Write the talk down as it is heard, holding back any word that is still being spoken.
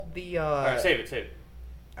the... All right, save it.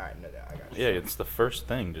 All right, no, I got you. Yeah, it's the first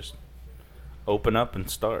thing. Just open up and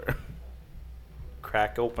start.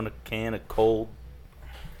 Crack open a can of cold,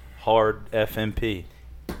 hard FMP.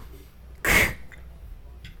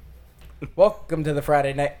 Welcome to the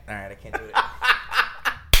Friday night... All right, I can't do it.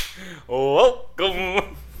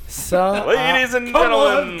 Welcome, So, ladies and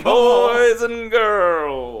gentlemen, boys and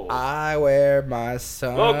girls. I wear my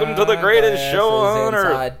sunglasses. Welcome to the greatest show on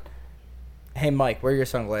earth. Hey, Mike, wear your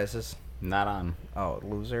sunglasses. Not on. Oh,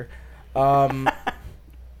 loser. Welcome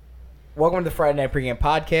to the Friday Night Pregame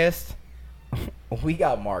Podcast. We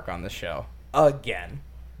got Mark on the show again.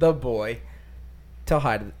 The boy. Say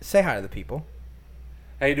hi to the people.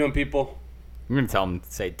 How you doing, people? I'm gonna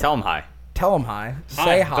tell him hi. Tell them hi.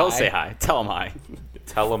 Say hi. Don't say hi. Tell him hi.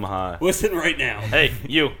 Tell them hi. Listen right now. Hey,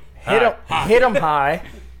 you. Hit them high.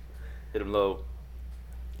 Hit them low.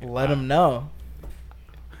 Let them know.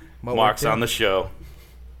 what Mark's we're doing. on the show.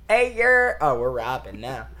 Hey, we're rapping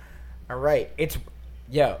now. All right. It's week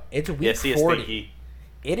Yeah, see 40. Stinky.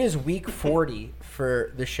 It is week 40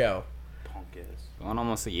 for the show. Punk is. Going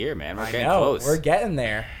almost a year, man. We're I getting know. close. We're getting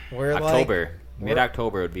there. We're October.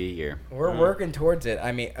 Mid-October would be a year. We're working towards it.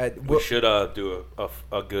 I mean, We should do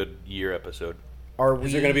a good year episode. are we?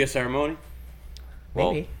 Is there going to be a ceremony?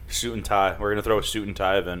 Well, Maybe. Suit and tie. We're gonna throw a suit and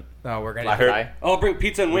tie event. No, we're gonna. I heard- Tie. Oh, bring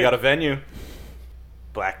pizza and We wing. got a venue.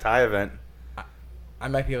 Black tie event. I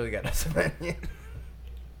might be able to get us a venue.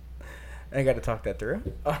 I got to talk that through.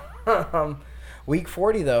 Week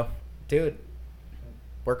 40 though, dude.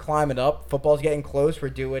 We're climbing up. Football's getting close. We're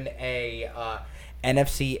doing a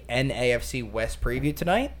NFC and AFC West preview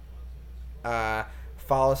tonight.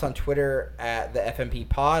 Follow us on Twitter at the FMP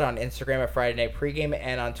Pod, on Instagram at Friday Night Pregame,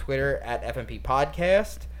 and on Twitter at FMP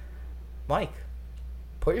Podcast. Mike,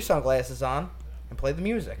 put your sunglasses on and play the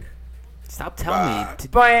music. Stop telling me.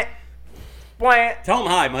 Bwah, bwah, Tell him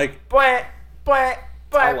hi, Mike. bwah, bwah, bwah,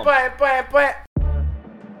 Tell 'em. bwah, bwah, bwah.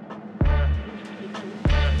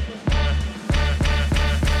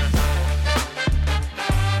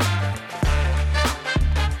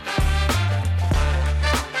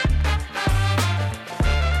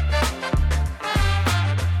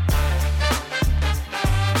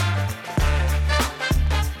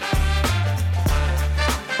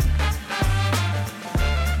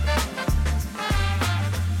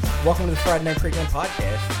 Welcome to the Friday Night Pregame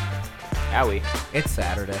Podcast. Owie. It's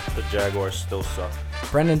Saturday. The Jaguars still suck.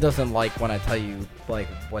 Brendan doesn't like when I tell you like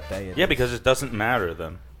what day it is. Yeah, because it doesn't matter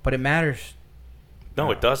then. But it matters.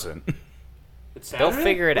 No, it doesn't. It's They'll Saturday?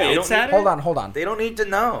 figure it Wait, out. It's Saturday? Hold on. They don't need to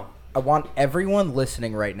know. I want everyone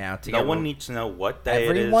listening right now to No get one needs to know what day it is.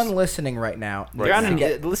 everyone listening right now. They're on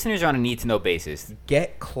to the listeners are on a need-to-know basis.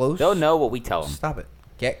 get close. They'll know what we tell them. Stop it.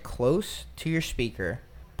 Get close to your speaker.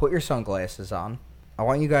 Put your sunglasses on. I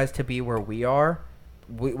want you guys to be where we are.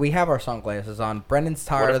 We have our sunglasses on. Brendan's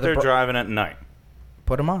tired What if of the. they're driving at night?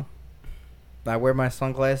 Put them on. I wear my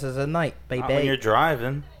sunglasses at night, baby. Not when you're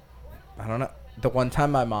driving. I don't know. The one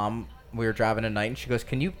time we were driving at night, and she goes,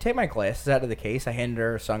 "Can you take my glasses out of the case?" I handed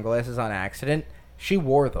her sunglasses on accident. She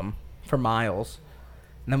wore them for miles.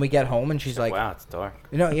 And then we get home, and she's like, Wow, it's dark.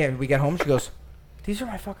 we get home, she goes, "These are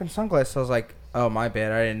my fucking sunglasses." I was like, "Oh, my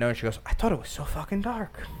bad. I didn't know." And she goes, "I thought it was so fucking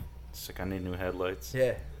dark." Sick, I need new headlights.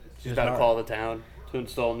 Yeah. She's got to call the town to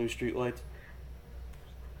install new streetlights.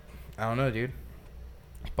 I don't know, dude.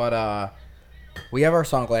 But, we have our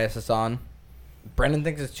sunglasses on. Brendan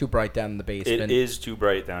thinks it's too bright down in the basement. It is too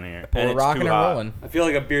bright down here. But and we're it's rocking too and hot. rolling. I feel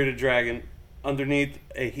like a bearded dragon underneath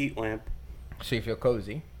a heat lamp. So you feel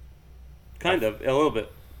cozy. Kind of, a little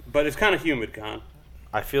bit. But it's kind of humid, Con.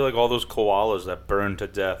 I feel like all those koalas that burn to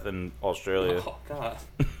death in Australia. Oh, God.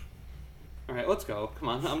 All right, let's go. Come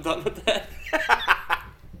on, I'm done with that.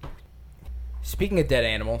 Speaking of dead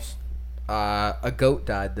animals, a goat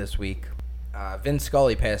died this week. Vin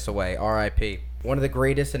Scully passed away, R.I.P. One of the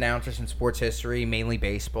greatest announcers in sports history, mainly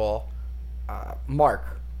baseball.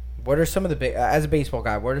 Mark, what are some of the as a baseball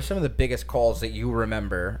guy, what are some of the biggest calls that you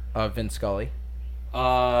remember of Vin Scully?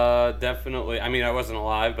 Definitely. I mean, I wasn't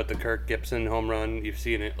alive, but the Kirk Gibson home run, you've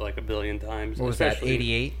seen it like a billion times. What was that, especially-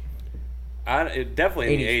 88?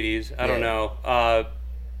 Definitely in the 80s. I don't know.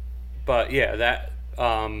 But yeah, that.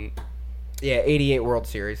 Yeah, 88 World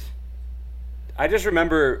Series. I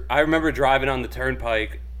remember driving on the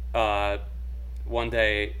turnpike one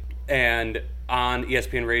day, and on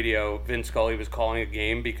ESPN radio, Vin Scully was calling a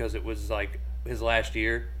game because it was like his last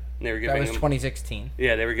year, and they were That giving was him 2016.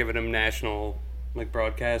 Yeah, they were giving him national like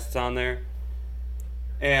broadcasts on there,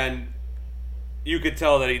 and you could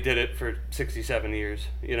tell that he did it for 67 years.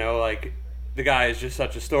 You know, like the guy is just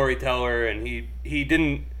such a storyteller, and he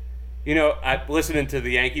didn't I'm listening to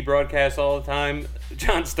the Yankee broadcast all the time.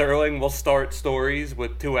 John Sterling will start stories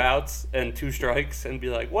with 2 outs and 2 strikes and be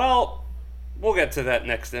like, well, we'll get to that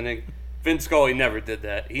next inning. Vince Scully never did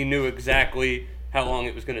that. He knew exactly how long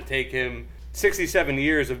it was going to take him. 67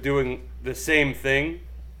 years of doing the same thing,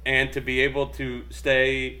 and to be able to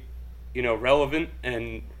stay, relevant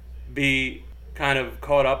and be kind of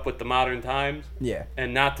caught up with the modern times. Yeah.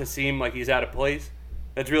 And not to seem like he's out of place.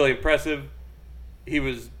 That's really impressive. He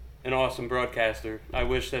was an awesome broadcaster. I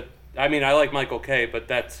like Michael Kay, but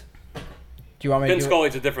that's Do you want me Vince to do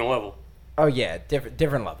Scully's a different level. Oh yeah,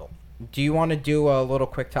 different level. Do you want to do a little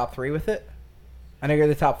quick top 3 with it? I know you're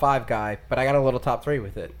the top 5 guy, but I got a little top 3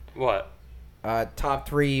 with it. What? Top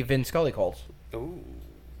 3 Vince Scully calls. Ooh.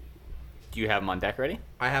 Do you have them on deck ready?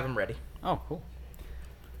 I have them ready. Oh, cool.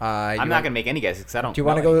 I'm not gonna make any guesses because I don't. Do you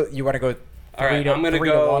want to know go? You want to go? All right,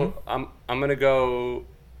 I'm I'm gonna go.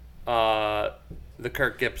 The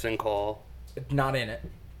Kirk Gibson call. Not in it.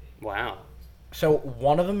 Wow. So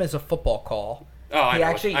one of them is a football call. Oh, I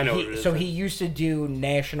know what it is. So he used to do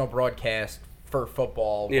national broadcast for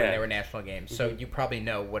football when Yeah. they were national games. So you probably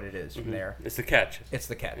know what it is from there. It's the catch. It's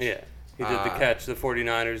the catch. Yeah. He did the catch. The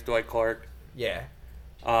 49ers, Dwight Clark. Yeah.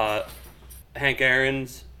 Hank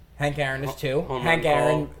Aaron's. Hank Aaron is 2. Home Hank run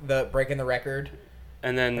Aaron, call. the breaking the record,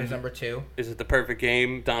 And then is number 2. is it the perfect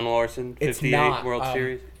game? Don Larson, It's 58 not, World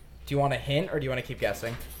Series. Do you want a hint or do you want to keep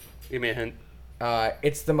guessing? Give me a hint.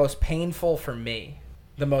 It's the most painful for me.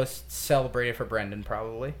 The most celebrated for Brendan,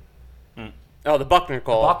 probably. Oh, the Buckner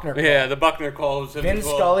call. Buckner call. Yeah, the Buckner call was him Vince as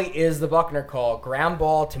well. Scully is the Buckner call. Ground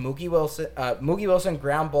ball to Mookie Wilson. Mookie Wilson,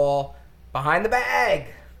 ground ball behind the bag.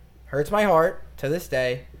 Hurts my heart to this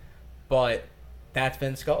day, but that's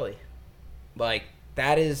Vince Scully. Like,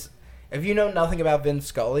 that is... If you know nothing about Vince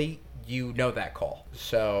Scully, you know that call.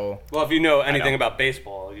 So... Well, if you know anything about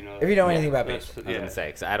baseball, you know. If you know anything about that's- baseball. I was gonna say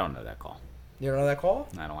because I don't know that call. You don't know that call?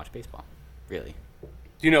 I don't watch baseball, really.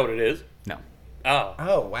 Do you know what it is? No. Oh.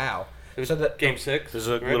 Oh, wow. It was So the... Game 6. There's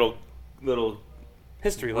a right? little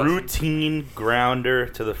history lesson. routine grounder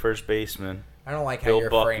to the first baseman. I don't like how Bill you're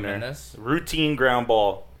Buckner. framing this. Routine ground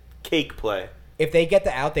ball. Cake play. If they get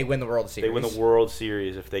the out, they win the World Series. They win the World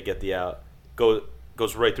Series if they get the out.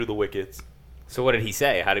 Goes right through the wickets. So what did he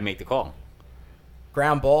say? How did he make the call?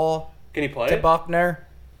 Ground ball Can you play to it? Buckner.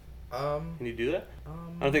 Can you do that? I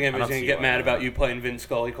don't think anybody's don't going to see get why mad not. about you playing Vince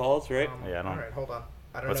Scully calls, right? Yeah, I don't. All right, hold on.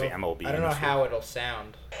 I don't What's know. the MLB I don't know industry? how it'll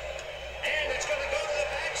sound. And it's going to go to the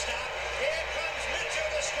backstop. Here comes Mitchell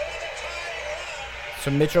to score the tying run.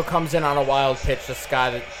 So Mitchell comes in on a wild pitch to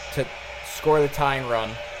score the tying run.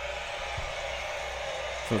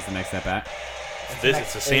 So it's the next at bat.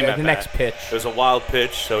 It's the same the at bat. next pitch. There's a wild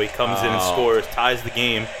pitch, so he comes in and Oh. scores, ties the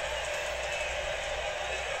game.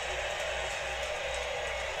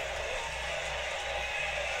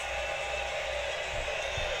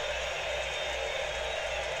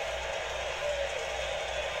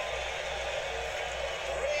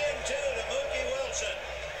 Three and two to Mookie Wilson.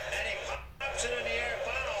 And he pops it in the air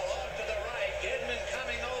foul off to the right. Kidman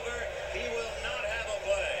coming over. He will not have a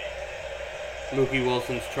play. Mookie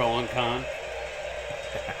Wilson's trolling Khan.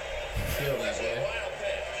 This is a wild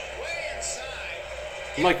pitch. Way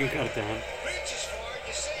inside. Mike can cut it down. Reaches for it.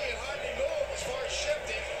 You see it hardly move as far as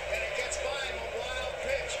shifting. And it gets by him a wild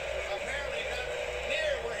pitch. Apparently not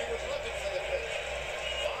near where he was looking for the pitch.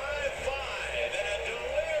 5-5 and a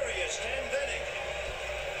delirious 10th inning.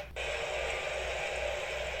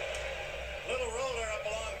 Little roller up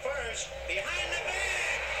along first. Behind the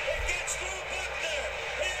bag. It gets through Buckner.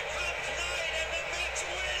 Here comes Knight and the Mets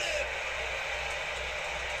win it.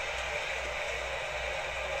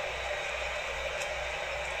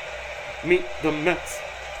 Meet the Mets.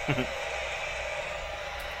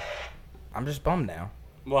 I'm just bummed now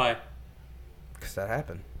Why? because that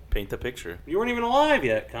happened. Paint the picture. You weren't even alive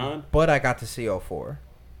yet, Khan. But I got to see 04.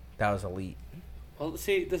 That was elite. Well,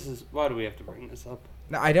 see, this is... Why do we have to bring this up?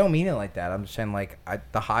 No, I don't mean it like that. I'm just saying like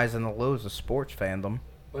the highs and the lows of sports fandom.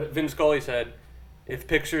 What Vince Scully said, if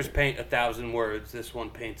pictures paint 1,000 words, this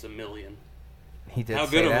one paints 1,000,000. He did How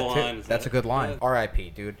say good of that a too. line is That's that? a good line. Yeah.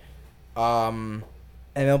 R.I.P. Dude.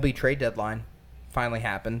 MLB trade deadline finally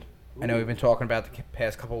happened. I know we've been talking about the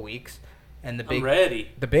past couple weeks, and the I'm big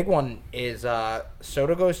ready. the big one is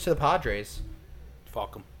Soto goes to the Padres.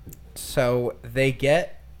 Fuck him. So they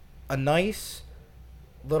get a nice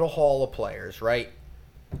little haul of players, right?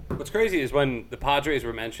 What's crazy is when the Padres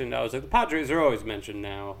were mentioned, I was like, the Padres are always mentioned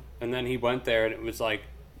now. And then he went there, and it was like,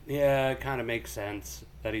 yeah, it kind of makes sense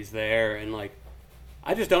that he's there. And, like,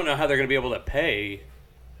 I just don't know how they're going to be able to pay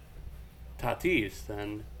Tatis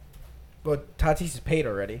then. But Tatis is paid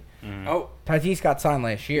already. Oh, Tatis got signed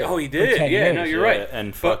last year. Oh, he for did. 10 Yeah, years. no, you're right.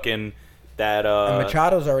 And But- fucking that. And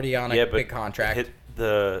Machado's already on a yeah, but big contract.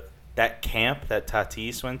 that camp that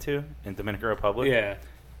Tatis went to in Dominican Republic. yeah.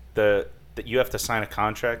 That you have to sign a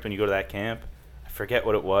contract when you go to that camp. I forget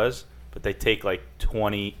what it was, but they take like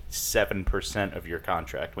 27% of your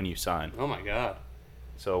contract when you sign. Oh my God.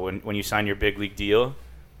 So when you sign your big league deal,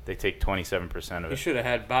 they take 27% of You it. should have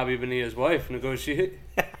had Bobby Bonilla's wife negotiate.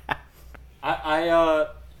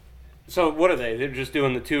 So what are they? They're just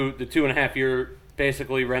doing the 2.5 year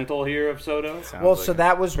basically rental here of Soto. Sounds Well, like so it.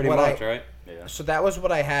 that was Pretty what much, I. right? Yeah. So that was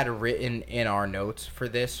what I had written in our notes for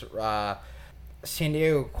this. San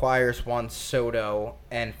Diego acquires Juan Soto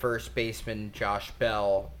and first baseman Josh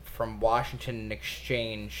Bell from Washington in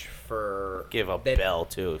exchange for Give a they- bell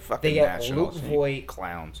too. Fucking get Nationals, Luke you Voit,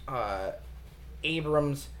 clowns.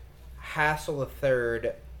 Abrams, Hassel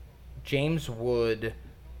III, James Wood,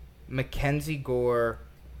 Mackenzie Gora,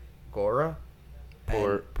 Poor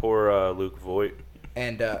Luke Voit.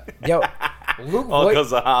 and yo, Luke All Voit.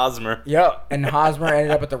 because of Hosmer. Yep, and Hosmer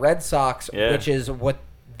ended up at the Red Sox, Yeah. which is what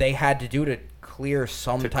they had to do to clear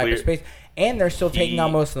some To type clear- of space. And they're still taking He-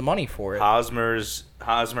 on most of the money for it.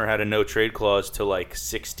 Hosmer had a no trade clause to like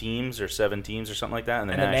 6 teams or 7 teams or something like that, and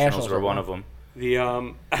the Nationals were one of them. The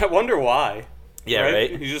I wonder why. Yeah,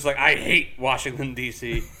 right? He's just like, I hate Washington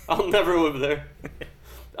D.C. I'll never live there.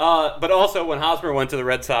 But also when Hosmer went to the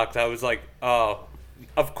Red Sox, I was like, oh,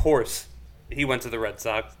 of course he went to the Red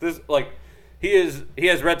Sox. This he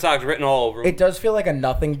has Red Sox written all over him. It does feel like a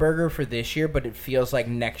nothing burger for this year, but it feels like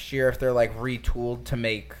next year if they're like retooled to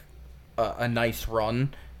make a nice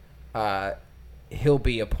run, he'll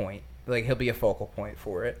be a point. Like he'll be a focal point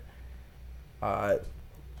for it.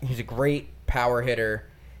 He's a great power hitter.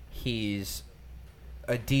 He's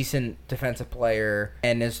a decent defensive player,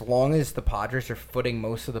 and as long as the Padres are footing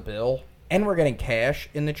most of the bill, and we're getting cash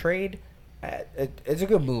in the trade, it's a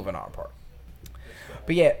good move on our part.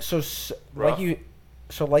 But yeah, Rough.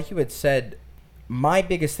 like you had said, my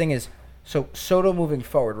biggest thing is Soto moving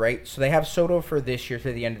forward, right? So they have Soto for this year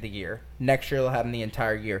to the end of the year. Next year they'll have him the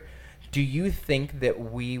entire year. Do you think that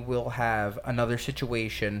we will have another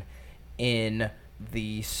situation in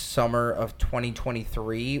the summer of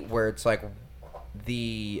 2023 where it's like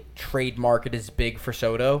the trade market is big for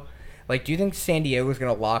Soto? Like, do you think San Diego is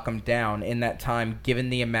going to lock him down in that time given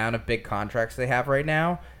the amount of big contracts they have right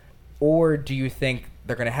now? Or do you think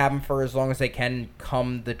they're going to have him for as long as they can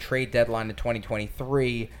come the trade deadline in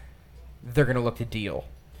 2023, they're going to look to deal?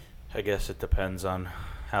 I guess it depends on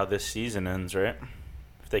how this season ends, right?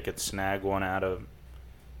 If they could snag one out of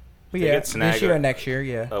But They yeah, could snag this year a- and next year,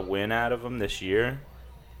 yeah. a win out of them this year,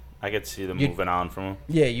 I could see them You'd- moving on from him.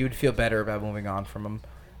 Yeah, you'd feel better about moving on from him.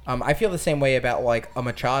 I feel the same way about like a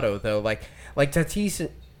Machado though. Like Tatis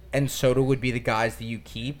and Soto would be the guys that you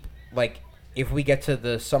keep. Like if we get to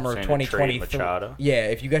the summer of Saying to trade 2023, Machado? yeah,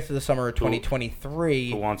 if you get to the summer of 2023,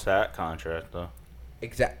 Who wants that contract though?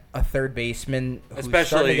 a third baseman who's starting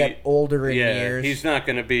Especially to get older in yeah, years. he's not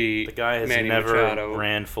going to be The guy has Manny never Machado.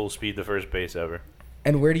 ran full speed to first base ever.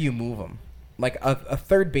 And where do you move him? Like a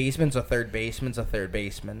third baseman's a third baseman's a third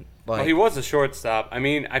baseman. Like Well, he was a shortstop. I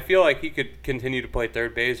mean, I feel like he could continue to play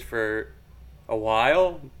third base for a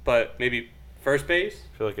while, but maybe first base,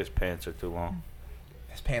 I feel like his pants are too long.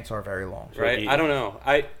 his pants are very long. Sure, right? he- I don't know.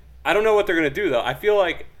 I don't know what they're going to do, though. I feel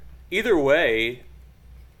like either way,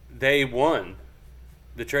 they won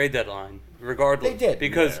the trade deadline, regardless. They did.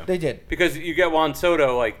 Because Yeah. They did. because you get Juan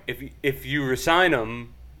Soto, like if you resign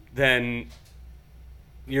him, then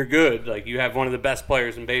you're good. Like you have one of the best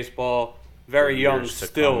players in baseball, very For young years to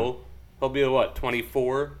still. He'll be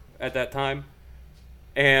 24 at that time.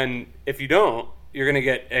 And if you don't, you're going to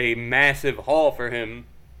get a massive haul for him.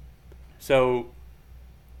 So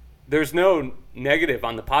there's no negative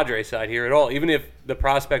on the Padres side here at all. Even if the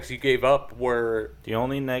prospects you gave up were The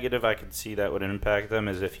only negative I could see that would impact them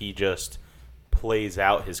is if he just plays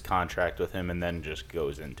out his contract with him and then just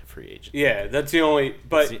goes into free agency. yeah, that's the only.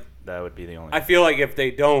 But That would be the only. I feel like if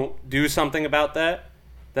they don't do something about that,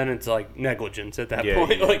 then it's like negligence at that Yeah,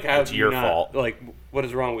 point. yeah, Like how it's do you your not, fault. Like what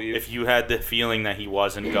is wrong with you? If you had the feeling that he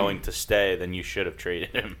wasn't going to stay, then you should have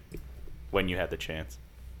traded him when you had the chance.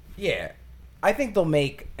 Yeah, I think they'll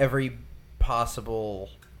make every possible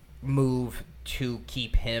move to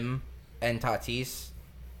keep him and Tatis.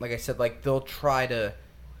 Like I said, like they'll try to.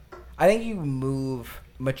 I think you move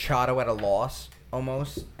Machado at a loss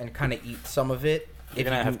almost and kind of eat some of it. You're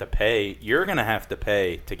gonna have to pay. You're gonna have to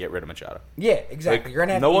pay to get rid of Machado. Yeah, exactly. Like, You're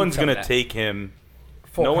gonna have no to eat one's some of gonna that. take him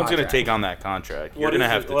full No one's going to contract. take on that contract. You're What going to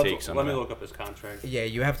is have it? to Let's- take some. Let of me that. look up his contract. Yeah,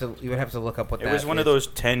 you would have to look up what It that was one of is. those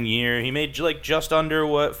 10-year. He made like just under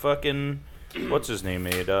what fucking what's his name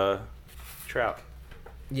made Trout.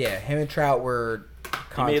 Yeah, him and Trout were He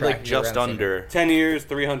contract made like year just ends. under. 10 years,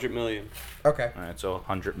 $300 million. Okay. All right, so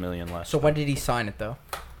 100 million less. So when did he sign it though?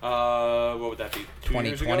 What would that be? 2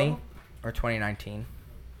 years 2020 ago? or 2019?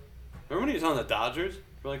 Remember when he was on the Dodgers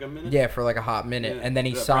for like a minute? Yeah, for like a hot minute, Yeah. and then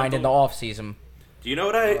he That signed in the rental? off season. Do you know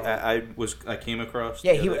what I came across?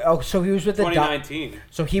 Yeah, the he other- so he was with the 2019.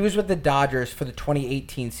 so he was with the Dodgers for the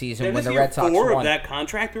 2018 season That when was the year Red Sox 4 won. of that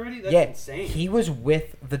contract already? That's Yeah, insane. he was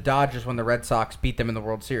with the Dodgers when the Red Sox beat them in the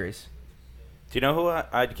World Series. Do you know who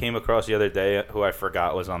I came across the other day? Who I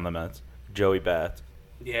forgot was on the Mets? Joey Bats.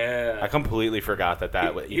 yeah. I completely forgot that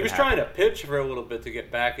he even was trying to pitch for a little bit to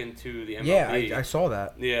get back into the MLB. Yeah, I saw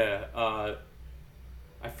that. Yeah,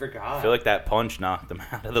 I forgot. I feel like that punch knocked him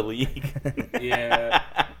out of the league. Yeah.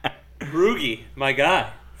 Rugi, my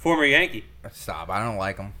guy, former Yankee. Stop! I don't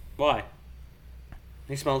like him. Why?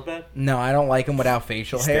 He smells bad? No, I don't like him without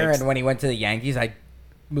facial He hair. stinks. And when he went to the Yankees, I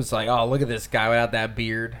was like, "Oh, look at this guy without that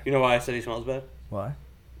beard." You know why I said he smells bad? What?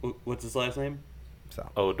 What's his last name? So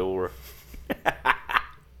Odor.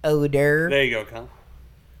 odor. There you go, Kyle.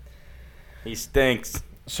 He stinks.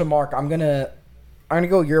 So Mark, I'm gonna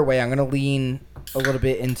go your way. I'm gonna lean a little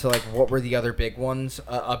bit into like what were the other big ones.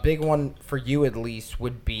 A big one for you at least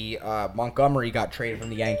would be Montgomery got traded from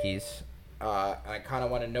the Yankees. I kind of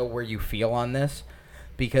want to know where you feel on this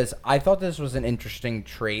because I thought this was an interesting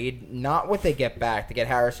trade. Not what they get back to get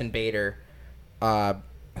Harrison Bader,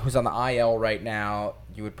 who's on the IL right now.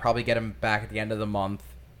 You would probably get him back at the end of the month.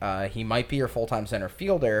 He might be your full-time center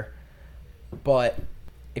fielder, but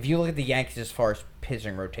if you look at the Yankees as far as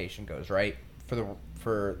pitching rotation goes, right,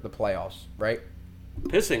 for the playoffs, right,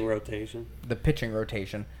 Pissing rotation. the pitching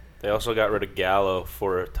rotation. They also got rid of Gallo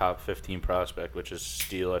for a top 15 prospect, which is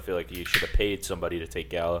steal. I feel like you should have paid somebody to take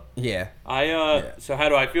Gallo. Yeah, So how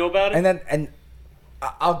do I feel about it? and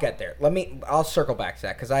I'll get there. I'll circle back to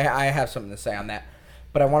that because I have something to say on that.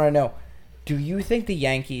 But I want to know, do you think the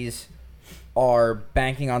Yankees are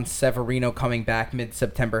banking on Severino coming back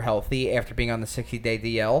mid-September healthy after being on the 60-day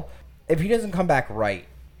DL? If he doesn't come back right,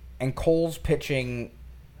 and Cole's pitching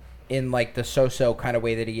in like the so-so kind of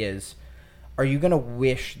way that he is, are you gonna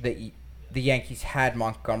wish that the Yankees had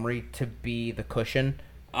Montgomery to be the cushion?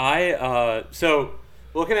 So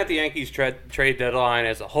looking at the Yankees trade deadline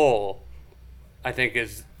as a whole, I think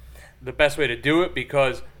is the best way to do it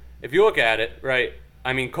because if you look at it, right,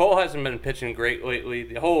 I mean, Cole hasn't been pitching great lately.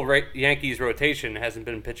 The whole Yankees rotation hasn't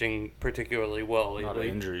been pitching particularly well A lot of lately.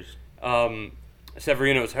 injuries.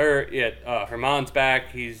 Severino's hurt, yet Herman's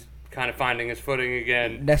back. He's kind of finding his footing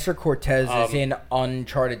again. Nestor Cortez is in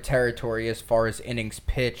uncharted territory as far as innings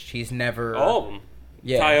pitched. He's never... All of them.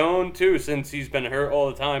 Yeah. Tyone, too, since he's been hurt all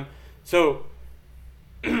the time. So,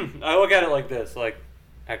 I look at it like this. Like,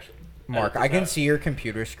 actually. Mark, edit this I can out. see your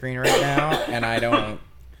computer screen right now, and I don't...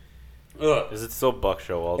 Ugh. Is it still Buck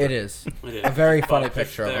Showalter? It is. It is. A very funny Buck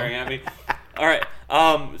picture of staring him. at me. All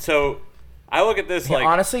right. So, I look at this like...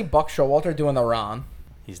 Honestly, Buck Showalter doing the Ron.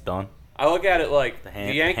 He's done. I look at it like The the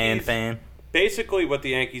hand, Yankees... hand fan. Basically, what the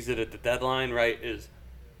Yankees did at the deadline, right, is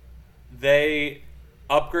they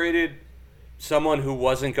upgraded someone who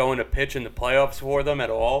wasn't going to pitch in the playoffs for them at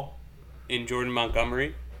all in Jordan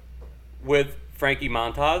Montgomery with Frankie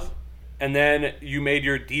Montas, and then you made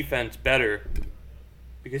your defense better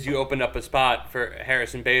because you opened up a spot for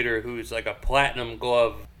Harrison Bader, who's like a platinum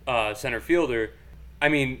glove center fielder. I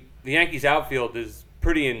mean, the Yankees outfield is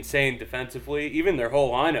pretty insane defensively. Even their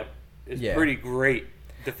whole lineup is Yeah. pretty great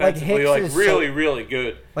defensively, Hicks like is really, so- really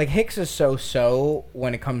good. Like, Hicks is so-so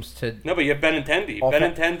when it comes to... No, but you have Benintendi.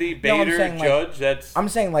 Offen- Benintendi, No, I'm Bader, saying, like, Judge, that's... I'm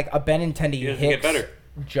saying, like, a Benintendi, He doesn't get Hicks, better.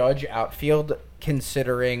 Judge outfield,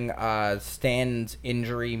 considering Stan's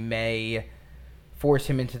injury may force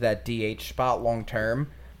him into that DH spot long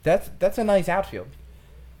term. That's a nice outfield.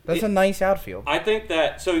 That's a nice outfield. I think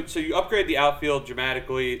that... So you upgrade the outfield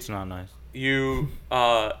dramatically. It's not nice. You,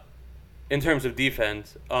 in terms of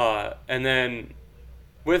defense, and then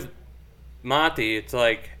with Monty, it's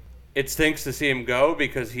like it stinks to see him go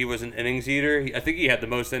because he was an innings eater. I think he had the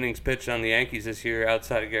most innings pitched on the Yankees this year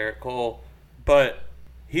outside of Garrett Cole, but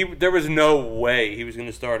there was no way he was going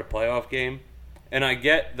to start a playoff game. And I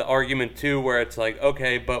get the argument too, where it's like,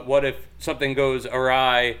 okay, but what if something goes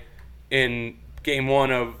awry in game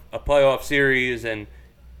one of a playoff series and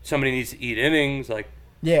somebody needs to eat innings? Like,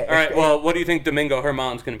 Yeah. all right, well, what do you think Domingo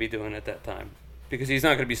Germán's going to be doing at that time? Because he's not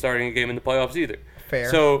going to be starting a game in the playoffs either. Fair.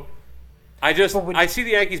 So But I see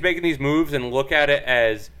the Yankees making these moves and look at it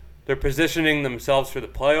as they're positioning themselves for the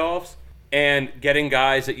playoffs. and getting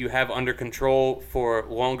guys that you have under control for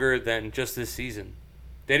longer than just this season.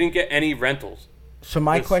 They didn't get any rentals. So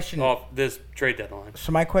my question off this trade deadline.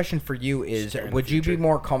 So my question for you is, Staring would the you be future.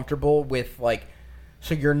 more comfortable with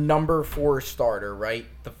so your number 4 starter, right,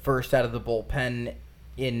 the first out of the bullpen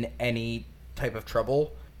in any type of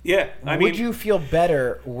trouble? Yeah, Would you feel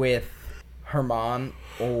better with Herman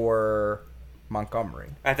or Montgomery?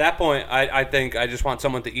 At that point, I think I just want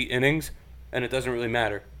someone to eat innings, and it doesn't really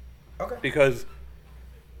matter. Okay. Because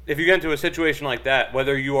if you get into a situation like that,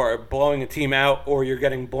 whether you are blowing a team out or you're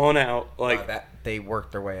getting blown out, That they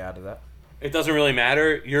worked their way out of that. it doesn't really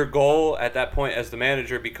matter. Your goal at that point as the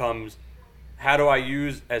manager becomes, how do I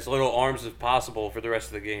use as little arms as possible for the rest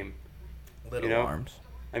of the game? Little You know? arms.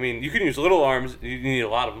 I mean, you can use little arms. You need a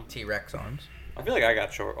lot of them. T-Rex arms. I feel like I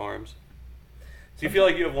got short arms. Do you feel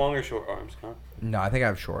like you have long or short arms, Con? No, I think I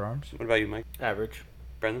have short arms. What about you, Mike? Average.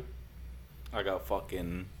 Brendan? I got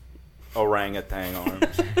fucking orangutan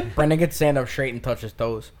arms. Brendan could stand up straight and touch his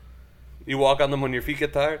toes. You walk on them when your feet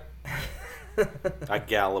get tired? I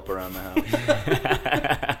gallop around the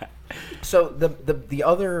house. So the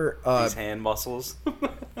other These hand muscles.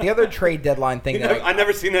 the other trade deadline thing that I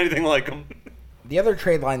never seen anything like them. the other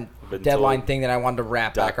trade line Been deadline told. thing that I wanted to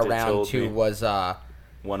wrap back Doctor around told to me. was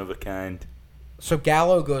One of a kind. so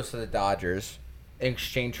Gallo goes to the Dodgers in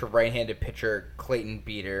exchange for right-handed pitcher Clayton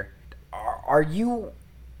Beeter. Are you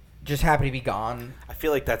just happy to be gone? I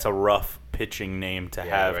feel like that's a rough pitching name to Yeah,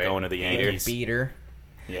 have right. going to the Yankees. Beeter.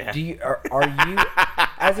 Yeah. Do you are you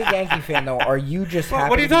as a Yankee fan though? Are you just happy?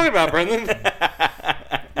 What are you to be- talking about, Brendan?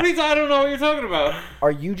 I don't know what you're talking about.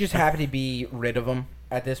 Are you just happy to be rid of him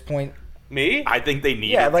at this point? Me? I think they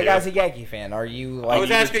need Yeah, it like to. as a Yankee fan, are you like? I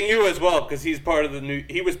was asking you as well because he's part of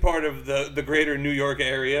he was part of the greater New York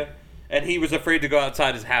area, and he was afraid to go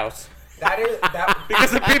outside his house That is that.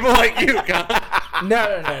 because of people like you, Con.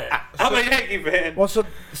 No. I'm a Yankee fan. Well, so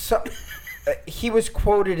he was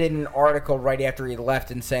quoted in an article right after he left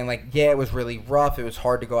and saying like, yeah, it was really rough. It was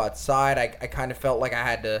hard to go outside. I kind of felt like I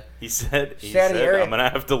had to. He said, Stay out of the area. I'm going to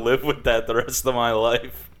have to live with that the rest of my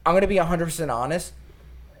life. I'm gonna be 100% honest.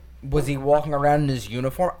 Was he walking around in his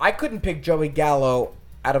uniform? I couldn't pick Joey Gallo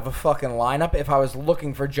out of a fucking lineup if I was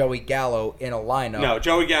looking for Joey Gallo in a lineup. No,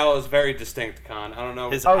 Joey Gallo is very distinct, Con. I don't know.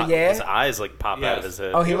 His, yeah? his eyes like pop out of Yes. his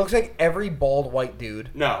head. Oh, he looks like every bald white dude.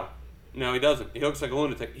 No, he doesn't. He looks like a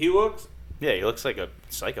lunatic. He looks, Yeah, he looks like a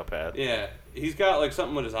psychopath. yeah, he's got like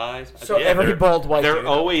something with his eyes. So Yeah, every they're- bald white They're dude.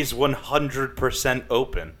 always 100%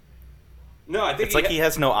 open. No, I think It's like he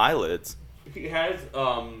has no eyelids. he has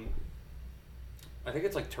I think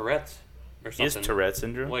it's like Tourette's or He has something. Tourette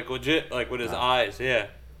syndrome. Like legit, like with his eyes, yeah.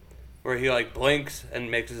 Where he like blinks and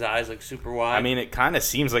makes his eyes like super wide. I mean, it kind of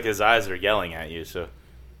seems like his eyes are yelling at you, so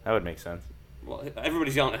that would make sense. well,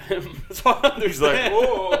 everybody's yelling at him. That's all I He's like, understand.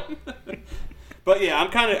 whoa. But yeah,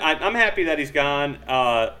 I'm happy that he's gone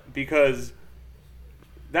because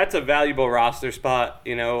that's a valuable roster spot.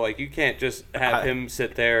 You know, like you can't just have him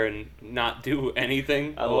sit there and not do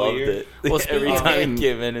anything. I all loved year. it. Well, speaking Every of time him- he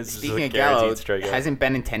came in, it's just Speaking a of Gallo, guaranteed strikeout. hasn't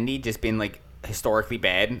Benintendi just been like historically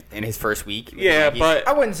bad in his first week? with the Yeah, Yankees? but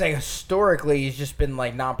I wouldn't say historically he's just been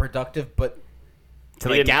like non-productive, but to He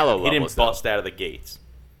like didn't- Gallo he levels. didn't bust out of the gates.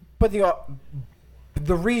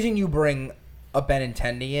 the reason you bring a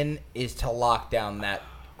Benintendi in is to lock down that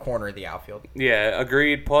corner of the outfield. yeah,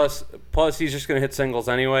 agreed. Plus he's just gonna hit singles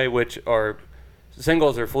anyway, which are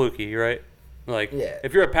singles are fluky, right? Like Yeah.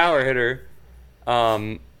 if you're a power hitter,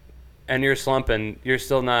 and you're slumping, you're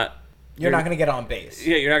still not. You're not going to get on base.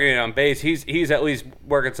 Yeah, you're not gonna get on base. He's at least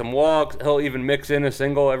working some walks. He'll even mix in a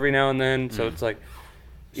single every now and then. So it's like,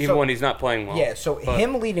 even So- when he's not playing well. Yeah, so But-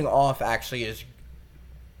 him leading off actually is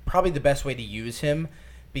probably the best way to use him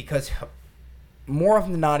because more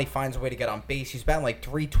often than not he finds a way to get on base. He's batting like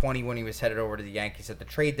 320 when he was headed over to the Yankees at the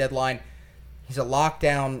trade deadline. He's a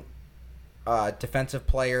lockdown defensive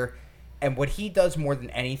player, and what he does more than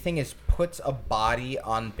anything is puts a body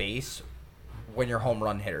on base when your home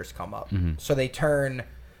run hitters come up. So they turn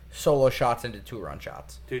solo shots into 2-run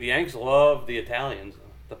shots. Dude, Yanks love the Italians,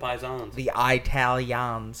 the Paisans. The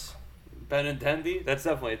Italians. Benintendi, that's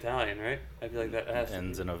definitely Italian, right? I feel like that has to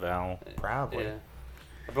Ends be. in a vowel. Probably. Yeah.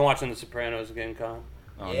 I've been watching The Sopranos again, Con.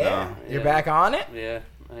 Oh, Yeah, no. you're Yeah. back on it? Yeah,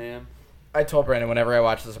 I am. I told Brandon whenever I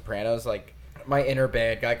watch The Sopranos, like, my inner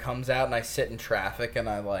bad guy comes out and I sit in traffic and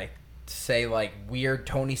I, like, say, like, weird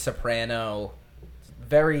Tony Soprano,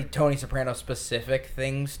 very Tony Soprano specific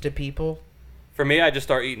things to people. For me, I just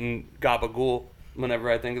start eating gabagool whenever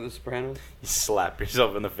I think of The Sopranos. You slap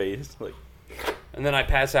yourself in the face. Like, And then I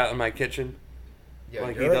pass out in my kitchen.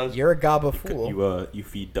 Like he you're, does. You're a gaba fool. you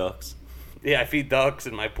feed ducks. Yeah, I feed ducks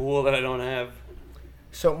in my pool that I don't have.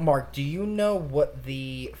 So, Mark, do you know what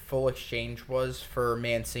the full exchange was for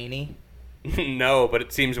Mancini? No, but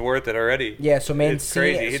it seems worth it already. Yeah, so It's Mancini.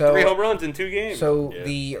 crazy. He hit So, 3 home runs in 2 games. so Yeah.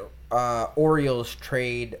 the Orioles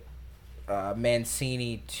trade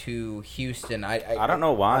Mancini to Houston. I don't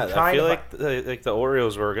know why. I'm I trying feel to like the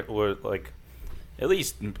Orioles were like at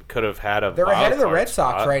least could have had a. They're ahead of the wild Red card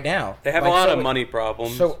Sox spot. right now. they have Like, a lot so of money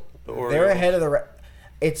problems. So the they're Orioles. ahead of the.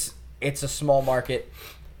 It's a small market,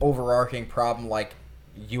 overarching problem. Like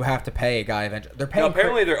you have to pay a guy eventually. They're paying. No,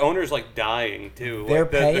 apparently their owner's like dying too. they're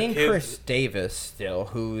Like, the paying kids- Chris Davis still,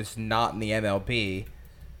 who's not in the MLB,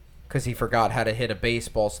 because he forgot how to hit a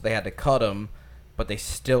baseball, so they had to cut him. But they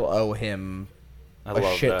still owe him I a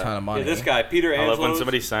love shit that. ton of money. Yeah, this guy Peter I love when Angelos.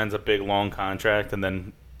 somebody signs a big long contract and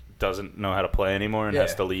then doesn't know how to play anymore and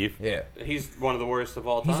has Yeah. to leave. Yeah, He's one of the worst of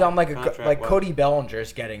all time. he's on like contract-wise. Cody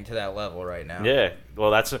Bellinger's getting to that level right now. Yeah,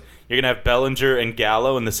 well, you're gonna have Bellinger and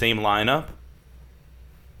Gallo in the same lineup.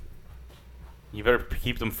 You better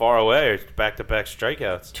keep them far away, or back-to-back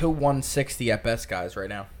strikeouts. 160 at best, guys, right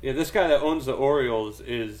now. Yeah, this guy that owns the Orioles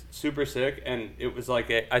is super sick, and it was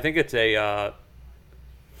like I think it's a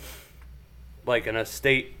like an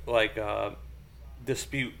estate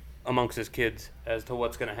dispute amongst his kids as to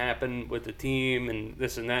what's going to happen with the team and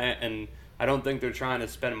this and that. And I don't think they're trying to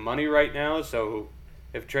spend money right now. So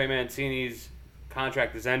if Trey Mancini's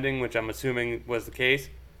contract is ending, which I'm assuming was the case,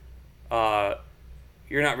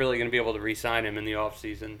 you're not really going to be able to re-sign him in the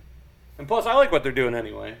offseason. And plus, I like what they're doing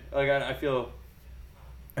anyway. Like I feel.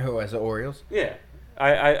 Who has the Orioles? Yeah,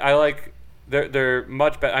 I like they're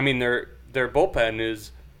much better. I mean their bullpen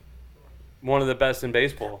is one of the best in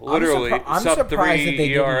baseball. Literally I'm sub surprised 3 that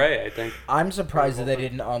they ERA. I think. I'm surprised that they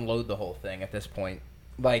didn't unload the whole thing at this point.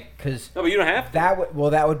 Like, because No, but you don't have to.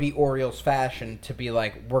 that would be Orioles fashion to be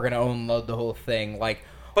like, we're gonna unload the whole thing. Like,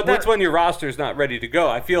 But that's when your roster's not ready to go.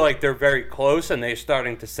 I feel like they're very close and they're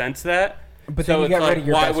starting to sense that. But So then you it's get rid like, of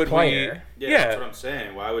your why best would player. Yeah, I'm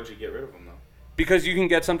saying. Why would you get rid of him though? because you can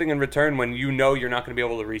get something in return when you know you're not going to be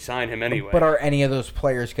able to re-sign him anyway. But are any of those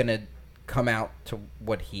players gonna come out to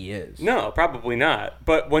what he is? No, probably not.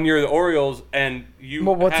 But when you're the Orioles and you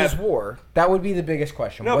Well, what's have, his war? That would be the biggest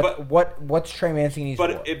question. No, What's Trey Mancini's war?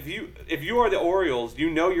 But if you are the Orioles, you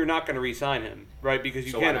know you're not going to re-sign him, right? Because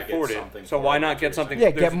you So why can't not get afford it. something So for why him, not like get you're something? yeah,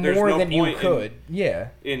 there's get more no than you point could. Yeah.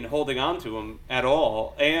 in holding on to him at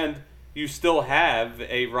all, and you still have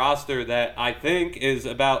a roster that I think is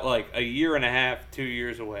about like a year and a half, 2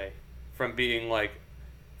 years away from being like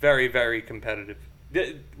very, very competitive.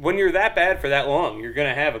 When you're that bad for that long, you're going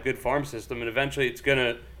to have a good farm system, and eventually it's going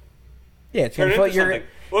to Yeah, it's turn gonna into something.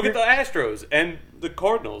 Look at the Astros and the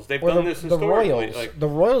Cardinals. They've Well, done this the historically. Royals. Like, The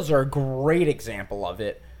Royals are a great example of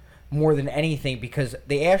it, more than anything, because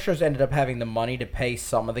the Astros ended up having the money to pay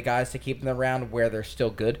some of the guys to keep them around where they're still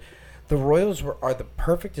good. The Royals are the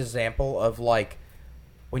perfect example of, like,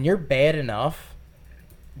 when you're bad enough,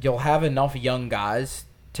 you'll have enough young guys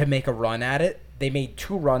to make a run at it. They made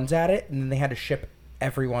 2 runs at it, and then they had to ship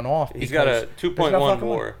everyone off. he's got because a there's no 2.1 fucking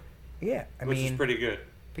WAR, Yeah, I which mean, is pretty good.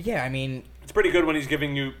 but yeah, I mean, It's pretty good when he's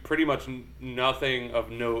giving you pretty much nothing of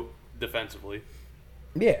note defensively.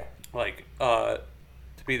 yeah. Like, to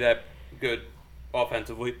be that good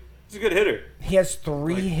offensively. He's a good hitter. He has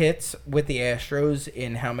 3 Like- hits with the Astros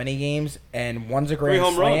in how many games? And one's a 3 grand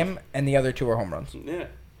home slam, runs. and the other 2 are home runs. Yeah.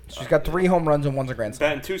 So he's got 3 home runs and one's a grand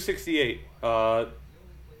slam. Batting 268.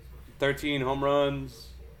 13 home runs.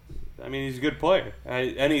 I mean, he's a good player.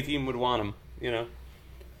 Any team would want him, you know.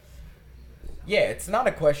 Yeah, it's not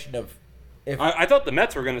a question of if I thought the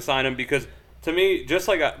Mets were going to sign him because, to me, just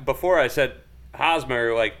like before I said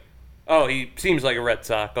Hosmer, like, oh, he seems like a Red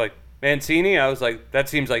Sox. Like, Mancini, I was like, that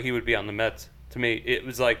seems like he would be on the Mets. To me, it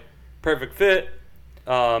was like perfect fit.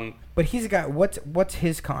 but he's got what's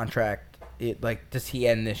his contract? Does he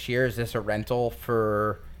end this year? Is this a rental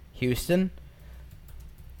for Houston?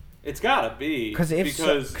 It's got to be. Because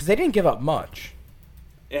they didn't give up much.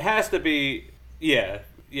 It has to be, yeah.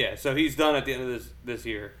 So he's done at the end of this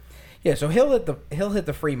year. Yeah, so he'll hit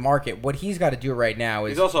the free market. What he's got to do right now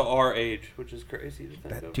is He's also our age, which is crazy to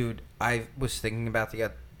think that of. dude. I was thinking about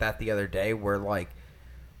that the other day, where like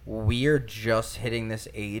we're just hitting this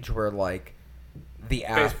age where like the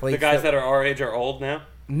athletes, the guys that are our age are old now.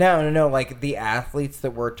 no, like the athletes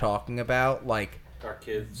that we're talking about, like Our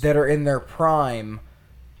kids. that are in their prime,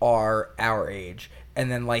 are our age, and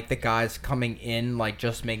then like the guys coming in, like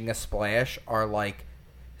just making a splash, are like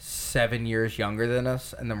 7 years younger than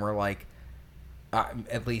us, and then we're like,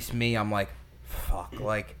 at least me, I'm like, fuck,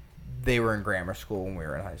 like they were in grammar school when we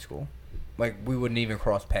were in high school, like we wouldn't even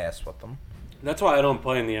cross paths with them. That's why I don't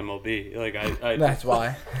play in the MLB. Like I That's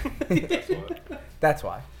why. That's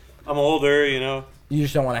why. I'm older, you know. You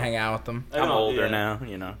just don't want to hang out with them. I I'm don't- older yeah. now,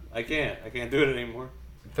 you know. I can't do it anymore.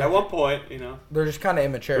 At one point, you know. They're just kind of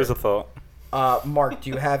immature. It was a thought. Mark, do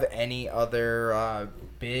you have any other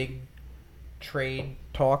big trade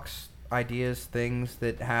talks, ideas, things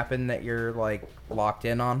that happen that you're like locked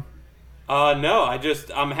in on? No,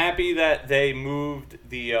 I'm happy that they moved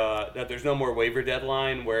that there's no more waiver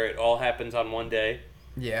deadline where it all happens on one day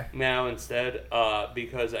Yeah. now instead,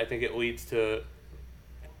 because I think it leads to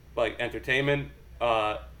like entertainment,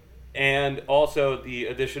 and also the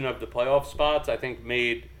addition of the playoff spots I think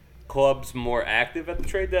made clubs more active at the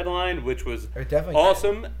trade deadline, which was It definitely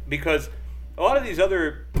awesome because a lot of these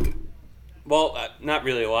other, well, not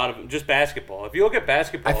really a lot of them, just basketball. If you look at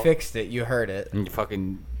basketball, I fixed it. You heard it. And you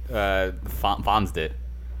fucking Fonz did.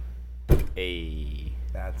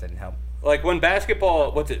 That didn't help. like when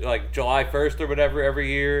basketball, what's it, like July 1st or whatever every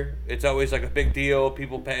year, it's always like a big deal.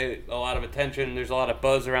 People pay a lot of attention. There's a lot of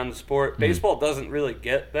buzz around the sport. Baseball doesn't really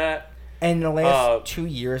get that. And in the last 2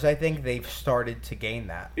 years, I think they've started to gain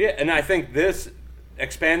that. Yeah, and I think this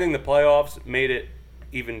expanding the playoffs made it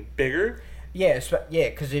even bigger. Yeah, yeah,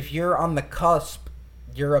 because if you're on the cusp,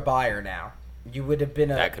 you're a buyer now. You would have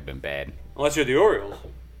been a... That could have been bad. Unless you're the Orioles.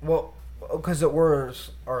 Well, because the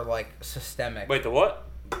Orioles are, like, systemic. Wait, the what?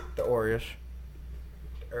 The Orioles.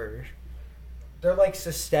 They're, like,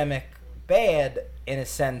 systemic bad in a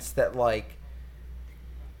sense that, like,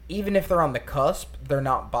 even if they're on the cusp, they're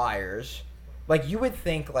not buyers. Like, you would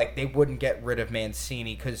think, like, they wouldn't get rid of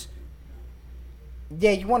Mancini because,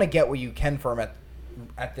 yeah, you want to get what you can for him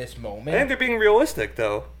at this moment. I think they're being realistic,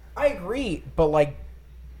 though. I agree, but, like,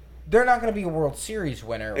 they're not going to be a World Series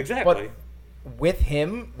winner. Exactly. But with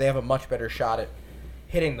him, they have a much better shot at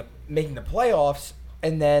making the playoffs,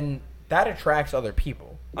 and then that attracts other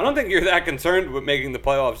people. I don't think you're that concerned with making the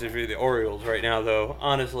playoffs if you're the Orioles right now, though,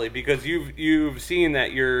 honestly, because you've seen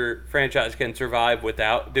that your franchise can survive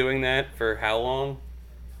without doing that for how long?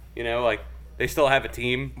 You know, like, they still have a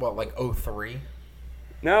team. What, like 03?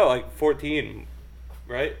 No, like 14,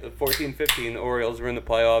 right? 14, 15, the Orioles were in the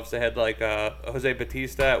playoffs. They had, like, Jose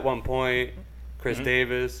Bautista at one point, Chris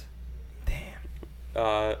Davis.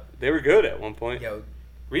 Damn. They were good at one point. Yo,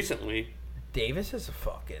 Recently. Davis is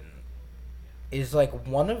like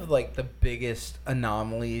one of like the biggest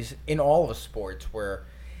anomalies in all of sports where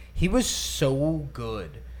he was so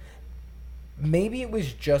good. Maybe it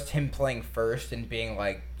was just him playing first and being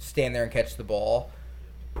like stand there and catch the ball,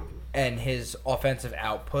 and his offensive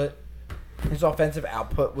output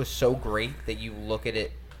was so great that you look at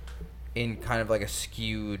it in kind of like a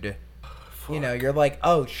skewed, you know, you're like,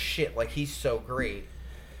 oh shit, like he's so great.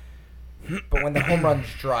 But when the home runs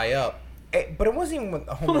dry up, but it wasn't even when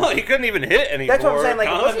the home Well, runs. no, he couldn't even hit anymore. That's what I'm saying. Like,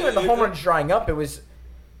 it wasn't even the home Con- runs drying up. It was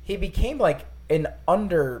he became like an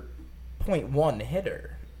under .1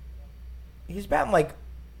 hitter. He's batting like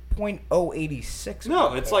 .086.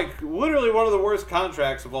 No, it's like literally one of the worst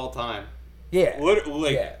contracts of all time. yeah,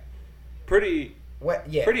 Literally, yeah, pretty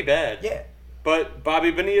yeah, pretty bad. Yeah, But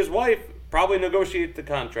Bobby Bonilla's wife probably negotiated the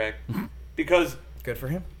contract because good for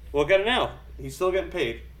him. look at it now. He's still getting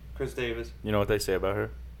paid. Chris Davis. You know what they say about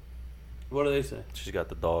her? What do they say? She's got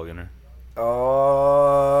the dog in her.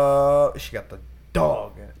 Oh, she got the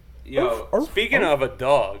dog. Yo, Arf, speaking arf. of a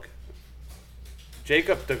dog,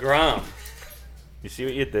 Jacob DeGrom. You see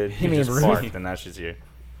what you did? You You mean just Ruth? barked and now she's here.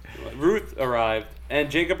 Ruth arrived,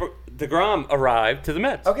 and Jacob DeGrom arrived to the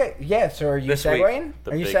Mets. Okay, yeah. So are you This week. segueing?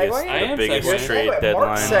 The Are you biggest, segueing? I am the biggest segueing. trade Mark's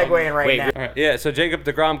deadline. segueing right Wait, now. All right, yeah, so Jacob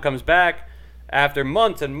DeGrom comes back after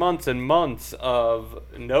months and months and months of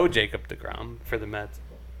no Jacob DeGrom for the Mets.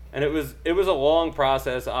 And it was a long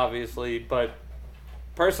process, obviously, but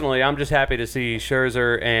personally, I'm just happy to see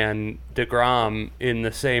Scherzer and DeGrom in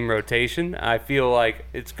the same rotation. I feel like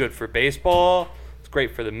it's good for baseball. It's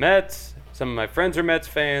great for the Mets. Some of my friends are Mets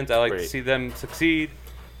fans. I like to Great. see them succeed.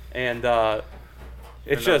 And it's Even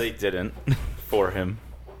though just they didn't for him.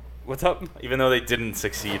 what's up? Even though they didn't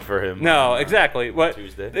succeed for him. No, exactly. What?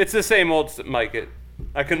 Tuesday. It's the same old Mike.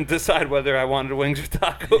 I couldn't decide whether I wanted wings or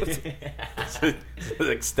tacos. It's an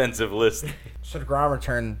extensive list. So DeGrom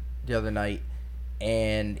returned the other night,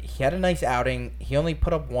 and he had a nice outing. He only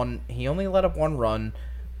let up one run,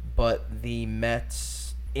 but the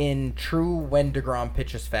Mets, in true when DeGrom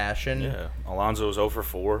pitches fashion, Yeah. Alonso was 0 for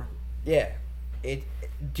 4. yeah.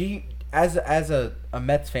 Do you, as a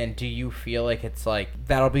Mets fan, do you feel like it's like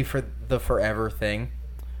that'll be for the forever thing?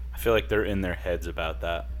 I feel like they're in their heads about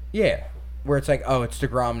that. Yeah, where it's like, oh, it's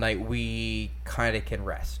DeGrom night. We kind of can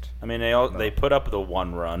rest. I mean, they put up the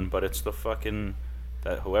one run, but it's the fucking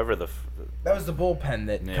that whoever the That was the bullpen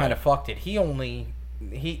that Yeah. kind of fucked it. He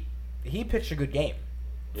pitched a good game.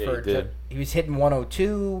 Yeah, he did. He was hitting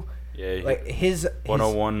 102. Yeah, Like his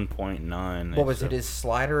 101.9. what was it? His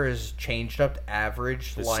slider is changed up to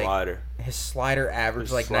average. His like slider. His slider averaged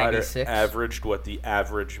His like slider 96. averaged what the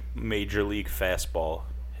average major league fastball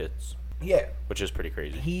hits, Yeah, which is pretty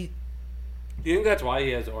crazy. he Do you think that's why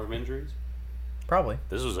he has arm injuries? probably.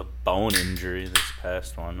 This was a bone injury. This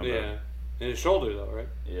past one. Yeah. In his shoulder, though, right?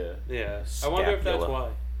 Yeah. Yeah. I wonder if that's Scapula. why.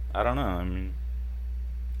 I don't know. I mean,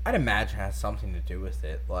 I'd imagine it has something to do with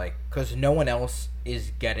it, like, because no one else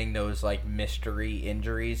is getting those, like, mystery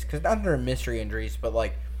injuries. Because not that they're mystery injuries, but,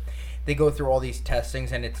 like, they go through all these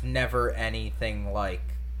testings, and it's never anything, like,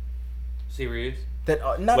 Serious? that,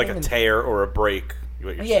 not like even, a tear or a break.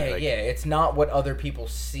 What you're yeah, saying, like, yeah, it's not what other people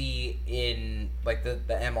see in, like, the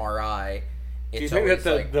MRI. Do you It's think always,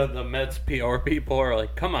 that like, the Mets PR people are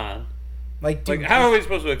like, come on? like, dude, Like, how are we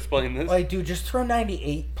supposed to explain this? like, dude, just throw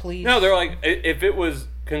 98, please. No, they're like, if it was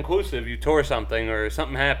conclusive, you tore something or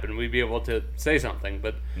something happened, we'd be able to say something.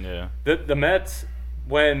 But Yeah. the Mets,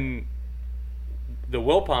 when the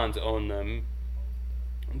Wilpons owned them,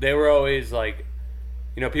 they were always like,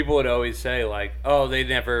 people would always say like, oh, they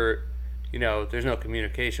never, there's no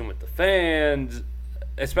communication with the fans,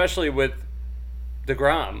 especially with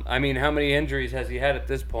DeGrom. I mean, how many injuries has he had at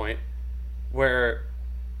this point where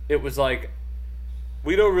it was like,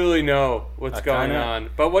 we don't really know what's going on,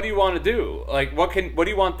 but what do you want to do? Like, what do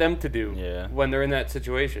you want them to do Yeah. when they're in that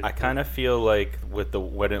situation? I kind of feel like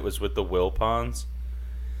when it was with the Wilpons,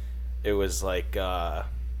 it was like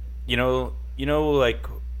like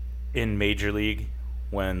in Major League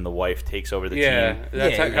when the wife takes over the yeah, team.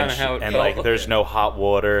 that's Yeah, kind of how it And felt. like there's no hot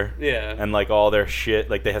water. Yeah. And like all their shit,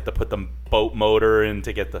 like they have to put the boat motor in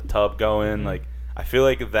to get the tub going. Mm-hmm. Like I feel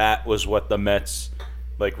like that was what the Mets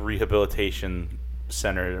like rehabilitation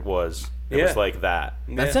center was. It Yeah. was like that.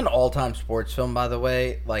 That's an all-time sports film, by the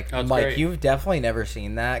way. Like, That's Mike, great. you've definitely never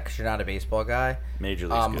seen that because you're not a baseball guy. Major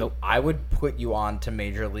League's good. I would put you on to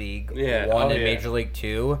Major League Yeah, 1 oh, and yeah. Major League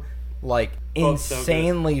 2. Like, Both so good.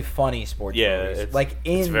 insanely funny sports Yeah, movies. it's- Like,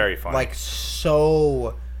 it's very funny. Like,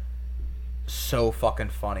 so fucking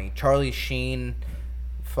funny. Charlie Sheen,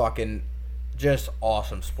 fucking just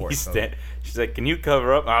awesome sports movie. She's like, "Can you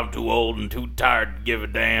cover up? I'm too old and too tired to give a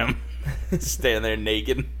damn." Standing there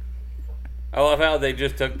naked. I love how they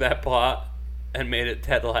just took that plot and made it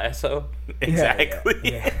Ted Lasso. Exactly.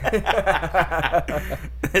 Yeah.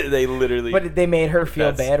 They literally. But they made her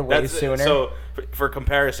feel bad way that's it. sooner. So, for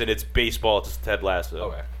comparison, it's baseball. It's Ted Lasso.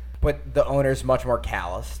 Okay. But the owner's much more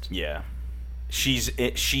calloused. Yeah. She's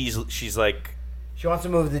like, She wants to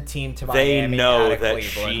move the team to they Miami. know out of that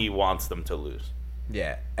Cleveland. she wants them to lose.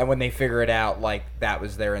 Yeah, and when they figure it out, like, that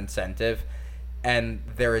was their incentive, and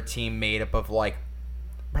they're a team made up of, like,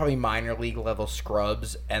 probably minor league level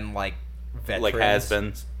scrubs and, like, veterans. Like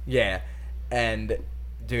has-beens. Yeah, and,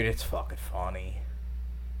 dude, it's fucking funny.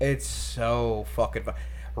 It's so fucking fun.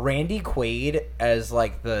 Randy Quaid as,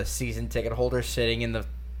 like, the season ticket holder sitting in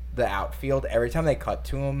the outfield, every time they cut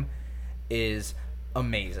to him, is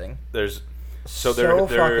amazing. There's So they're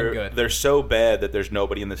fucking good. They're so bad that there's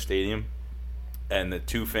nobody in the stadium, and the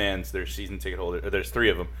two fans, they're season ticket holders. There's three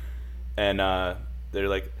of them, and they're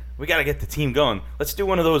like, "We gotta get the team going. Let's do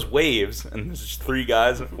one of those waves." And there's just three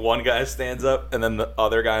guys. One guy stands up, and then the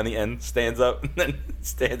other guy on the end stands up, and then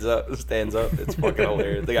stands up. It's fucking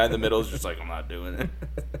hilarious. The guy in the middle is just like, "I'm not doing it."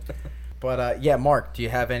 But, yeah, Mark, do you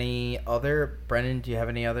have any other... Brennan, do you have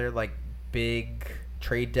any other, like, big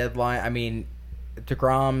trade deadline? I mean,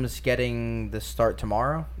 DeGrom's getting the start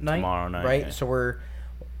tomorrow night, right? yeah. So we're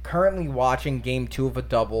currently watching Game 2 of a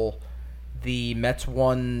double. The Mets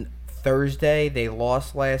won Thursday. They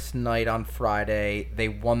lost last night on Friday. They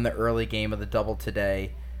won the early game of the double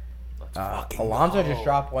today. Alonso just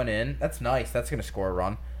dropped one in. That's nice. That's going to score a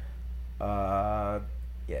run.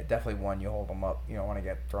 Yeah, definitely one. You hold them up. You don't want to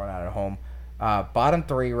get thrown out at home. Bottom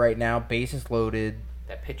three right now, bases loaded.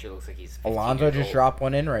 That pitcher looks like he's 15 Alonso years just old. dropped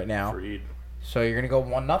one in right now. Freed. So you're going to go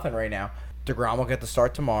 1-0 right now. DeGrom will get the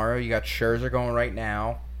start tomorrow. You got Scherzer going right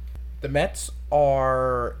now. The Mets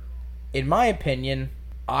are, in my opinion,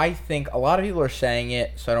 I think a lot of people are saying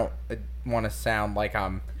it, so I don't want to sound like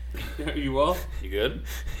I'm... You will? You good?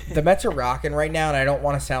 The Mets are rocking right now, and I don't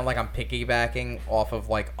want to sound like I'm piggybacking off of,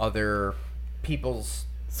 like, other people's,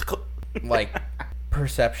 like,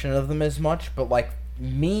 perception of them as much, but, like,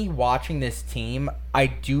 me watching this team, I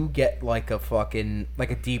do get, like, a fucking, like,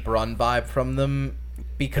 a deep run vibe from them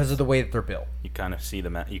because of the way that they're built. You kind of see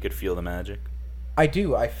you could feel the magic. I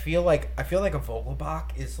do. I feel like a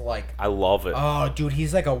Vogelbach is like, I love it. oh, dude,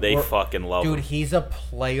 he's like a They fucking love dude. him. He's a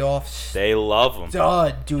playoff They love him.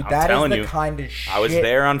 stud, dude. I'm That is telling the you, kind of shit. I was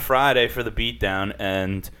there on Friday for the beatdown,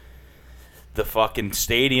 and the fucking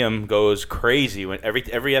stadium goes crazy when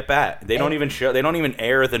every at bat. They don't even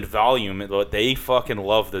air the volume. They fucking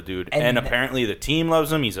love the dude, and apparently the team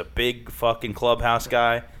loves him. He's a big fucking clubhouse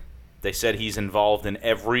guy. They said he's involved in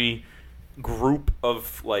every group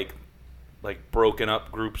of like broken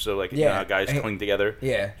up groups of guys cling together.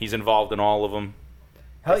 Yeah, he's involved in all of them.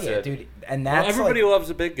 Hell yeah, dude! And that's everybody loves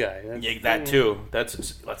a big guy. That too.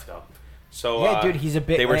 Let's go. So yeah, dude, he's a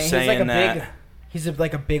big. They were saying he's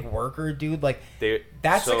like a big worker, dude. Like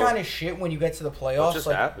that's the kind of shit when you get to the playoffs. What just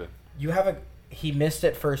happened? He missed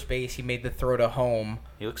at first base. He made the throw to home.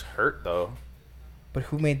 He looks hurt though. But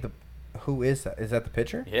who is that? Is that the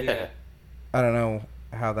pitcher? Yeah. I don't know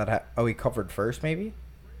how that oh, he covered first maybe?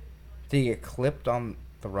 Did he get clipped on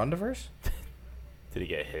the run to first? Did he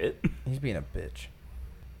get hit? He's being a bitch.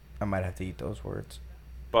 I might have to eat those words.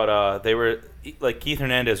 But they were like Keith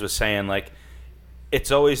Hernandez was saying, like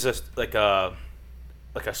it's always just like a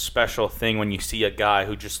special thing when you see a guy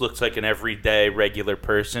who just looks like an everyday regular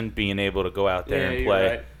person being able to go out there and play.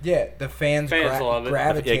 Right. Yeah, the fans love it.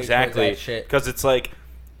 gravitate exactly towards that shit. Because it's like,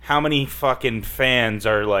 how many fucking fans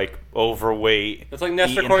are like overweight? It's like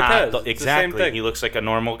Nestor eating Cortez. hot It's the same exactly. thing. He looks like a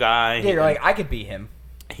normal guy. Yeah, you're like, I could be him.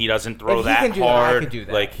 He doesn't throw If he that can do that, I hard. could do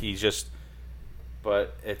that. Like he's just.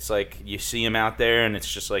 But it's like you see him out there, and it's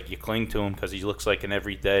just like you cling to him because he looks like an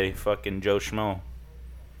everyday fucking Joe Schmo.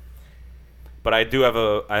 But I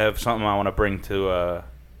have something I want to bring to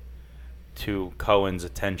Cohen's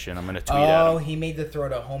attention. I'm gonna tweet at him. Oh, he made the throw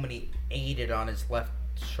to home and he ate it on his left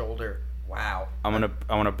shoulder. Wow. I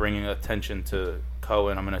want to bring attention to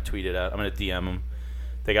Cohen. I'm gonna tweet it out. I'm gonna DM him.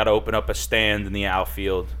 They got to open up a stand in the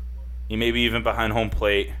outfield. He maybe even behind home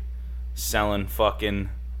plate, selling fucking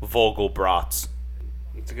Vogelbrats.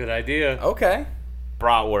 It's a good idea. Okay.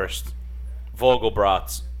 Bratwurst.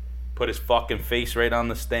 Vogelbrats. Put his fucking face right on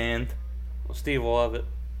the stand. Well, Steve will love it.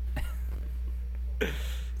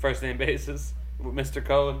 First name basis with Mr.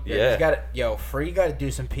 Cohen. Yeah. He's got it. Yo, Free got to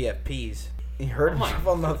do some PFPs. He hurt himself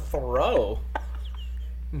on the throw.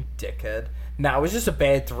 You dickhead. No, it was just a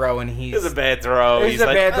bad throw, and he's. It was a bad throw. It was a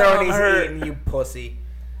bad throw, and he's hurt. eating, you pussy.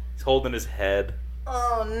 He's holding his head.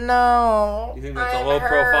 Oh no! You think that's a low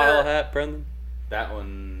profile hat, Brendan? That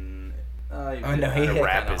one. He no, he hit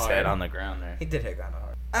wrap kinda his hard. head on the ground there. He did hit kind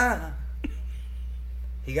of hard.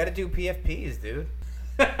 He got to do PFPs, dude.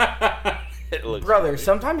 It looks Brother, funny.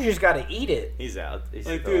 sometimes you just got to eat it. He's out.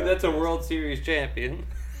 Like, dude, that's a World Series champion.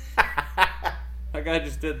 That guy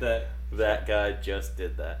just did that. That guy just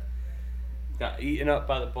did that. Got eaten up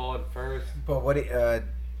by the ball at first. But what?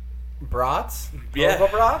 Brats? Yeah.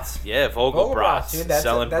 Vogelbrats? Yeah, Vogelbrats. dude. That's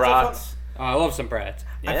Selling a brats. Oh, I love some brats.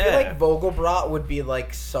 Yeah. I feel like Vogelbrat would be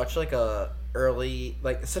like such like a early,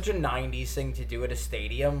 like such a 90s thing to do at a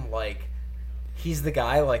stadium. Like, he's the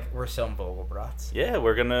guy, like, we're selling Vogelbrats. Yeah,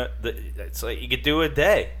 we're gonna. It's like you could do a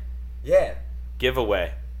day Yeah.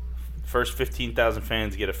 giveaway. First 15,000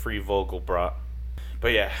 fans get a free Vogelbrat.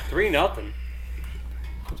 But yeah, 3-0.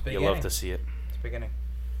 It's you beginning. love to see it. It's beginning.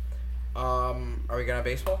 Are we going to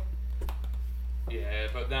baseball? Yeah,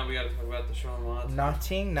 but now we got to talk about Deshaun Watson.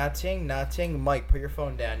 Nothing. Mike, put your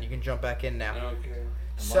phone down. You can jump back in now. Okay.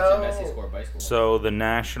 So the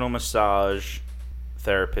National Massage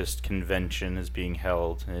Therapist Convention is being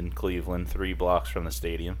held in Cleveland, 3 blocks from the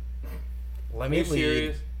stadium. Let Are me you lead.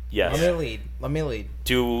 serious? Yes. Let me lead.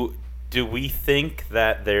 Do we think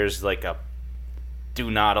that there's like a do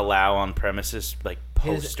not allow on premises like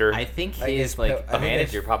poster? I think I his guess like I think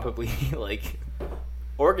manager it's- probably like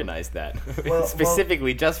organized that Well-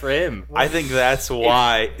 specifically just for him. I think that's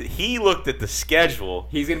why he looked at the schedule.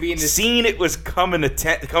 He's gonna be in this. Seen it was coming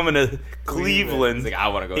to Cleveland. He's like, I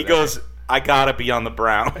want to go. He there. goes, I gotta be on the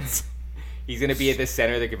Browns. He's gonna be at the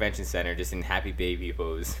center of the convention center, just in happy baby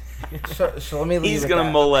pose. So let me lead. He's with gonna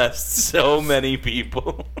that. molest so many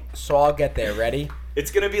people. So I'll get there. Ready?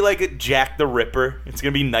 It's gonna be like a Jack the Ripper. It's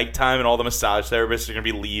gonna be nighttime, and all the massage therapists are gonna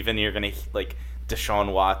be leaving. You're gonna like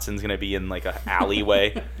Deshaun Watson's gonna be in like a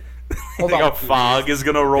alleyway. Hold like on. a fog is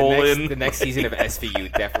gonna roll in. The next season of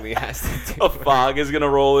SVU definitely has to do A fog is gonna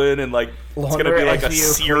roll in, and like it's gonna Longer be like a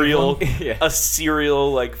SVU serial, Cleveland. Yeah. a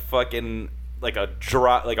serial like fucking like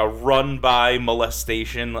a run by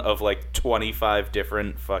molestation of like 25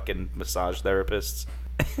 different fucking massage therapists.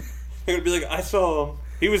 They're going to be like, I saw him.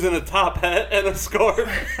 He was in a top hat and a scarf.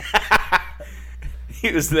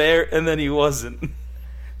 He was there, and then he wasn't.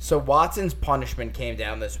 So Watson's punishment came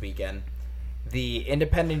down this weekend. The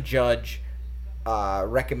independent judge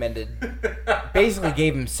basically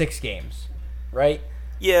gave him 6 games, right?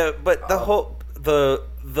 Yeah, but the whole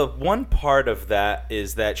the one part of that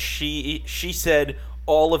is that she said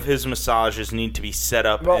all of his massages need to be set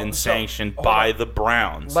up and sanctioned by the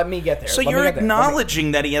Browns. Let me get there. So you're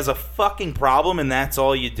acknowledging that he has a fucking problem, and that's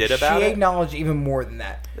all you did about She it? acknowledged even more than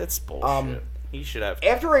that. That's bullshit. He should have.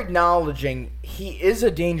 After acknowledging he is a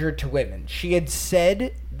danger to women, she had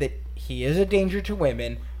said that he is a danger to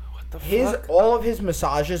women. What the fuck? All of his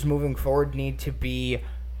massages moving forward need to be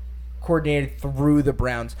coordinated through the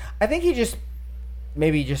Browns. I think he just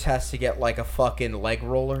has to get like a fucking leg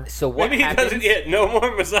roller. So what Maybe he happens? doesn't get no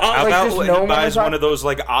more massage. How like, about just when no he buys massage- one of those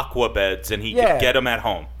like aqua beds and he Yeah. can get them at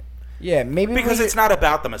home? Yeah, maybe Because it's not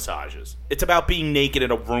about the massages. It's about being naked in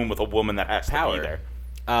a room with a woman that has to Power. be there.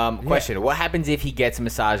 Question: what happens if he gets a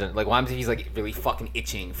massage? Like, what happens if he's like really fucking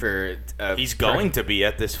itching for? He's going to be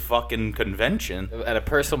at this fucking convention. at a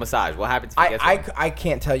personal massage. What happens if he gets? I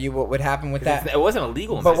can't tell you what would happen with that. It wasn't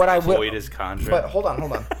illegal. But what I will, Void his contract. but hold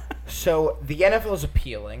on. So the NFL is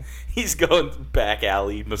appealing. He's going back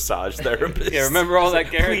alley massage therapist. Yeah, remember all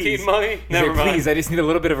that guaranteed Please. money? Never mind. Please, I just need a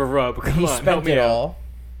little bit of a rub. Come He on, help spent me it out.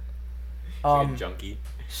 all. Junkie.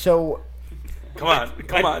 So Come on.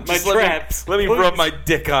 My Just traps. let me Please. rub my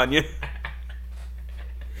dick on you.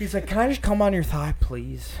 he's like, "Can I just come on your thigh,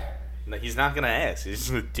 please?" No, he's not going to ask. He's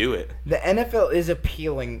just going to do it. The NFL is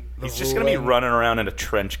appealing. He's just going to be running around in a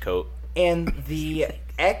trench coat. And the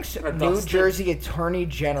ex-New Dustin. Jersey Attorney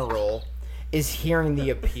General is hearing the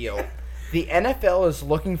appeal. The NFL is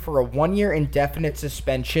looking for a 1-year indefinite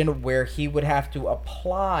suspension where he would have to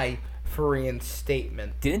apply for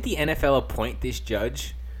reinstatement. Didn't the NFL appoint this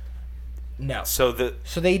judge? No. So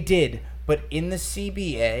they did, but in the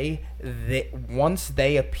CBA, once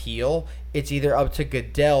they appeal, it's either up to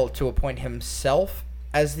Goodell to appoint himself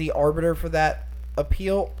as the arbiter for that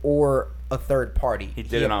appeal or a third party. He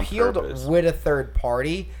did it on appealed purpose. with a third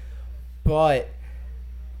party, but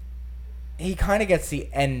he kind of gets the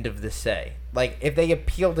end of the say. Like, if they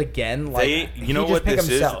appealed again, like, you he know just what pick this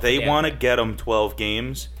himself. is? They Yeah. want to get him 12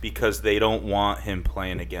 games because they don't want him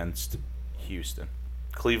playing against Houston.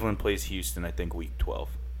 Cleveland plays Houston, I think, week 12.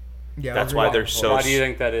 Yeah, That's why they're so. Why do you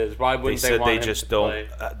think that is? Why They wouldn't they, said want they him just to don't.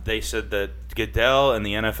 play? They said that Goodell and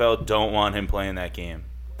the NFL don't want him playing that game.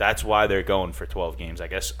 That's why they're going for 12 games. I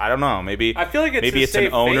guess I don't know. Maybe I feel like it's maybe to it's an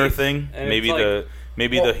save owner face, thing. and Maybe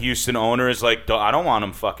it's the Houston owner is like, I don't want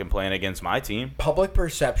him fucking playing against my team, Public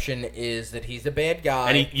perception is that he's a bad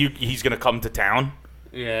guy. and he's gonna come to town.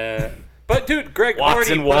 Yeah. But dude, Greg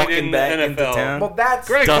Watson Hardy walking played in back the into NFL. town. well, that's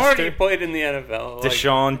Greg Duster. Hardy played in the NFL.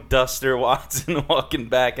 Deshaun Duster Watson walking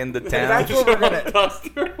back into town. That's what we're gonna.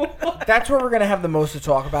 Duster. That's where we're gonna have the most to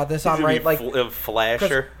talk about this on, right? Like, a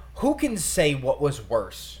flasher. who can say what was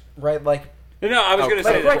worse, right? Like, No, I was going to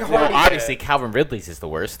like say Greg that. Hardy- Well, obviously, Calvin Ridley's is the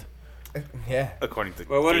worst. yeah. According to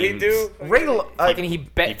Well, what did he games. do? Fucking, he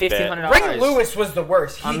bet he bet. $1,500. Ray Lewis was the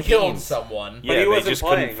worst. On He the killed games. someone. Yeah, he they wasn't just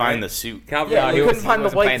playing, couldn't find right? the suit. Calvin Yeah, Hardy he was- couldn't find the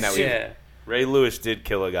wasn't white playing that suit. week. Yeah. Ray Lewis did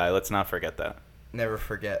kill a guy. Let's not forget that. Never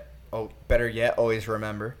forget. Oh, better yet, always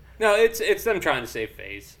remember. No, it's them trying to save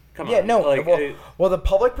face. Come Yeah, on. no. Like, well, the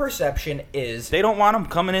public perception is They don't want him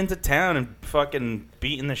coming into town and fucking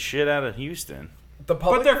beating the shit out of Houston. the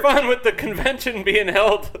public. but they're fine with the convention being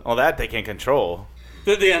held Well, that they can control.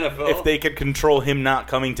 to the NFL. If they could control him not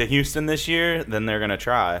coming to Houston this year, then they're gonna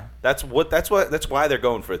try. That's why they're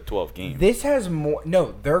going for 12 games. This has more.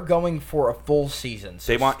 No, they're going for a full season.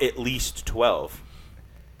 So They want at least 12.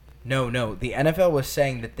 No. The NFL was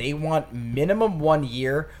saying that they want minimum 1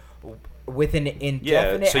 year with an Yeah,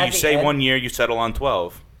 indefinite. so at you the say end. 1 year, you settle on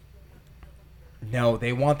 12. No,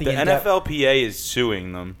 they want the The indef- NFLPA is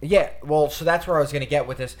suing them. Yeah, well, so that's where I was going to get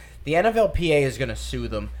with this. The NFLPA is going to sue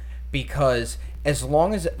them because as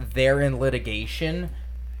long as they're in litigation,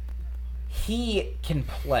 he can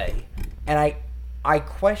play. And I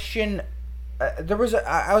question. I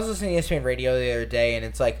was listening to ESPN Radio the other day, and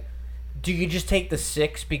it's like, do you just take the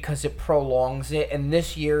 6 because it prolongs it? And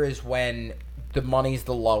this year is when the money's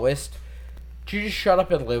the lowest. Do you just shut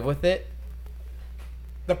up and live with it?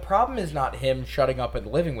 The problem is not him shutting up and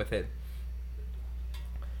living with it.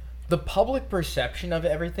 The public perception of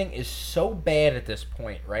everything is so bad at this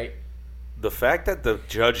point, right? The fact that the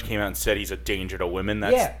judge came out and said he's a danger to women,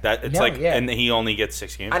 Yeah. and he only gets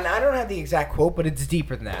 6 games. And I don't have the exact quote, but it's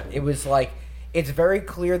deeper than that. It was like, it's very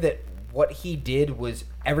clear that what he did was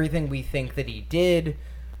everything we think that he did.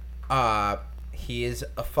 He is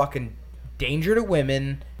a fucking danger to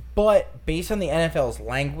women, but based on the NFL's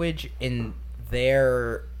language in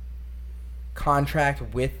their contract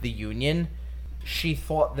with the union, she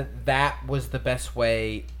thought that that was the best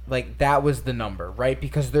way, like that was the number, right?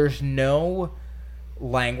 Because there's no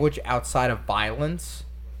language outside of violence.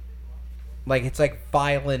 Like, it's like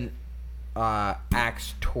violent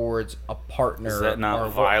acts towards a partner. Is that not or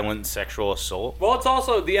violent sexual assault? Well, it's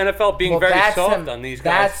also the NFL being very that's soft them, on these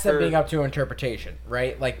guys. That's them being up to interpretation,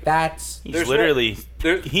 right? Like that's He's There's literally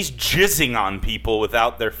there's- he's jizzing on people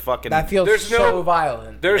without their fucking. that feels There's so no-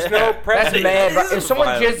 violent. There's no That's precedent. mad. But This if is someone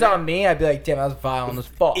violent. jizzed on me, I'd be like, damn, that was violent as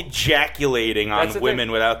fuck. ejaculating on That's the women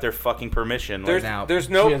thing. without their fucking permission. There's Like, Now, there's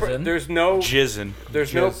no jizzing. there's no jizzing,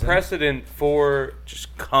 there's no Jizzing. precedent for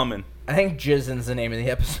just coming. I think Jizzin's the name of the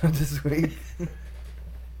episode this week.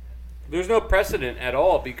 there's no precedent at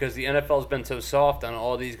all because the NFL's been so soft on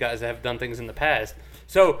all these guys that have done things in the past.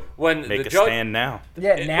 So when Make the a judge stand now.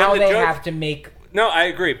 Yeah, When now the they judge- have to make. No, I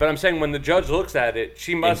agree, but I'm saying when the judge looks at it,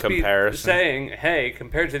 she must be comparison. saying, "Hey,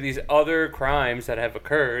 compared to these other crimes that have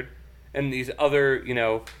occurred, and these other,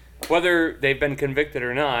 whether they've been convicted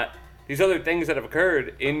or not, these other things that have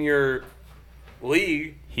occurred in your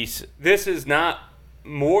league, He's this is not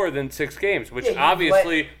more than 6 games, which Yeah, you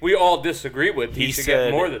obviously we all disagree with. He he should said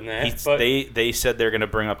get more than that. he's- But they said they're going to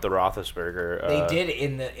bring up the Roethlisberger. They did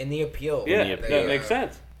in the appeal. yeah, the that appeal. makes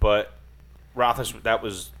sense. but that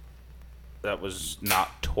was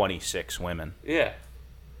not 26 women. Yeah.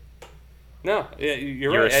 No, yeah,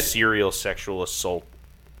 you're You're right. a serial sexual assault.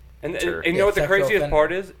 And Sure. you know Yeah, what the sexual craziest offender.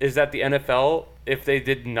 part is that the NFL, if they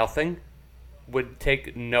did nothing, would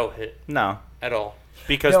take no hit No, at all.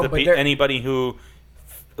 because No, but they're- anybody who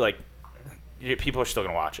people are still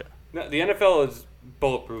going to watch it. No, the NFL is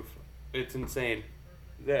bulletproof. It's insane.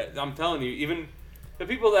 I'm telling you, even the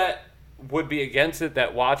people that would be against it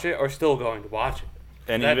that watch it are still going to watch it.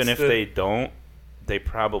 And That's even if the- they don't, they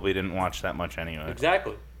probably didn't watch that much anyway.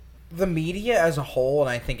 Exactly. The media as a whole, and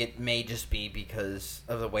I think it may just be because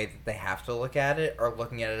of the way that they have to look at it, are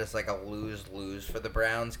looking at it as like a lose-lose for the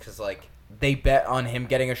Browns because like they bet on him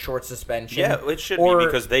getting a short suspension. Yeah, it should or- be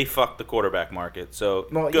because they fucked the quarterback market. So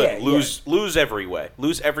Well, good, yeah, lose every way,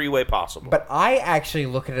 lose every way possible. But I actually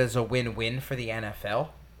look at it as a win-win for the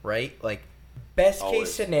NFL, right? Like, best Always.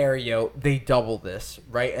 case scenario, they double this,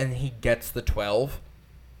 right? And he gets the 12.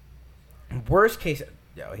 Worst case,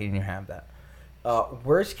 no, he didn't even have that.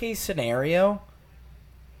 Worst case scenario,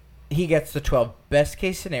 he gets the 12. Best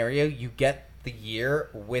case scenario, you get the year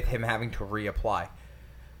with him having to reapply.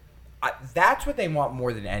 That's what they want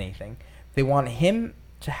more than anything. They want him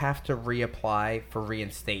to have to reapply for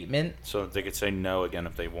reinstatement so they could say no again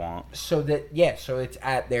if they want. so so it's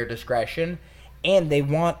at their discretion, and they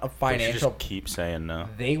want a They should financial. just keep saying no.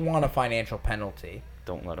 They want a financial penalty.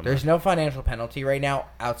 Don't let them. There's no financial penalty right now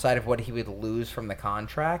outside of what he would lose from the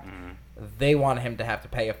contract. They want him to have to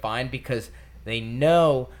pay a fine because they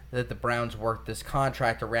know that the Browns worked this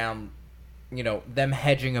contract around, them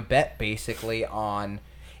hedging a bet basically on.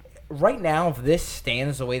 Right now, if this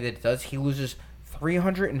stands the way that it does, he loses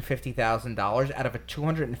 $350,000 out of a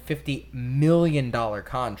 $250 million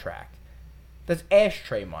contract. That's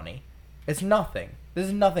ashtray money. It's nothing. This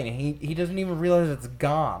is nothing. He doesn't even realize it's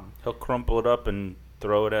gone. He'll crumple it up and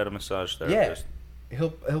throw it at a massage Yeah, therapist. he'll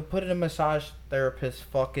put it in a massage therapist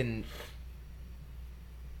fucking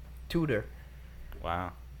tutor.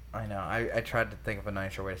 Wow, I know. I tried to think of a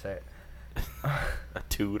nicer way to say it. a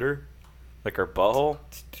tutor, like her butthole.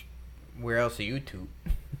 Where else are you toot?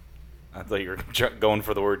 I thought you were going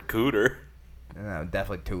for the word cooter. No,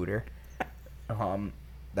 definitely tutor.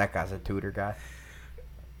 That guy's a tutor guy.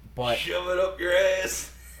 But Shove it up your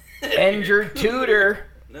ass. and your tutor.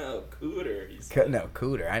 No, cooter. No,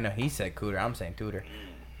 cooter. I know he said cooter. I'm saying tutor.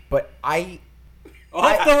 But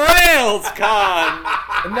Off the rails, Con.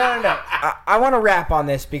 No. I want to wrap on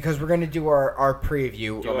this because we're going to do our preview.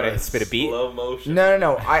 You want to spit a beat? Slow motion.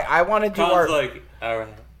 No. I want to do our. Con's like, all right.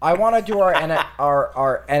 I want to do our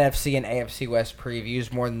our NFC and AFC West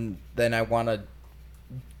previews more than I want to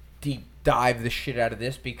deep dive the shit out of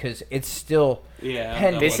this because it's still Yeah,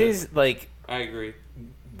 pending. This is like I agree.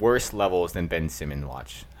 worse levels than Ben Simmons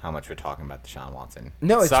watch. How much we're talking about Deshaun Watson.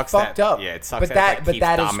 No, It it's sucks fucked that- up. Yeah, it sucks but that but keeps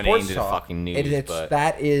that is dominating sports the talk. fucking news. But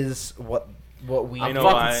That is what we. I'm You know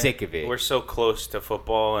fucking why? sick of it. We're so close to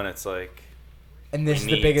football, and it's like and this we is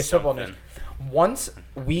the need biggest football news. something. Once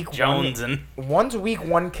week Jones and once week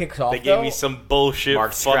one kicks off, they gave though, me some bullshit.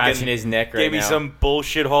 Mark's fucking, scratching his neck right Gave me now. some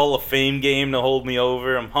bullshit Hall of Fame game to hold me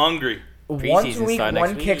over. I'm hungry. once Preseason week start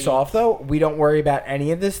one next kicks week. off, though, we don't worry about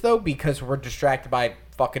any of this though because we're distracted by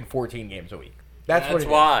fucking 14 games a week. That's what That's it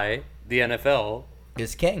is. why the NFL,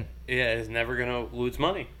 Is king. is never gonna lose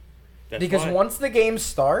money. That's Because why. once the games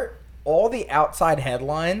start, all the outside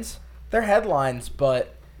headlines, they're headlines,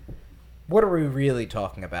 but what are we really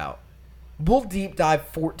talking about? We'll deep dive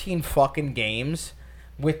 14 fucking games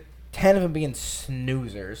with 10 of them being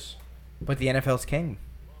snoozers, but the NFL's king.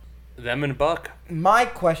 Them and Buck. My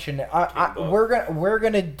question, Buck. we're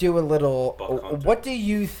gonna do a little. Buck Hunter. What do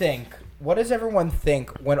you think? What does everyone think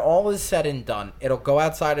when all is said and done? It'll go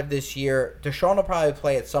outside of this year. Deshaun will probably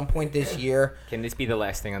play at some point this year. Can this be the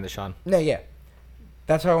last thing on Deshaun? No, yeah,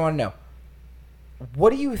 that's what I want to know.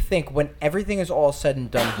 What do you think when everything is all said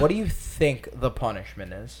and done? What do you think the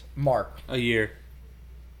punishment is, Mark, A year.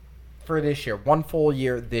 for this year? 1 full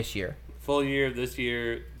year this year Full year this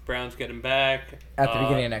year. Browns get him back. at the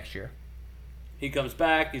beginning of next year. He comes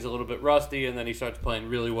back. He's a little bit rusty, and then he starts playing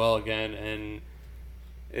really well again, and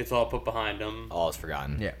it's all put behind him. All is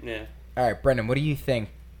forgotten. Yeah. Yeah. All right, Brendan. What do you think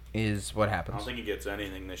is what I happens? don't think he gets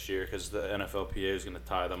anything this year because the NFLPA is going to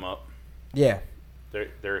tie them up. Yeah.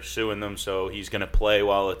 They're suing them, so he's going to play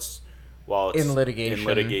while it's In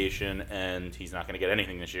litigation. and he's not going to get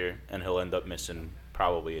anything this year, and he'll end up missing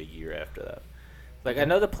probably a year after that. Like, I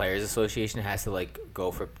know the Players Association has to, like,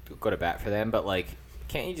 go to bat for them, but, like,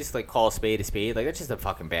 can't you just, like, call a spade a spade? Like, that's just a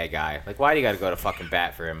fucking bad guy. Like, why do you got to go to fucking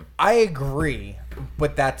bat for him? I agree,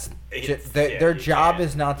 but that's their you job can't.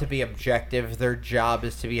 is not to be objective. Their job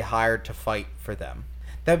is to be hired to fight for them.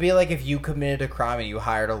 That'd be like if you committed a crime and you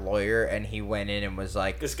hired a lawyer and he went in and was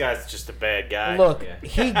like, This guy's just a bad guy. "Look, Yeah.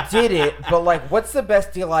 he did it, but like, what's the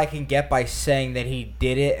best deal I can get by saying that he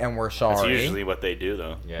did it and we're That's sorry?" usually what they do,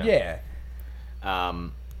 though. Yeah,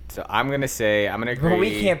 So I'm going to agree. but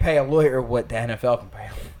we can't pay a lawyer what the NFL can pay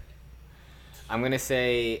him. I'm going to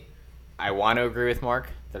say I want to agree with Mark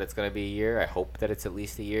that it's going to be a year. I hope that it's at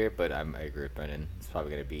least a year, but I agree with Brendan. It's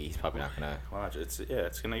probably going to be, he's probably not going to. Watch,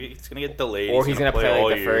 it's gonna get delayed. Or he's going to play all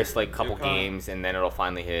like the year, first like couple You're calm. games, and then it'll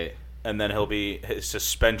finally hit. and then his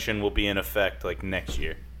suspension will be in effect like next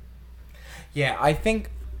year. Yeah, I think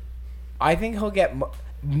he'll get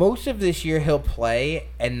most of this year. He'll play,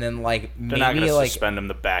 and then like They're not maybe gonna like. suspend him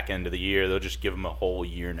the back end of the year. They'll just give him a whole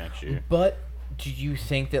year next year. But do you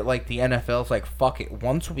think that like the NFL's like, fuck it,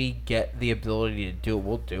 once we get the ability to do it,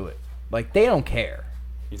 we'll do it? Like, they don't care.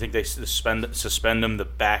 You think they suspend him the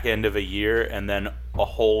back end of a year and then a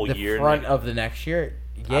whole The year? front of the next year.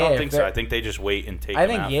 Yeah, I don't if think so. they're- I think they just wait and take. I him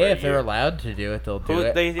think out yeah, for a if they're year. allowed to do it, they'll do Who-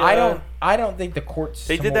 it. they, I don't think the courts.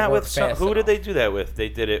 They did that with some. Who did they do that with? They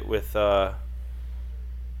did it with. Fuck,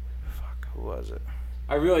 who was it?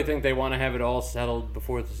 I really think they want to have it all settled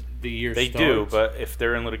before the year They starts. do, but if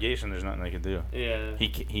they're in litigation, there's nothing they can do. Yeah.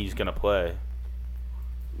 He's gonna play.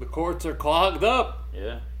 The courts are clogged up.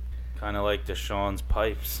 Yeah, kind of like Deshaun's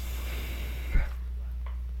pipes.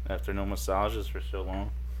 After no massages for so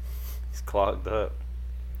long, he's clogged up.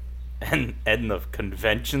 And the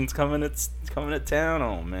convention's coming to town.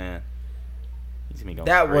 Oh man, he's gonna be going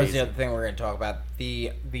That crazy. was the other thing we're going to talk about.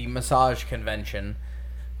 The massage convention,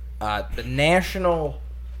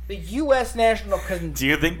 the U.S. National Do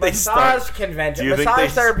you think they Massage start? Convention, do you think Massage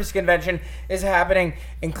they- Therapist Convention is happening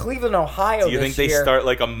in Cleveland, Ohio. Do you think they year. start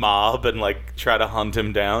like a mob and like try to hunt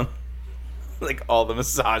him down? Like all the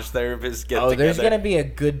massage therapists get together. There's gonna be a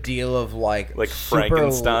good deal of like super,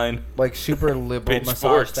 Frankenstein. like super liberal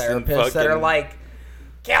massage Pitchforks and therapists that are fucking- like,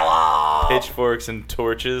 kill 'em! pitchforks and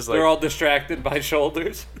torches. Like They're all distracted by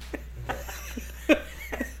shoulders.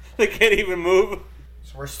 They can't even move.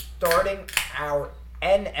 So we're starting our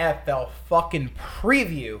NFL fucking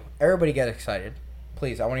preview. Everybody get excited,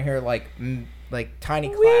 please. I want to hear like tiny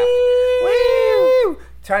claps. Woo!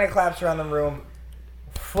 Tiny claps around the room.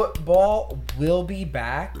 Football will be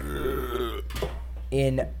back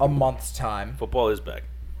in a month's time. football is back.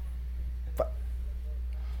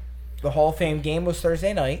 The Hall of Fame game was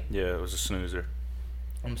Thursday night. Yeah, it was a snoozer.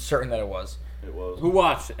 I'm certain that it was. It was. Who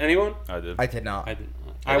watched? Anyone? I did. I did not. I didn't.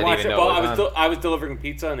 I I didn't watched even it. know Well, it was on. I was delivering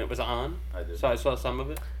pizza and it was on. I did. So I saw some of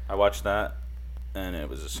it. I watched that, and it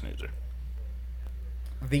was a snoozer.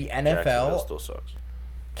 The Jacksonville NFL still sucks.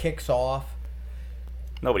 kicks off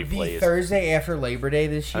Nobody the plays. Thursday after Labor Day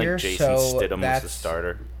this I year. think Jason so Stidham was that's the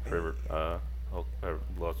starter for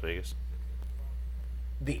Las Vegas.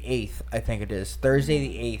 the 8th, I think it is. Thursday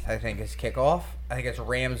the 8th, I think, is kickoff. I think it's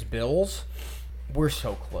Rams-Bills. We're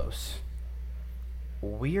so close.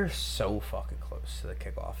 We're so fucking close to the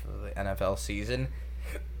kickoff of the NFL season.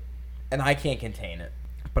 And I can't contain it.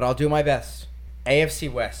 But I'll do my best.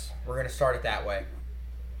 AFC West. We're going to start it that way.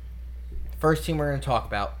 First team we're going to talk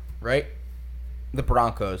about, right? The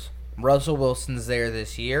Broncos. Russell Wilson's there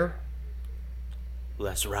this year.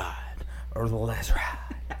 Let's ride. Or let's ride.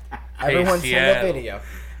 Everyone's seen the Seattle. video.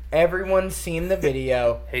 Everyone's seen the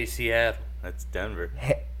video. Hey Seattle. That's Denver.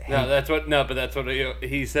 Hey, No, that's what. No, but that's what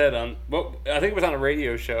he said on. Well, I think it was on a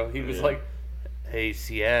radio show. He was Yeah. like, "Hey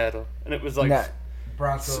Seattle," and it was like, nah,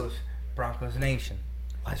 Broncos Nation.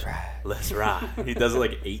 Let's ride. Let's ride. He does it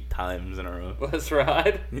like 8 times in a row. Let's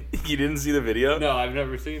ride. You didn't see the video? No, I've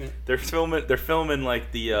never seen it. They're filming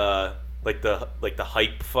like the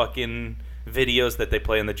hype fucking videos that they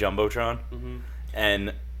play in the Jumbotron. Mm-hmm.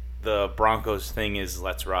 And the Broncos thing is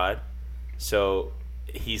Let's Ride. So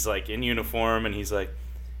he's like in uniform and he's like,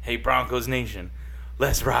 "Hey Broncos Nation,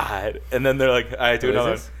 let's ride." And then they're like, "All right, do Who is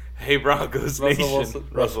another. this? Hey Broncos Russell Nation, Wilson.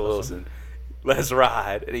 Russell Wilson, let's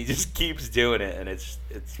ride." And he just keeps doing it, and it's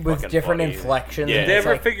With fucking different funny. inflections. Yeah. Did they It's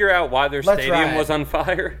ever like- figure out why their Let's stadium ride. was on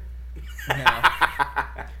fire? No.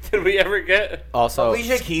 Did we ever get? Also,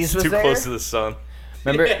 Alicia Keys was Too there. close to the sun.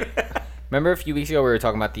 remember a few weeks ago we were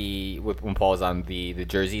talking about when Paul was on the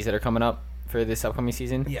jerseys that are coming up for this upcoming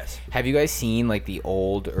season. Yes. Have you guys seen like the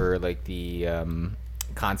old or like the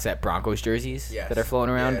concept Broncos jerseys Yes. that are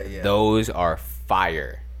floating around? Yeah, yeah. Those are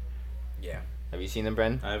fire. Yeah. Have you seen them,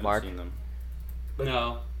 Bren? I haven't Mark? seen them.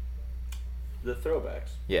 No. The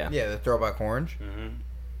throwbacks. Yeah. Yeah, the throwback orange. Mm-hmm.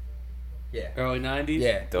 Yeah. Early 90s?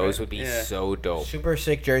 Yeah. Those would be Yeah. so dope. Super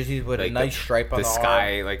sick jerseys with Like a nice stripe on the the arm.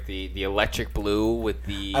 sky, like the electric blue with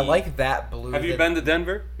the. I like that blue. Have you that- been to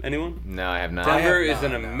Denver? Anyone? No, I have not. Denver have is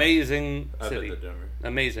an not, no. amazing I've been city. to Denver.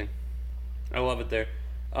 Amazing. I love it there.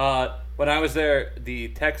 When I was there, the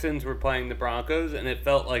Texans were playing the Broncos, and it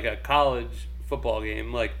felt like a college football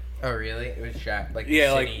game. Like, Oh, really? It was Jack. Like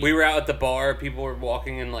yeah, city. like we were out at the bar. People were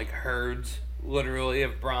walking in like herds, literally,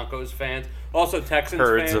 of Broncos fans. Also, Texans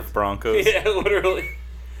Herds fans. of Broncos. Yeah, literally.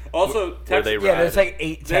 Also, Were they Texans. Yeah, there's ride? like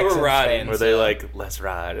 8 They were Texans riding. fans. Were they like, "Let's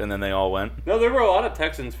ride," and then they all went? No, there were a lot of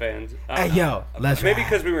Texans fans. Hey, yo, let's maybe ride.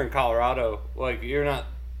 because we were in Colorado. Like, you're not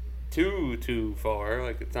too far.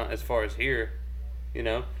 Like, it's not as far as here, you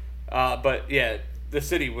know. But yeah, the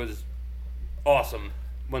city was awesome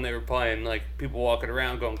when they were playing. Like, people walking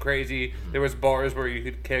around going crazy. There was bars where you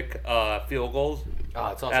could kick field goals Oh,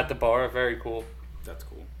 it's awesome. at the bar. Very cool. That's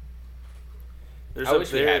cool. I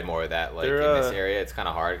wish we had more of that, like in this area. It's kind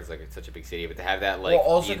of hard because like it's such a big city, but to have that like Well,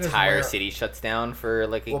 also the 'cause entire we're- city shuts down for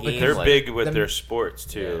like a Well, game. because They're like, big with them- their sports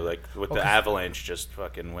too. Yeah. Like with Well, the 'cause- Avalanche just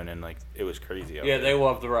fucking winning, like it was crazy. Out Yeah, there. they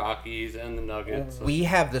love the Rockies and the Nuggets. We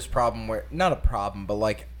have this problem where not a problem, but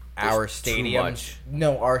like our There's too stadiums. much.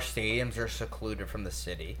 No, our stadiums are secluded from the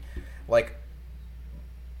city. Like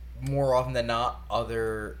more often than not,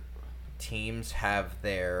 other teams have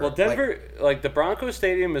their. Well, Denver, like the Broncos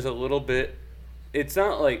Stadium is a little bit. It's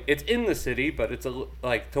not like it's in the city, but it's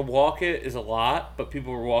like to walk it is a lot. But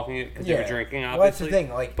people were walking it because they were Yeah. drinking. Well, that's the Obviously,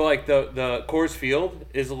 thing, like- but like the Coors Field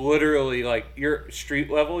is literally like your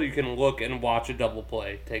street level. You can look and watch a double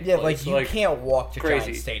play take yeah, place. like you can't walk to crazy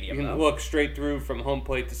Giant Stadium. You can though. look straight through from home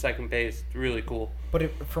plate to second base. It's really cool.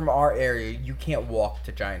 But from our area, you can't walk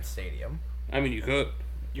to Giant Stadium. I mean, you could.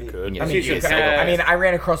 You could. Yeah. I I mean, mean, you you could- can- I mean, I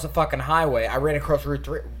ran across the fucking highway. I ran across Route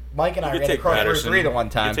 3. Mike and I You ran could take across Patterson. Route 3 the one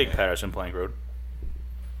You time. could take Patterson Plank Road.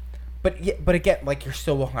 But yeah, but again, like you're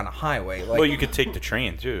still walking on a highway. Like, Well, you could take the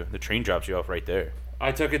train too. The train drops you off right there.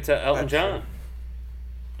 I took it to Elton That's John,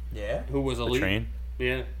 yeah. who was The elite. train.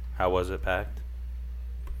 Yeah, How was it packed?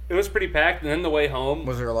 it was pretty packed. And then the way home,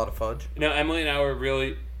 Was there a lot of fudge? you know, Emily and I were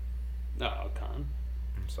really. Oh, Con.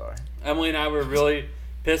 I'm sorry. Emily and I were really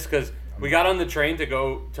pissed because we got on the train to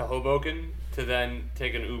go to Hoboken to then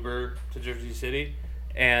take an Uber to Jersey City,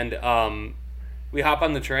 and we hop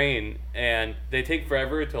on the train and they take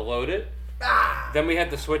forever to load it. Then we had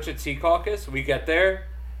to switch at Secaucus. We get there,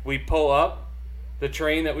 we pull up, the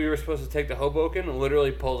train that we were supposed to take to Hoboken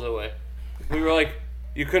literally pulls away. We were like,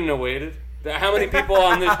 you couldn't have waited. How many people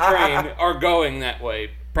on this train are going that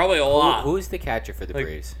way? Probably a lot. who's the catcher for the Like,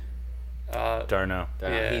 Braves? Darno.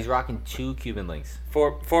 Yeah. He's rocking 2 Cuban links.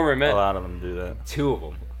 Former A Met. lot of them do that. 2 of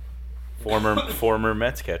them. Former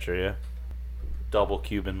Mets catcher, yeah. Double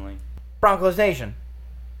Cuban link. Broncos Nation.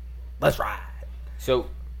 Let's ride. So,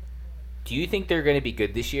 do you think they're going to be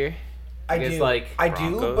good this year? I It's do. like I do,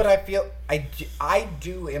 Broncos. but I feel I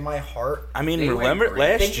do in my heart. I mean, They went remember great.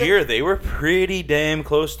 last Think that- year they were pretty damn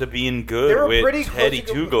close to being They good were with pretty close. Teddy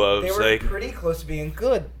to Two Gloves, They were like, pretty close to being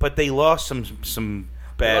good, but they lost some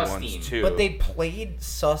bad lost ones steam. too. but they played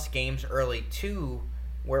sus games early too,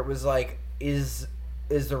 where it was like, is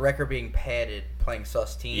the record being padded playing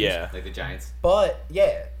sus teams? yeah, Like the Giants? But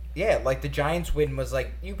yeah, like the Giants win was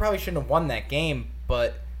like you probably shouldn't have won that game,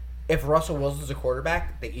 but if Russell Wilson's a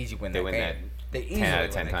quarterback, they easy win They that win game. that They 10 easily out of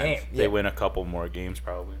win 10 that times. game. they Yeah. win a couple more games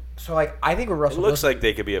probably. So like I think with It Russell looks Wilson, like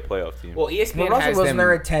they could be a playoff team. Well, ESPN with Russell has Wilson,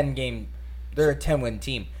 them. they're a 10-win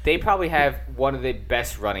team. They probably have one of the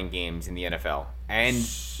best running games in the NFL, and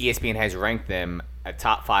ESPN has ranked them a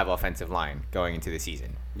top 5 offensive line going into the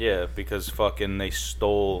season. Yeah, because fucking they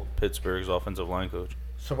stole Pittsburgh's offensive line coach,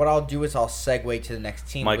 So what I'll do is I'll segue to the next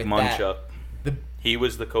team. Mike with Munchak. That. He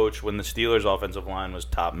was the coach when the Steelers' offensive line was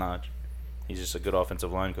top notch. He's just a good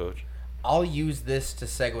offensive line coach. I'll use this to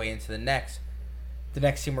segue into the next. The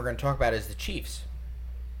next team we're going to talk about is the Chiefs.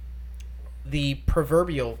 The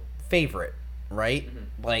proverbial favorite, right?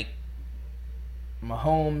 Mm-hmm. Like,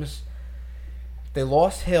 Mahomes, they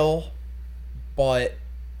lost Hill, but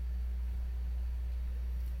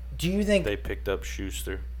do you think They picked up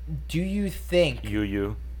Schuster. do you think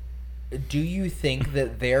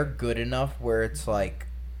that they're good enough where it's like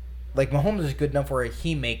Mahomes is good enough where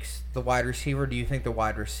he makes the wide receiver? Do you think the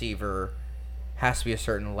wide receiver has to be a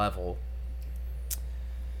certain level?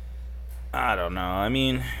 I don't know. I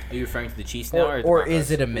mean, Are you referring to the Chiefs now, Or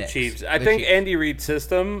is it a mix? Chiefs. I The think Chiefs. Andy Reid's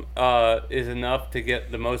system is enough to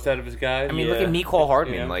get the most out of his guys. I mean, look at Mecole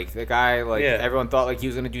Hardman. Yeah. Like, the guy, like, Yeah. everyone thought, like, he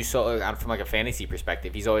was going to do so, from, like, a fantasy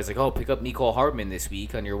perspective. He's always like, oh, pick up Mecole Hardman this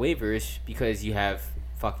week on your waivers because you have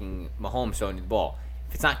fucking Mahomes throwing you the ball.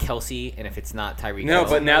 If it's not Kelsey and if it's not Tyreek No, Hill,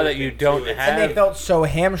 but now that you don't And have, they felt so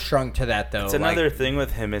hamstrung to that, though. it's another thing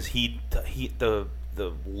with him is the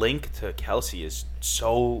link to Kelsey is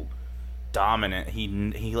so dominant.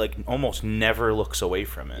 He like almost never looks away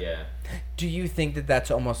from it. yeah. Do you think that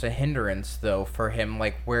that's almost a hindrance, though, for him,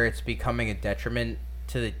 like, where it's becoming a detriment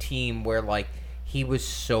to the team where, like, he was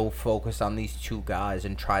so focused on these two guys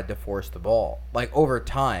and tried to force the ball? Like, over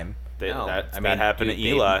time. No, That I mean, happened dude, to they-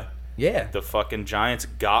 Eli. Yeah. The fucking Giants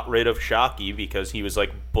got rid of Shockey because he was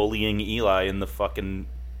like bullying Eli in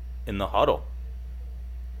the huddle.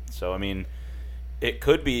 So I mean, it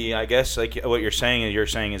could be, I guess, like what you're saying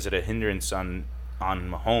is it a hindrance on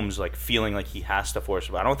Mahomes, like feeling like he has to force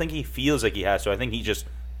it. I don't think he feels like he has to. I think he just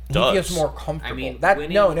does. He feels more comfortable. I mean, that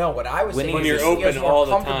winning- no. What I was winning saying When is you're he feels open more all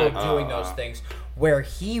the comfortable time. doing those things where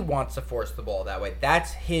he wants to force the ball that way.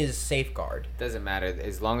 That's his safeguard. Doesn't matter.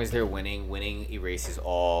 As long as they're winning erases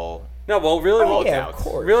all. no, well, really, Oh, what, yeah, of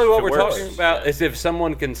course. really, what If it we're works, talking about is if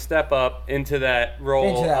someone can step up into that role.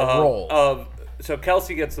 Into that role. Of so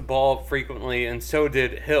Kelsey gets the ball frequently, and so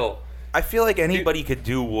did Hill. I feel like anybody could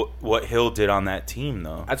do what Hill did on that team,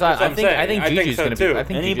 though. That's why what I I'm think. I saying. think I think Juju's so, going to too. be. I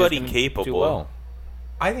think Anybody Juju's gonna capable. Do well.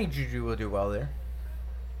 I think Juju will do well there.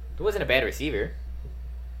 He wasn't a bad receiver.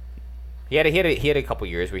 He had a couple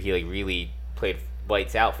years where he like really played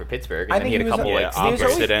lights out for Pittsburgh, and I then he think had a he was couple a- like he was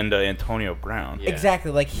opposite always- end of Antonio Brown. Yeah.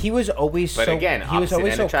 Exactly. Like, he was always But so. again, he was opposite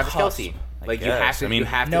always end so of Travis cusped. Kelsey. Like you have to. I mean, you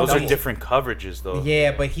have to. No, those but are different coverages, though.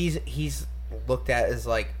 Yeah, but he's looked at as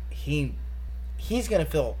like he's gonna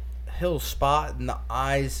fill Hill's spot in the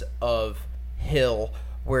eyes of Hill,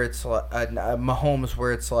 where it's like Mahomes,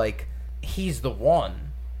 where it's like he's the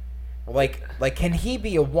one. Like can he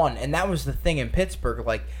be a one? And that was the thing in Pittsburgh.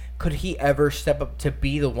 Like, could he ever step up to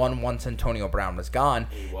be the one once Antonio Brown was gone?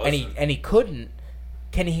 And he couldn't.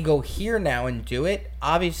 Can he go here now and do it?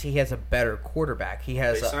 Obviously, he has a better quarterback. He They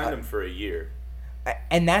has signed him for a year.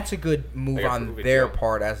 and that's a good move Like a on prove-it their deal.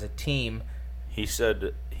 part as a team. He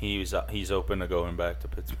said he's open to going back to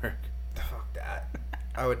Pittsburgh. Fuck that.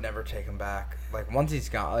 I would never take him back. Like, once he's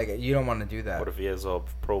gone, like, you don't want to do that. What if he has a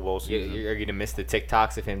Pro Bowl season? You're going to miss the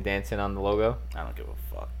TikToks of him dancing on the logo. I don't give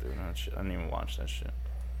a fuck, dude. That shit, I didn't even watch that shit.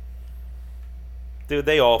 Dude,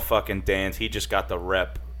 they all fucking dance. He just got the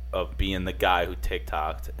rep of being the guy who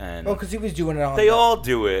TikToked, and Well, because he was doing it on. they all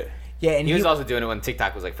do it. Yeah, and He was also doing it when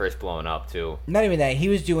TikTok was like first blowing up too. not even that. He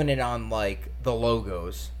was doing it on like the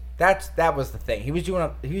logos. That was the thing. He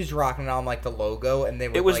was rocking it on like the logo, and they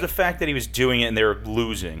were. It was like, the fact that he was doing it and they were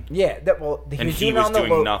losing, Yeah, and was he doing it was on the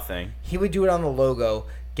doing nothing. He would do it on the logo,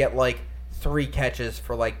 get like 3 catches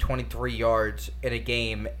for like 23 yards in a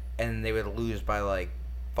game, and they would lose by like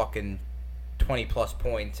fucking 20 plus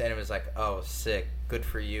points, and it was like, oh, sick, good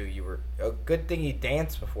for you. You were a good thing you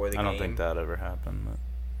danced before the I game. don't think that ever happened.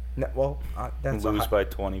 No, well, that's Lose a, by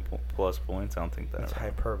 20 plus points. I don't think that. that's Ever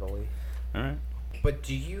happened. hyperbole. All right. But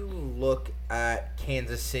do you look at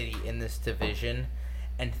Kansas City in this division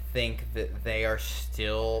and think that they are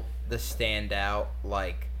still the standout,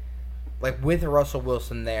 like with Russell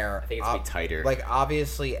Wilson there? I think it's gonna be tighter. Like,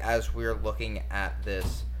 obviously, as we're looking at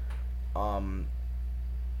this,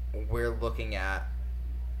 we're looking at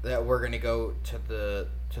that we're gonna go to the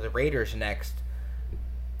Raiders next.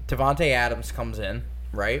 Devontae Adams comes in,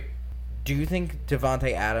 right? Do you think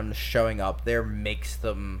Devontae Adams showing up there makes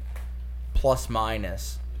them plus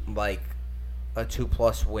minus like a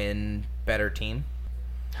 2+ win better team?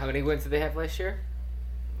 How many wins did they have last year?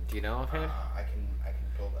 Do you know offhand? I can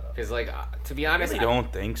pull that up. Because like to be I honest, really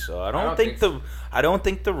don't think so. I don't think think I don't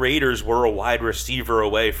think the Raiders were a wide receiver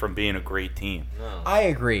away from being a great team. no. I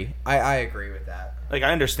agree. I agree with that. Like,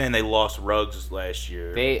 I understand they lost Ruggs last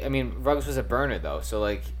year. I mean, Ruggs was a burner though, so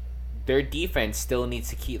like their defense still needs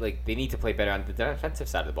to keep they need to play better on the defensive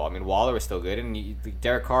side of the ball. I mean, Waller is still good, and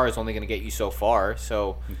Derek Carr is only going to get you so far.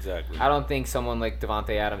 So Exactly. I don't think someone like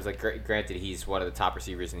Devontae Adams, granted he's one of the top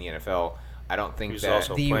receivers in the NFL. I don't think He's that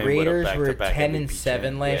also The playing with a Raiders were back-to-back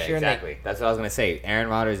 10-7 MVP last year. and they- exactly. That's what I was going to say. Aaron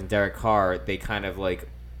Rodgers and Derek Carr, they kind of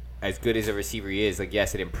as good as a receiver he is.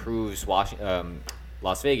 Yes, it improves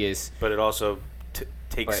Las Vegas. But it also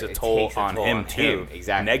takes But a it toll takes a on toll him on too. him,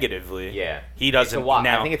 exactly. Negatively. Yeah, He doesn't It's a wa-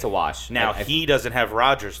 now. I think it's a wash. Now he. he doesn't have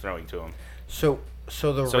Rodgers throwing to him, So the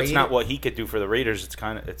so it's not what he could do for the Raiders.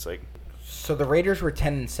 It's like So the Raiders were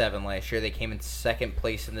 10-7 last year. They came in second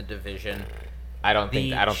place in the division. I don't think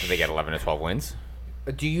the- they get 11 or 12 wins.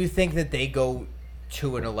 Do you think that they go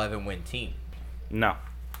to an 11-win team? no.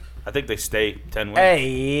 I think they stay 10 wins.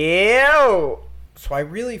 Hey, yo! So I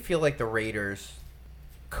really feel like the Raiders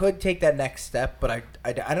could take that next step, but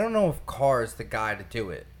I don't know if Carr is the guy to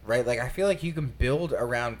do it, right? Like, I feel like you can build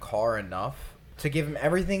around Carr enough to give him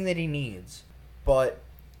everything that he needs, but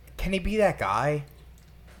can he be that guy?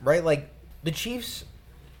 Right? Like, the Chiefs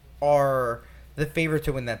are the favorite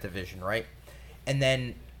to win that division, right? And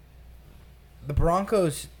then the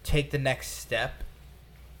Broncos take the next step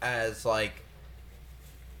as, like,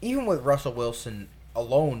 even with Russell Wilson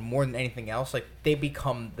alone, more than anything else, like, they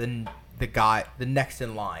become the guy, the next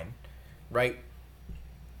in line, right?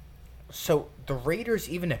 So the Raiders,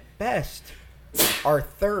 even at best, are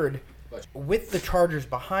third with the Chargers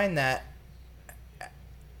behind that.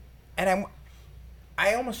 And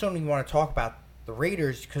I almost don't even want to talk about the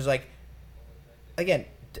Raiders because, like, again,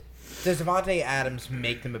 does Devontae Adams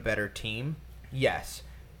make them a better team? Yes.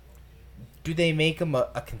 Do they make them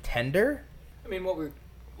a contender? I mean, what we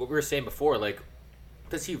were saying before,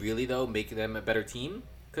 does he really though make them a better team?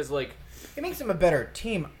 Because It makes them a better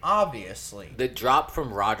team, obviously. the drop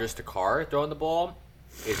from Rodgers to Carr throwing the ball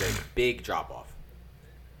is a big drop off.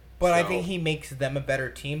 But I So- think he makes them a better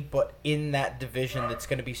team. But in that division that's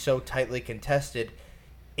going to be so tightly contested,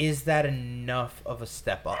 is that enough of a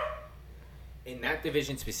step up? In that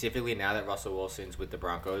division specifically, now that Russell Wilson's with the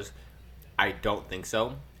Broncos, I don't think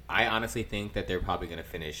so. I honestly think that they're probably going to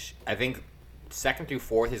finish. I think second through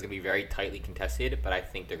fourth is going to be very tightly contested, but I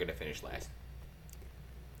think they're going to finish last.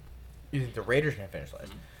 You think the Raiders are going to finish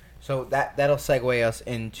last? So that'll segue us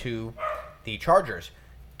into the Chargers.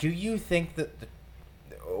 Do you think that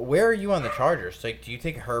where are you on the Chargers? Like, do you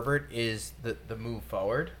think Herbert is the move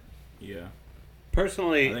forward? Yeah.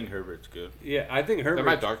 Personally, I think Herbert's good. yeah, I think They're Herbert.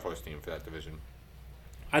 my dark horse team for that division.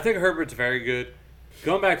 I think Herbert's very good.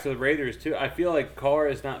 Going back to the Raiders too, I feel like Carr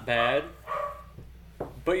is not bad,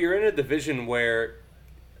 but you're in a division where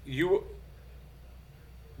they're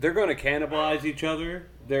going to cannibalize each other.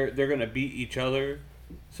 They're going to beat each other,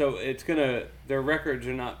 so their records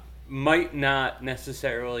might not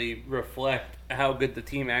necessarily reflect how good the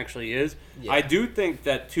team actually is. Yeah. I do think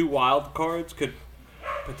that 2 wild cards could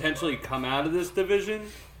potentially come out of this division.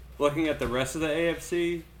 Looking at the rest of the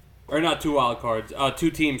AFC. Or not 2 wild cards.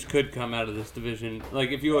 2 teams could come out of this division.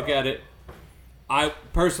 Like, if you look at it, I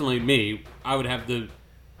would have the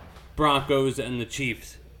Broncos and the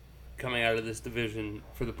Chiefs coming out of this division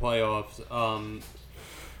for the playoffs.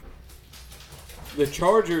 The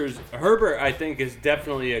Chargers, Herbert, I think, is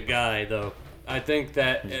definitely a guy, though. I think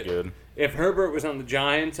that He's good. if Herbert was on the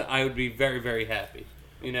Giants, I would be very, very happy.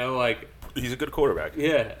 You know, like, He's a good quarterback.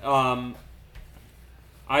 yeah.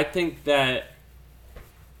 I think that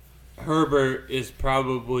Herbert is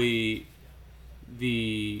probably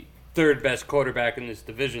the third best quarterback in this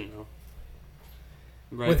division, though.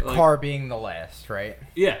 Right? With like- Carr being the last, right?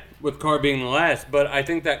 Yeah, with Carr being the last. But I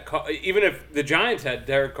think that even if the Giants had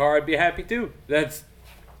Derek Carr, I'd be happy too.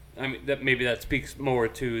 Maybe that speaks more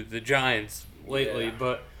to the Giants lately. Yeah.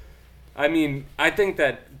 But, I mean, I think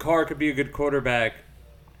that Carr could be a good quarterback.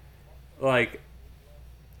 But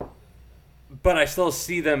I still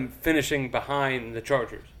see them finishing behind the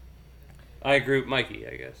Chargers. I agree with Mikey,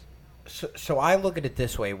 I guess. So I look at it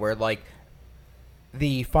this way, where, like,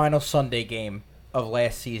 the final Sunday game of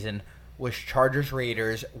last season was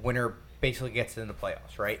Chargers-Raiders. Winner basically gets into the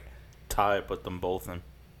playoffs, right? Tie put them both in.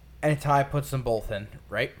 And a tie puts them both in,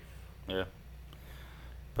 right? Yeah.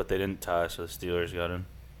 But they didn't tie, so the Steelers got in.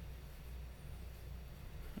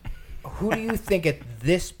 Who do you think at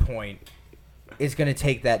this point is going to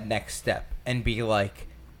take that next step and be like,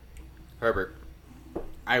 Herbert.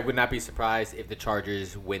 I would not be surprised if the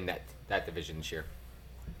Chargers win that division this year.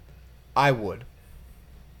 I would?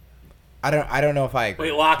 I don't know if I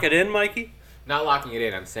agree. Wait, lock it in, Mikey? Not locking it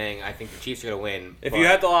in. I'm saying I think the Chiefs are going to win. If but you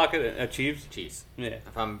had to lock it in, Chiefs? Chiefs. Yeah.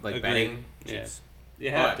 If I'm Agreed. betting, Yeah. Chiefs.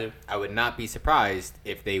 You have But to. I would not be surprised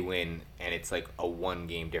if they win and it's like a 1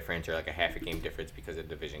 game difference or like a half a game difference because of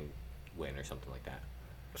division win or something like that.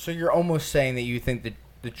 So you're almost saying that you think that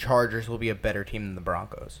the Chargers will be a better team than the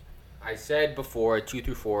Broncos. I said before 2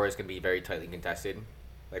 through 4 is going to be very tightly contested.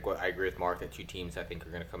 Like what I agree with Mark that 2 teams I think are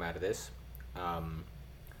going to come out of this.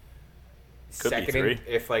 Could be second, 3.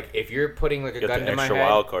 if you're putting like a You got gun the to my extra head,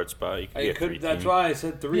 wild card spot. You can get 3 That's teams. why I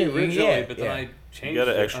said 3 Yeah, originally, but then yeah. I changed You got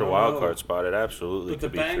an it. extra I don't wild know. card spot. It absolutely But the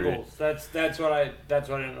could be 3. Bengals, that's what I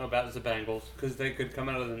didn't know about is the Bengals because they could come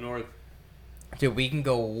out of the North Dude, we can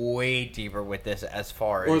go way deeper with this as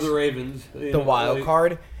far or as the Ravens. the wild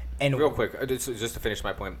card. And real quick, just to finish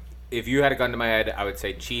my point, if you had a gun to my head, I would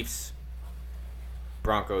say Chiefs,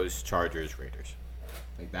 Broncos, Chargers, Raiders.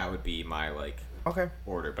 Like that would be my okay,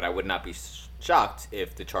 order, but I would not be shocked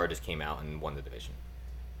if the Chargers came out and won the division.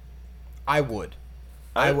 I would.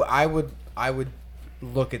 I would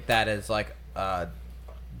look at that as like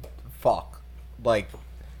fuck. Like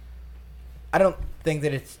I don't think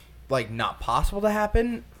that it's like not possible to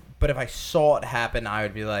happen, but if I saw it happen, I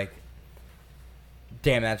would be like,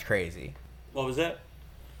 damn, that's crazy. What was that?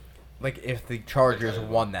 Like if the Chargers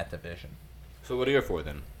won that division. So what are you for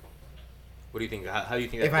then? What do you think? How do you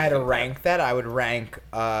think? If I had to rank that, I would rank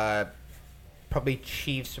probably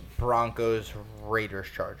Chiefs, Broncos, Raiders,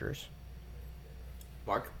 Chargers.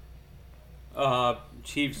 Mark?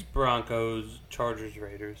 Chiefs, Broncos, Chargers,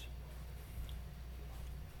 Raiders.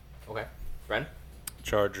 Okay. Ren?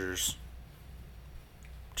 Chargers,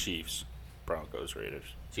 Chiefs, Broncos, Raiders.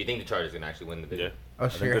 So you think the Chargers can actually win the Yeah. division? Oh, I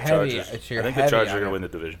so think you're the heavy. Chargers. So you're I think the heavy Chargers on are going to it. win the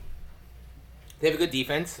division. They have a good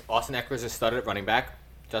defense. Austin Eckler's a stud at running back.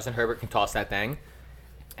 Justin Herbert can toss that thing.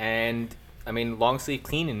 And, I mean, long sleeve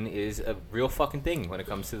cleaning is a real fucking thing when it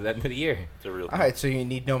comes to the end of the year. It's a real. All right, so you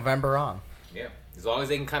need November on. Yeah. As long as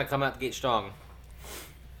they can kind of come out the gate strong,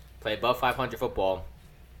 play above 500 football,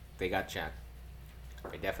 they got a shot.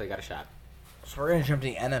 They definitely got a shot. So we're gonna jump to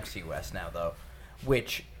the NFC West now, though,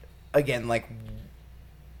 which, again, like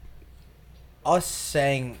us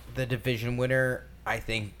saying the division winner, I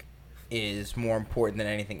think, is more important than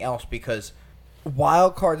anything else because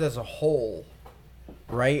wild cards as a whole,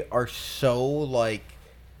 right, are so like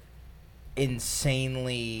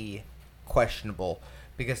insanely questionable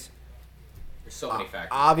because There's so many factors.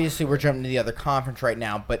 obviously we're jumping to the other conference right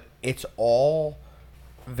now, but it's all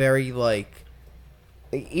very like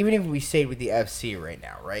even if we stayed with the FC right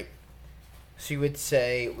now, right? So you would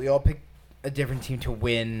say we all pick a different team to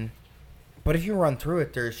win, but if you run through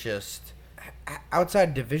it, there's just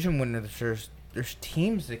outside division winners. There's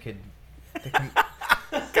teams that could.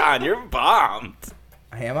 God, you're bombed.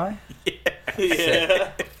 Am I?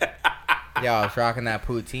 Yeah. Yeah, I was rocking that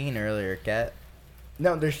poutine earlier, Kat.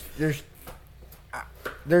 No,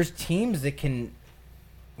 there's teams that can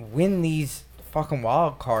win these fucking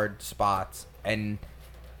wild card spots, and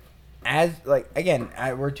as like again,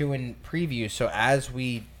 we're doing previews, so as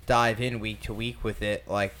we dive in week to week with it,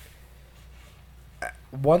 like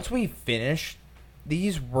once we finish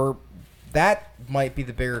these, that might be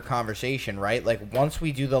the bigger conversation, right? Like once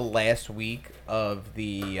we do the last week of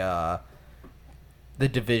the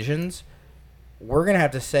divisions, we're gonna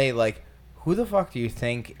have to say like, who the fuck do you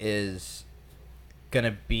think is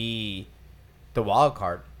gonna be the wild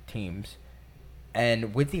card teams?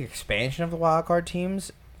 And with the expansion of the wild card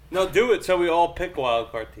teams, No, do it so we all pick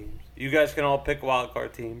wild card teams. You guys can all pick wild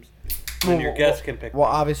card teams, and your guests can pick. well,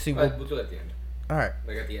 them. obviously, We'll do it at the end. all right.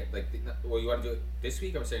 Like at the end. Well, you want to do it this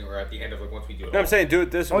week? I'm saying, or at the end of once we do it. No, I'm all? saying do it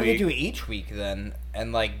this Well, we week. can do it each week then,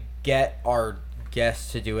 and like get our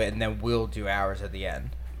guests to do it, and then we'll do ours at the end.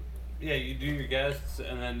 Yeah, you do your guests,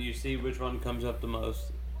 and then you see which one comes up the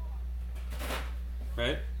most.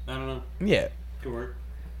 Right? I don't know. Yeah. Could work.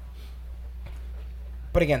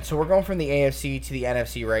 But again, so we're going from the AFC to the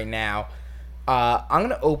NFC right now. I'm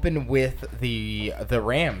gonna open with the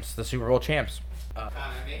Rams, the Super Bowl champs. I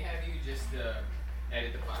may have you just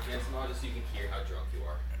edit the podcast tomorrow just so you can hear how drunk you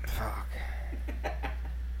are. Fuck.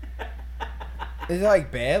 Is it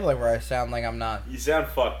like bad, like where I sound like I'm not? You sound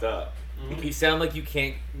fucked up. You sound like you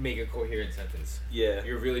can't make a coherent sentence. Yeah.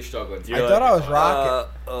 You're really struggling. I thought I was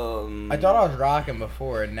rocking. I thought I was rocking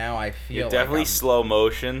before, and now I feel You're like definitely I'm- slow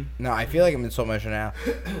motion. No, I feel like I'm in slow motion now.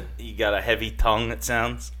 You got a heavy tongue, it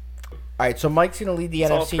sounds. All right, so Mike's gonna lead the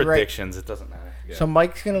It's all NFC right. predictions. It doesn't matter. So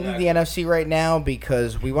Mike's gonna lead the NFC right now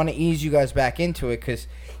because we want to ease you guys back into it because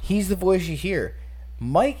he's the voice you hear.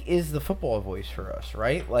 Mike is the football voice for us,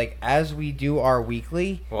 right? Like as we do our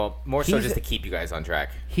weekly, Well, more so He's- just to keep you guys on track.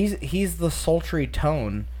 he's the sultry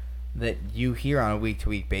tone that you hear on a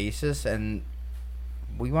week-to-week basis, and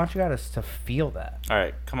we want you guys to feel that. All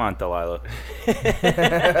right, come on, Delilah.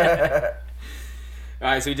 All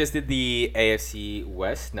right, so we just did the AFC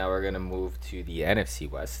West. Now we're going to move to the NFC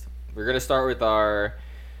West. We're going to start with our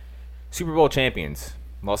Super Bowl champions,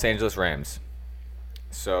 Los Angeles Rams.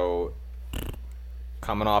 So,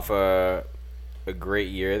 coming off a great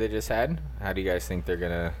year they just had, how do you guys think they're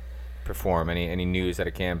gonna perform? Any news out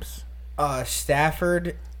of camps?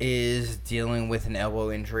 Stafford is dealing with an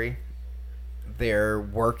elbow injury. They're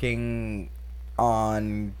working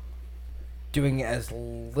on doing as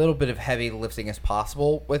little bit of heavy lifting as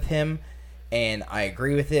possible with him, and I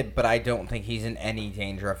agree with it, but I don't think he's in any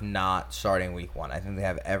danger of not starting week 1. I think they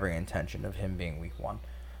have every intention of him being week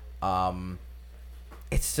 1.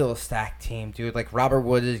 It's still a stacked team, dude. Like, Robert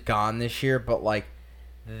Woods is gone this year, but, like,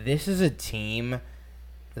 this is a team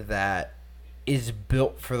that is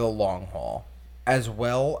built for the long haul, as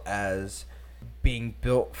well as being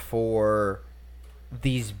built for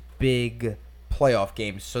these big playoff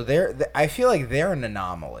games. So I feel like they're an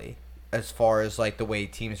anomaly as far as, like, the way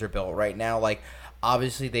teams are built right now. Like,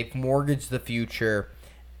 obviously they've mortgaged the future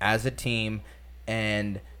as a team,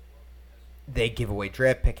 and they give away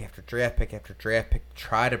draft pick after draft pick after draft pick,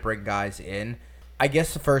 try to bring guys in. I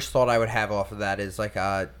guess the first thought I would have off of that is, like,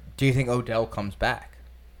 do you think Odell comes back?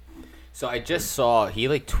 So I just saw he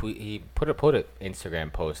put an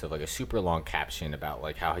Instagram post of like a super long caption about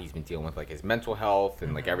like how he's been dealing with like his mental health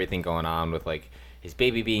and like everything going on with like his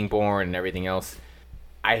baby being born and everything else.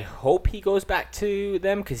 I hope he goes back to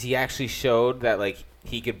them because he actually showed that like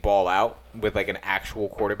he could ball out with like an actual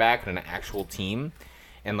quarterback and an actual team.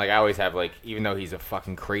 And like I always have like, even though he's a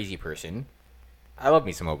fucking crazy person, I love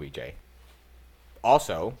me some OBJ.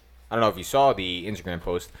 Also, I don't know if you saw the Instagram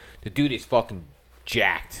post. The dude is fucking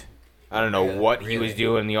jacked. I don't know what he was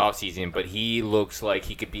doing in the offseason, but he looks like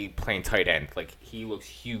he could be playing tight end. Like, he looks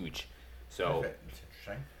huge. So, That's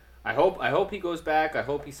interesting. I hope he goes back. I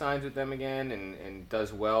hope he signs with them again and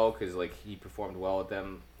does well because, like, he performed well with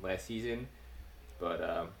them last season.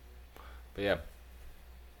 But yeah.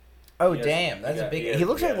 Oh, He damn. has- That's he a got- big... he He has-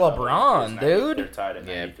 looks yeah, like no, LeBron, they're dude. tied at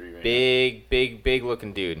Yeah, 93 right now. big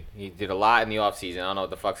looking dude. He did a lot in the offseason. I don't know what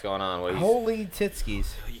the fuck's going on. What he's, Holy titskis.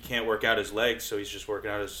 He can't work out his legs, so he's just working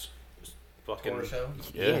out his fucking Torso?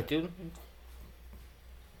 yeah, dude.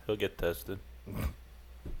 He'll get tested.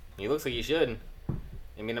 He looks like he should.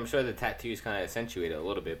 I mean, I'm sure the tattoos kind of accentuate it a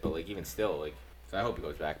little bit, but like even still, like, so I hope he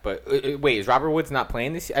goes back. But wait, is Robert Woods not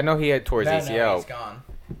playing this year? I know he had tore his ACL. No, he's gone.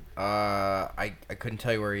 I couldn't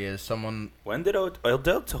tell you where he is. Someone When did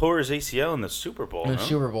Odell tore his ACL in the Super Bowl? in the no?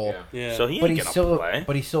 Super Bowl. Yeah. Yeah. So he But ain't he's gonna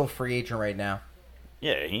play. still a free agent right now.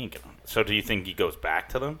 Yeah, he ain't gonna. So do you think he goes back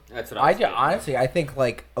to them? That's what I was thinking. Honestly, I think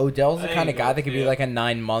like Odell's the I kind of think guy that could be yeah. like a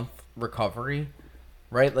 9-month recovery,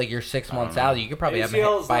 right? Like you're 6 months know. out, you could probably have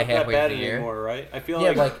ACL's him by not that halfway bad through the year. anymore, right? I feel Yeah,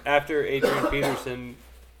 like, like- after Adrian Peterson,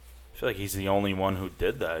 I feel like he's the only one who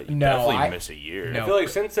did that. You No, definitely I- miss a year. no. I feel like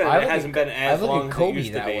since then I it look hasn't at- been as I look at long as Kobe it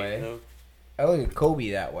used that to be. way. You know? I look at Kobe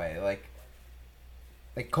that way.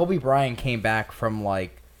 Like Kobe Bryant came back from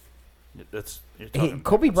like That's you're talking about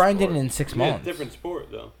Kobe Bryant did sport. it in 6 Yeah, months. different sport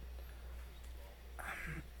though.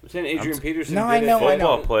 I'm saying Adrian Peterson. No, did I it know, in- I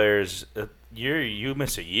know. Football players, you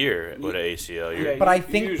miss a year with an ACL. You're, Yeah, But I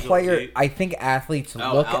think usually- I think athletes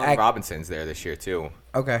Oh, look Allen at Robinson's there this year too.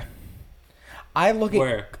 okay. I look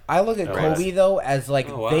Where? at Oh, Kobe right. though as like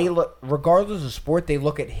Oh, wow. they look regardless of sport they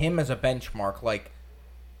look at him as a benchmark. Like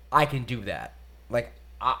I can do that. Like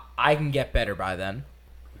I can get better by then.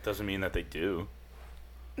 doesn't mean that they do.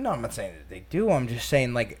 No, I'm not saying that they do. I'm just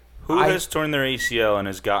saying like Who has torn their ACL and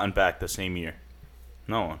has gotten back the same year?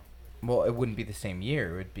 No one. Well, it wouldn't be the same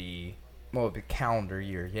year. It would be calendar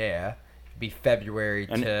year. Yeah, it'd be February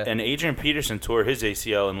And to and Adrian Peterson tore his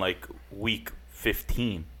ACL in like week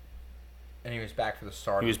 15. and he was back for the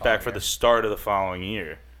start. He of was the back following for the year. start of the following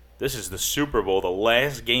year. This is the Super Bowl, the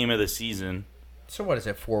last game of the season. So what is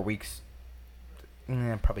it? 4 weeks?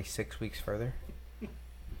 Probably 6 weeks further.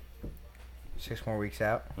 6 more weeks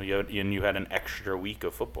out. And you had an extra week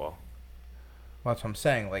of football. Well, that's what I'm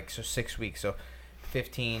saying. Like, so 6 weeks. So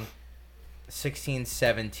 15, 16,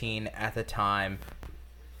 17 at the time.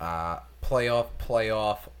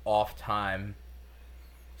 Playoff, off time.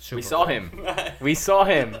 Super We saw Bowl. him. We saw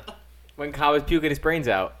him when Kyle was puking his brains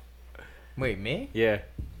out. Wait, me? Yeah.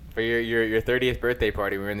 For your 30th birthday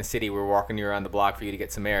party, we were in the city. We were walking you around the block for you to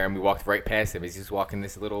get some air, and we walked right past him as he was walking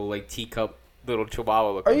this little like teacup little chihuahua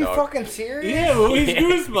Are looking you dog. fucking serious? Yeah, Luis Yeah.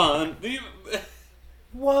 Guzman.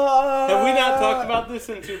 What? Have we not talked about this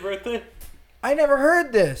since your birthday? I never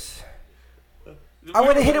heard this. I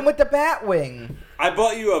would have hit him with the bat wing. I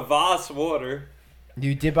bought you a Voss water.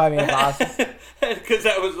 You did buy me a Voss. Because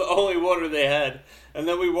that was the only water they had. And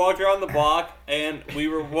then we walked around the block, and we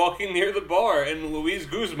were walking near the bar, and Luis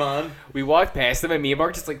Guzman. We walked past him, and me and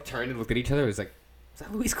Mark just like turned and looked at each other. It was like,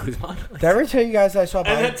 that Luis Guzman? Did I ever tell you guys I saw And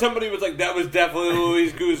then Brian? somebody was like, "That was definitely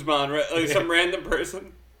Luis Guzman," right? Like some random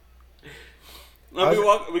person. And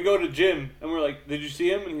we go to Jim, and we're like, "Did you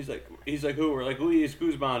see him?" And he's like, "Who?" We're like, "Luis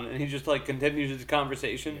Guzman," and he just like continues his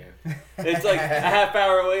conversation. Yeah. It's like a half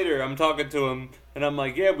hour later, I'm talking to him, and I'm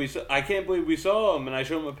like, "Yeah, I can't believe we saw him," and I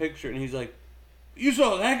show him a picture, and he's like, "You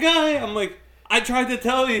saw that guy?" I'm like, "I tried to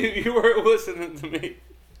tell you, you weren't listening to me."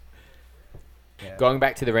 Yeah. Going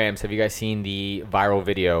back to the Rams, have you guys seen the viral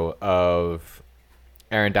video of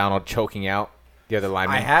Aaron Donald choking out the other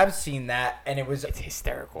lineman? I have seen that, and it was. It's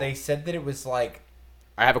hysterical. They said that it was like.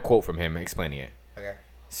 I have a quote from him explaining it. Okay.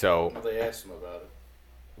 So They asked him about it.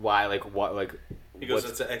 why, like, what, like? He goes,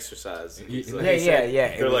 what's- "It's an exercise." And Yeah, he's like,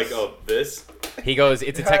 yeah. They're like, "Oh, this." He goes,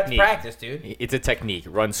 it's a technique. practice, dude. It's a technique.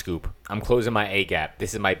 Run scoop. I'm closing my A gap.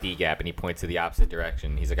 This is my B gap, and he points to the opposite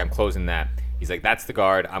direction. He's like, I'm closing that. He's like, that's the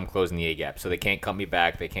guard. I'm closing the A gap. So they can't cut me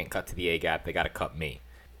back. They can't cut to the A gap. They got to cut me.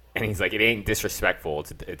 And he's like, it ain't disrespectful.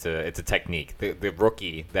 It's a technique. The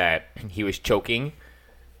rookie that he was choking,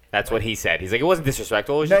 that's what he said. He's like, it wasn't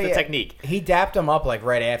disrespectful. It was just a technique. He dapped him up like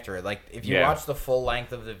right after it. Like if you Yeah. watch the full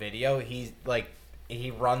length of the video, he's like he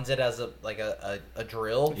runs it as a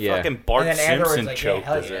drill. Yeah. Fucking Bart And then afterwards, Simpson like, yeah, choked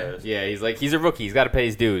hell his yeah. ass. Yeah, he's like, he's a rookie. He's got to pay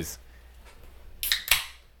his dues.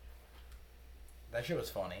 That shit was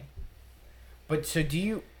funny. But so do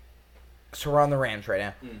you? So we're on the Rams right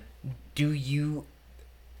now. Do you?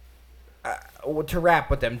 To wrap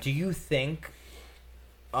with them, do you think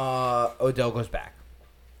Odell goes back?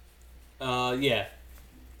 Yeah.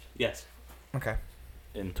 Yes. Okay.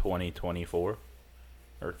 In 2024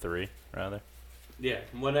 or 3 rather. Yeah.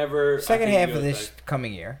 Whenever. Second I think half he of goes this back.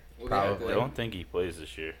 coming year, Well, probably. I don't think he plays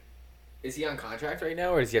this year. Is he on contract right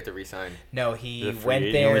now, or does he have to resign? No, he He's a free went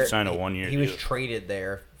agent. He there. only signed a one-year He was deal. traded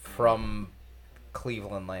there from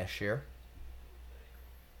Cleveland last year.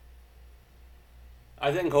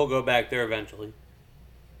 I think he'll go back there eventually.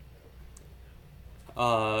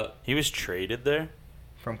 He was traded there.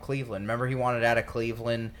 From Cleveland. Remember, he wanted out of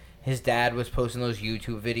Cleveland. His dad was posting those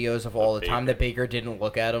YouTube videos of all the time Baker. that Baker didn't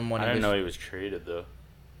look at him when I he didn't was. know he was traded though.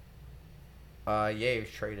 Yeah, he was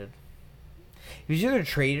traded. He was either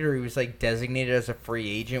traded or he was like designated as a free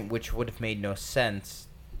agent, which would have made no sense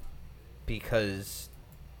because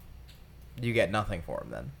you get nothing for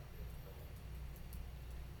him then.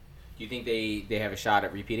 Do you think they have a shot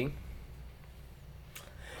at repeating?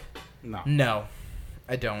 No,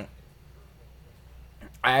 I don't.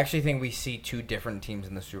 I actually think we see two different teams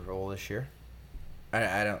in the Super Bowl this year.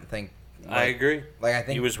 I don't think. I agree. Like I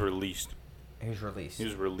think He was released. he was released. He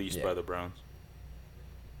was released Yeah. by the Browns.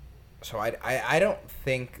 So I don't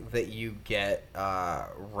think that you get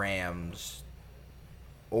Rams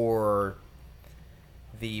or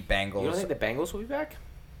the Bengals. You don't think the Bengals will be back?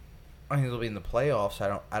 I think they'll be in the playoffs. I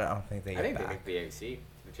don't think they I get think they back. make the AFC,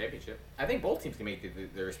 the championship. I think both teams can make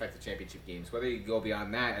the respective championship games. Whether you go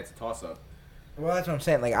beyond that, it's a toss-up. Well, that's what I'm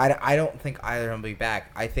saying. Like I don't think either of them will be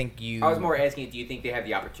back. I think you. I was more asking, do you think they have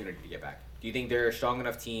the opportunity to get back? Do you think they're a strong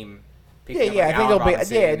enough team? Yeah, picking up, yeah. like, I think Allen they'll be.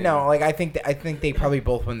 Robinson Yeah, and- no. Like I think they probably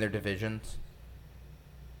both win their divisions.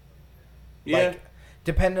 Yeah. Like,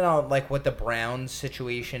 depending on like what the Browns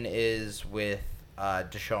situation is with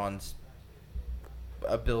Deshaun's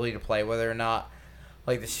ability to play, whether or not,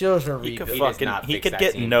 like the Steelers are He could He does fucking. not He fix could that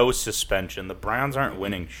get team. no suspension. The Browns aren't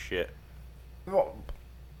winning shit. Well,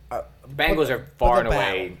 Bengals but- are far but and the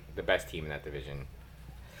away battle- the best team in that division.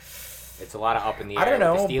 It's a lot of up in the I air. don't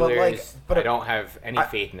know, with the but, Steelers, like, but I don't have any I-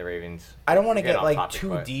 faith in the Ravens. I don't want to We'll get off like topic, too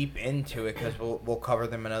but- deep into it because we'll cover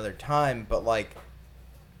them another time. But like,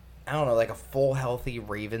 I don't know, like a full healthy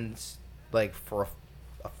Ravens like for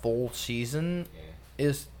a full season Yeah.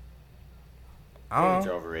 is. Ravens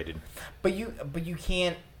are overrated. But you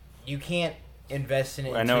can't invest in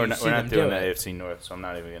it. I know we're until not, you we're see not them doing do the it. AFC North, so I'm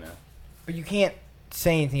not even gonna. But you can't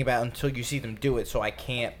say anything about it until you see them do it. So I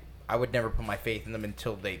can't. I would never put my faith in them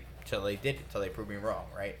until they did it, until they prove me wrong,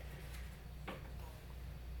 right?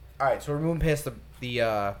 All right, so we're moving past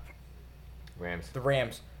the Rams.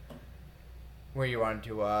 Rams. Where you wanted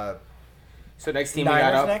to So next team we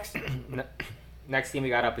got Niners up. next? Next team we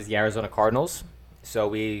got up is the Arizona Cardinals. So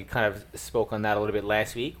we kind of spoke on that a little bit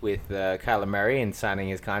last week with Kyler Murray and signing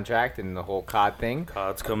his contract and the whole COD thing.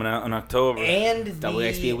 COD's coming out in October. And Double the,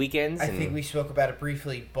 XP weekends I and- think we spoke about it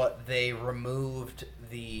briefly, but they removed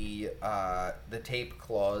the tape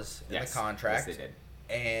clause in Yes. the contract. Yes, they did.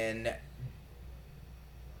 And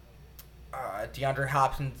DeAndre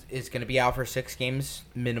Hopkins is going to be out for 6 games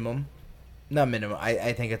minimum. Not minimum.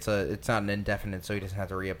 I think it's not an indefinite, so he doesn't have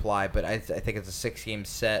to reapply. But I think it's a 6-game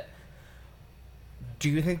set. Do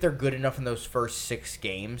you think they're good enough in those first 6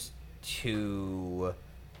 games to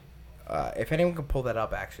if anyone can pull that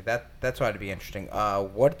up, actually, that's why it'd be interesting.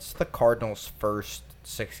 What's the Cardinals' first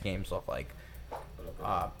 6 games look like?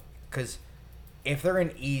 Because if they're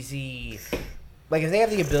an easy, like if they have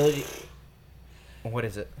the ability, what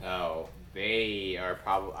is it? Oh, they are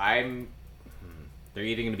probably. They're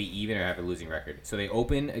either going to be even or have a losing record. So they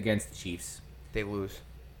open against the Chiefs. They lose.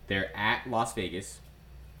 They're at Las Vegas.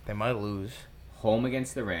 They might lose. Home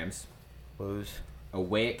against the Rams. Lose.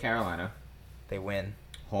 Away at Carolina. They win.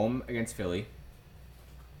 Home against Philly.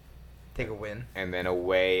 Take a win. And then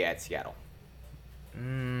away at Seattle.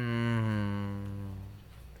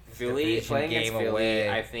 Philly Division playing against game Philly. away.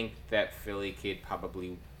 I think that Philly could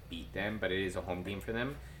probably beat them, but it is a home game for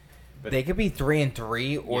them. But They could be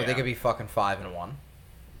 3-3, or they Yeah. could be fucking 5-1.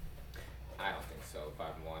 I don't think so.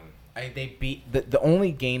 5-1. They beat the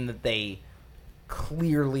only game that they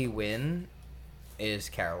clearly win is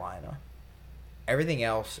Carolina. Everything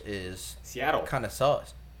else is Seattle. kind of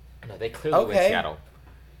sus. No, they clearly win Okay. Seattle.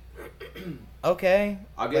 Okay.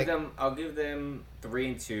 I'll give them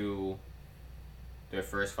 3-2. Their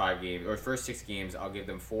first 5 games or first 6 games. I'll give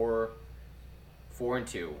them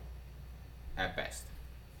 4-2 at best.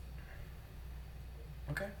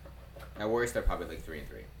 Okay. At worst, they're probably like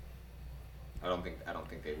 3-3. I don't think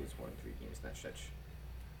they lose more than 3 games in that stretch.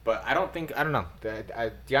 But I don't know.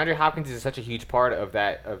 DeAndre Hopkins is such a huge part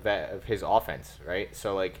of his offense, right?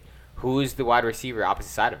 So like, who's the wide receiver opposite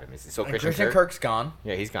side of him? Is it still Christian Kirk? Kirk's gone.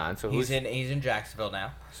 Yeah, he's gone. So He's in Jacksonville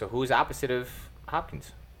now. So who's opposite of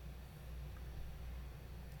Hopkins?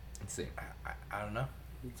 Let's see. I don't know.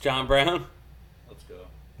 John Brown? Let's go.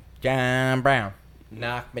 John Brown.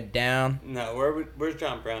 Knock me down. No, where's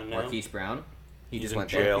John Brown now? Marquise Brown. He He's just in went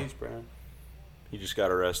jail. there. Marquise Brown. He just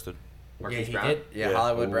got arrested. Marquise Yeah, he Brown. did. Yeah, Yeah.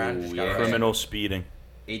 Hollywood Brown Ooh, just yeah. got arrested. Criminal speeding.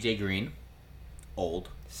 AJ Green. Old.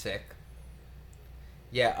 Sick.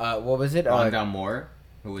 Yeah, what was it? Rondell Moore,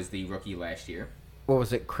 who was the rookie last year. What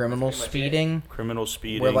was it? Criminal That's pretty much speeding? Criminal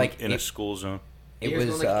speeding Where, like, in a it- school zone. It He was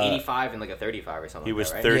was going like 85 and like a 35 or something. He like was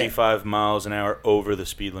that, right? 35 miles an hour over the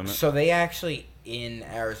speed limit. So they actually in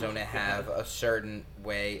Arizona have a certain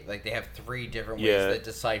way, like they have 3 different ways Yeah. that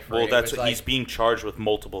decipher. Well, it. that's It was what like, he's being charged with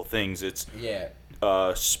multiple things. It's Yeah.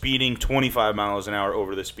 speeding 25 miles an hour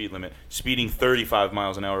over the speed limit, speeding 35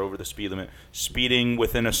 miles an hour over the speed limit, speeding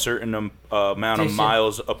within a certain amount of Distance.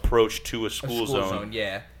 miles approach to a A school zone.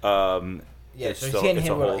 Yeah. Yeah, Yeah, so he's getting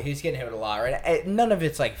hit with a lot, right? None of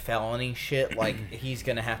it's like felony shit. Like he's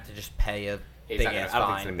gonna have to just pay a He's big not gonna- ass I don't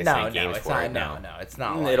think he's fine. gonna miss No, any no, games it's for not. it, No, no. no, it's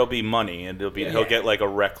not. Like, It'll be money, and he'll Yeah. get like a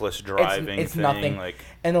reckless driving it's thing. nothing. Like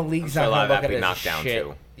And the league's sure a not lot gonna of look that at be it as knocked down, shit.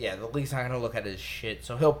 too. Yeah, the league's not gonna look at it as shit,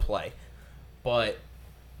 so he'll play. But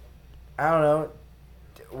I don't know.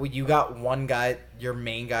 You got one guy, your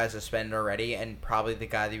main guy suspended already, and probably the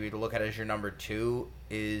guy that you would look at as your number 2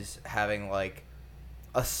 is having like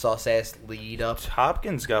a sus ass lead up.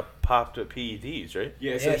 Hopkins got popped at PEDs, right?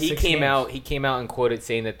 Yeah, so Yeah, he 6 came games. out. He came out and quoted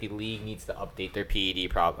saying that the league needs to update their PED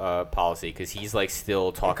policy because he's like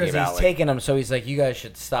still talking Because about he's like. taking them, so he's like, you guys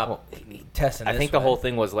should stop Well, testing. I this think the way." whole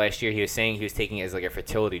thing was last year. He was saying he was taking it as like a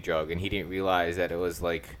fertility drug, and he didn't realize that it was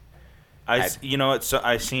like. You know what? So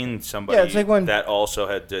I seen somebody Yeah, it's like when- that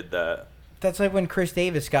also did that. That's like when Chris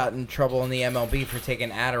Davis got in trouble in the MLB for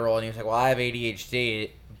taking Adderall, and he was like, "Well, I have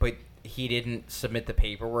ADHD," but he didn't submit the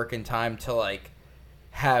paperwork in time to like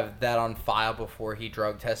have that on file before he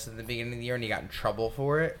drug tested at the beginning of the year, and he got in trouble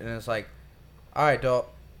for it. And it's like, all right, dog,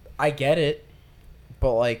 I get it,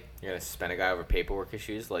 but like, You're gonna suspend a guy over paperwork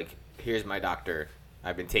issues. Like, here's my doctor.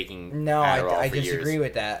 I've been taking no, Adderall I for disagree years.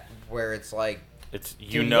 with that. Where it's like, It's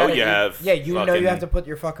dude, you know gotta you do- have yeah, you know you fucking- have to put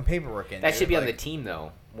your fucking paperwork in. That dude. should be on the Like, team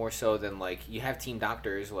though, more so than like you have team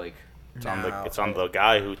doctors. Like, It's on the no, it's on the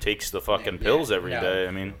guy who takes the fucking Yeah, pills every no. day.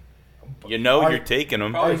 I mean, you know Are- you're taking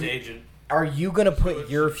them. Probably his you- agent. Are you gonna put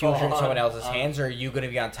your future in someone else's on- hands, or are you gonna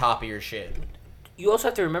be on top of your shit? you also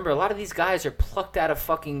have to remember a lot of these guys are plucked out of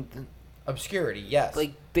fucking Obscurity, yes.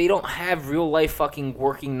 like they don't have real life fucking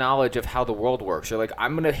working knowledge of how the world works. They're like,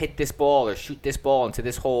 I'm gonna hit this ball or shoot this ball into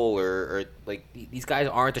this hole or like these guys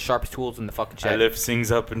aren't the sharpest tools in the fucking I shed. lift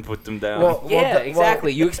things up and put them down. Well, Yeah, well,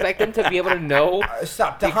 exactly. You expect them to be able to know.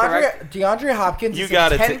 Stop. Be correct. DeAndre Hopkins you is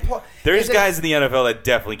got a it. 10 There's is a- guys in the NFL that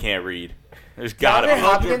definitely can't read. There's got to DeAndre be.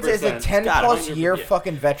 Hopkins is a 100%. 10 Gotta plus be. year Yeah.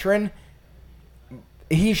 fucking veteran.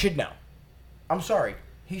 He should know. I'm sorry.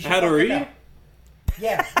 He should How to fucking read? know.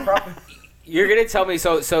 Yeah, probably. You're gonna tell me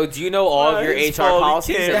so do you know all of your His HR fault, he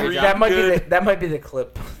policies can't at your read. job? that might be the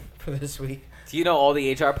clip for this week. Do you know all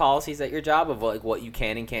the HR policies at your job of like what you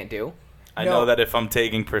can and can't do? I No. know that if I'm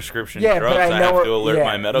taking prescription Yeah, drugs, but I know have to alert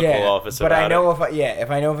my medical office But about I know it. if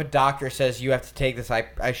I know if a doctor says you have to take this,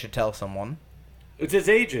 I should tell someone. It's his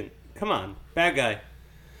agent. Come on, bad guy.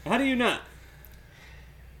 How do you not?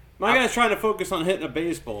 My guy's trying to focus on hitting a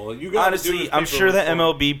baseball. You got Honestly, I'm sure the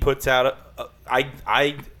MLB puts out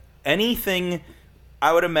anything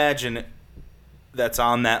I would imagine that's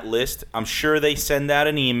on that list. I'm sure they send out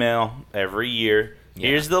an email every year. Yeah.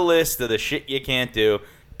 Here's the list of the shit you can't do.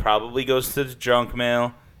 Probably goes to the junk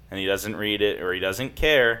mail, and he doesn't read it or he doesn't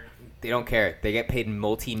care. They don't care. They get paid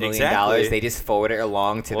multi-million Exactly. dollars. They just forward it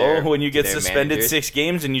along to their. When you to get their suspended managers. 6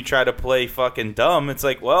 games and you try to play fucking dumb, it's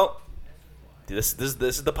like, well, this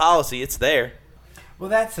is the policy. It's there. Well,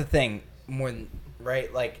 that's the thing. More than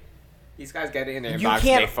right, like These guys get it in their You inbox and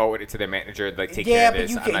can't- they forward it to their manager. Like, take care yeah, of but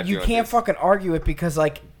this. you I'm not can't you dealing with can't this. fucking argue it because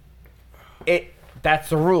like it. That's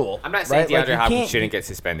the rule. I'm not saying right? Like, DeAndre you Hopkins can't- shouldn't get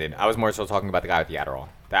suspended. I was more so talking about the guy with the Adderall.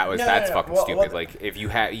 That's No, fucking well, stupid. well, Like, if you're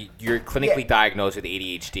clinically diagnosed with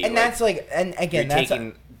ADHD, And that's like, and again, you're that's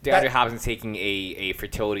taking that- DeAndre Hopkins taking a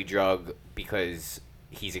fertility drug because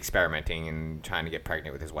he's experimenting and trying to get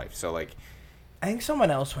pregnant with his wife. So like, I think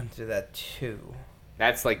someone else went through that too.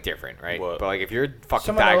 that's like different, right? What? But like, if you're fucking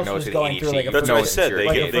Someone else diagnosed was with going ADHD, through, like, a That's you what I know said.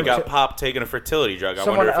 it's They, your- they got popped taking a fertility drug. I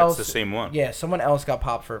wonder if it's the same one. Yeah, someone else got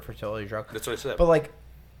popped for a fertility drug. That's what I said. But like,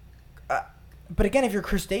 but again, if you're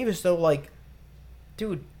Chris Davis, though, like,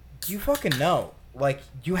 dude, you fucking know. Like,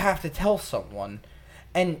 you have to tell someone,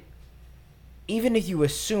 and even if you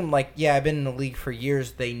assume, like, yeah, I've been in the league for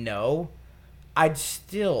years, they know. I'd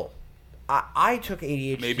still, I took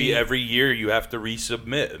ADHD. Maybe every year you have to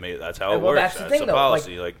resubmit. Maybe that's how it Well, works. that's the That's thing, a though,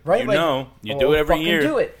 policy. Like, right? you Like, know, you well, do it every fucking year.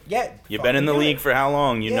 Do it, yeah. You've been in the fucking do league it. for how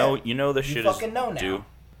long? You Yeah. know the You shit fucking is know now. due. All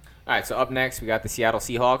right, so up next we got the Seattle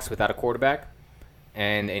Seahawks without a quarterback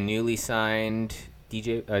and a newly signed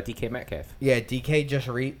DK Metcalf. Yeah, DK just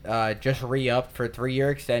re-upped for a 3-year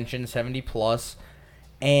extension, 70 plus,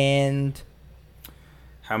 and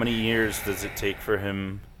How many years does it take for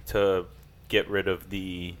him to get rid of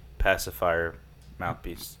the pacifier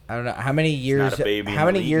mouthpiece? I don't know how many years. not a baby in How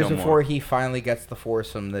the many league years no before more. he finally gets the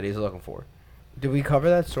foursome that he's looking for? Did we cover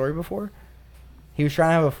that story before? He was trying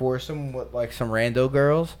to have a foursome with like some rando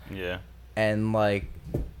girls, Yeah. and like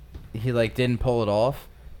he like didn't pull it off,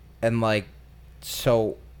 and like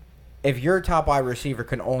so. If your top wide receiver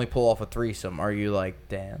can only pull off a threesome, are you like,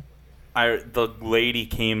 damn? The lady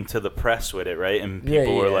came to the press with it, right? And Yeah,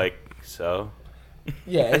 people were yeah. like, so?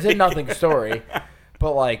 Yeah, it's a nothing story,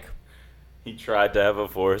 but like He tried to have a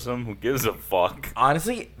foursome? Who gives a fuck?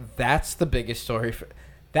 honestly, that's the biggest story.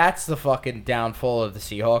 That's the fucking downfall of the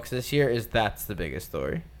Seahawks this year. That's the biggest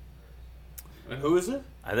story. And who is it?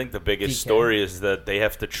 I think the biggest DK. story is that they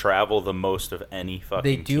have to travel the most of any fucking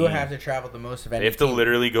They do team. have to travel the most of any. They have to team.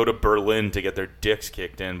 literally go to Berlin to get their dicks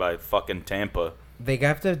kicked in by fucking Tampa. They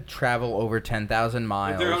have to travel over 10,000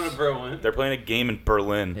 miles. They're on a Berlin. They're playing a game in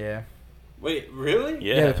Berlin. Yeah. Wait, really?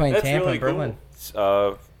 Yeah. Yeah, they're playing That's Tampa really and Berlin.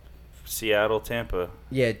 cool. Seattle, Tampa.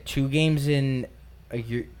 Yeah, 2 games in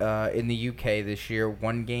in the UK this year,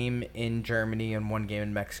 1 game in Germany, and 1 game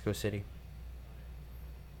in Mexico City.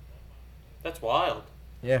 That's wild.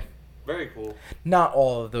 Yeah. Very cool. Not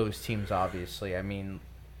all of those teams, obviously. I mean,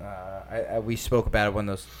 we spoke about it when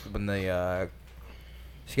the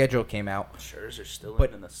schedule came out. Scherzer still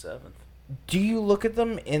But- in the 7th. Do you look at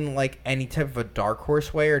them in like any type of a dark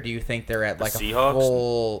horse way, or do you think they're at The like Seahawks? a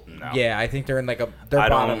full? No. Yeah, I think they're in like a. They're I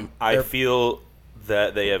bottom. don't. I they're- feel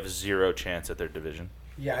that they have zero chance at their division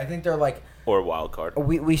Yeah, I think they're like. or wild card.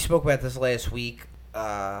 We spoke about this last week,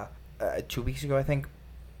 2 weeks ago, I think.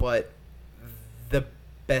 But the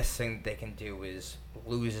best thing they can do is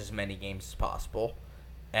lose as many games as possible,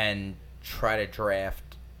 and try to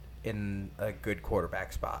draft in a good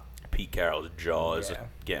quarterback spot. Pete Carroll's jaw is Yeah.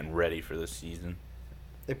 getting ready for the season.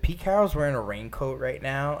 If Pete Carroll's wearing a raincoat right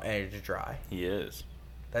now and it's dry, He is.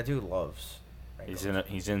 that dude loves raincoats.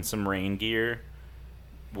 He's in some rain gear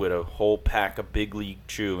with a whole pack of Big League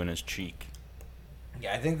Chew in his cheek.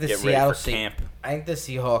 Yeah, I think the Get Seattle ready for camp. I think the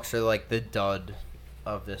Seahawks are like the dud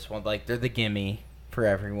of this one. Like they're the gimme for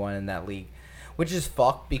everyone in that league, which is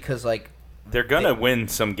fucked because like They're gonna win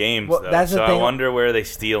some games Well, though, that's the so I thing. wonder where they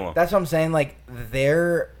steal them. that's what I'm saying. Like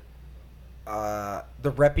their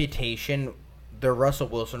the reputation, the Russell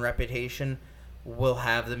Wilson reputation, will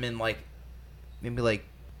have them in like maybe like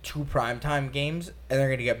 2 primetime games, and they're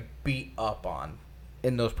gonna get beat up on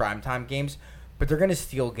in those primetime games. But they're gonna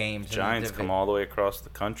steal games. in the Giants come divi- all the way across the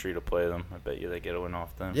country to play them. I bet you they get a win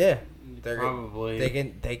off them. Yeah, they're Probably.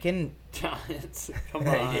 They can. Giants. Come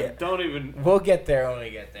on. Yeah. Don't even. We'll get there when we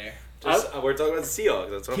get there. We're talking about the Seahawks.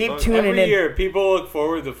 That's what Keep I'm tuning Every in. year, people look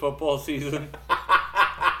forward to football season.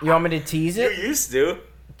 You want me to tease You it? used to.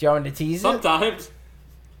 Do you want me to tease it? Sometimes.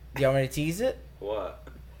 Do you want me to tease it? What?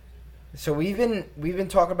 So we've been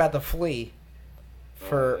talking about the flea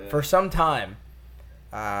for yeah. for some time,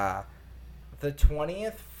 The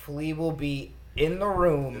 20th, Flea will be in the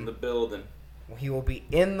room. In the building. He will be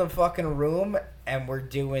in the fucking room, and we're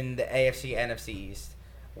doing the AFC NFC East.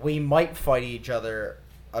 We might fight each other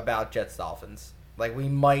about Jets Dolphins. Like, we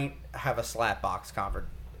might have a slapbox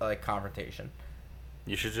confrontation.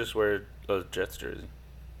 You should just wear a Jets jersey.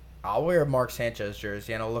 I'll wear a Mark Sanchez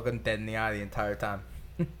jersey, and I'll look him dead in the eye the entire time.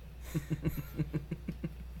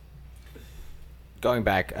 Going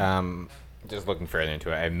back, just looking further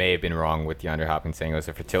into it, I may have been wrong with DeAndre Hopkins saying it was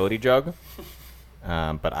a fertility drug,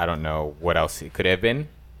 but I don't know what else it could have been.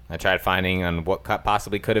 I tried finding on what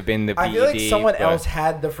possibly could have been the PED. I feel like someone else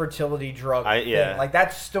had the fertility drug yeah. thing. Like,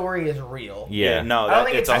 that story is real. Yeah. No, I don't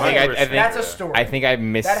think it's I think 100%. that's a story. I think I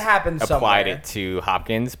That happened applied somewhere. it to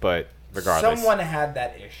Hopkins, but regardless. Someone had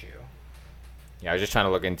that issue. Yeah, I was just trying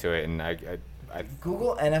to look into it, and I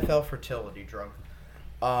Google NFL fertility drug.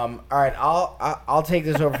 All right, I'll take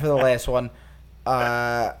this over for the last one.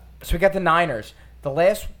 So we got the Niners, the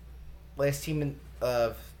last team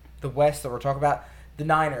of the West that we're talking about. The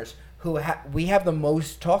Niners, who we have the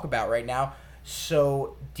most talk about right now.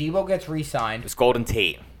 So Debo gets re-signed. it's Golden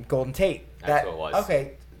Tate. Golden Tate. That's what it was.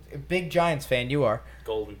 Okay, big Giants fan you are.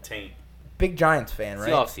 Golden taint. Big Giants fan, It's right?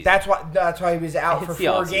 the offseason. That's why he was out for It's the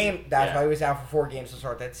 4 offseason. games. That's Yeah. why he was out for 4 games to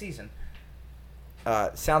start that season.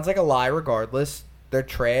 Sounds like a lie. Regardless, they're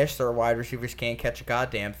trash. Their wide receivers can't catch a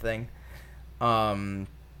goddamn thing.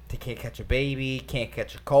 They can't catch a baby. Can't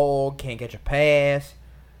catch a cold. Can't catch a pass.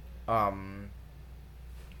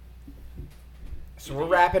 So we're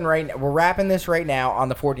wrapping this right now on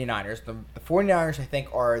the 49ers. The 49ers, I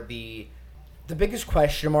think, are the biggest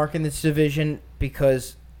question mark in this division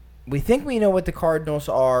because we think we know what the Cardinals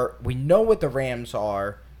are, we know what the Rams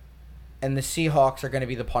are, and the Seahawks are going to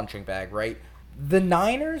be the punching bag, right? The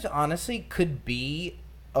Niners, honestly, could be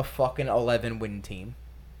a fucking 11-win team.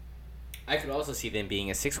 I could also see them being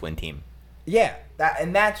a 6-win team. Yeah,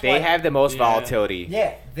 that's why They have the most Yeah. volatility.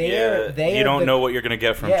 Yeah, they You don't know what you're gonna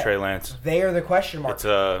get from Trey Lance. They are the question mark. It's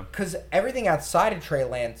a Because everything outside of Trey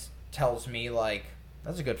Lance tells me, like,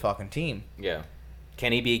 that's a good fucking team. Yeah.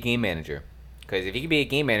 Can he be a game manager? Because if he can be a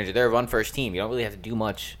game manager, they're a run-first team. You don't really have to do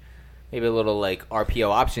much. Maybe a little, like, RPO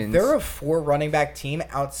options. They're a 4 running back team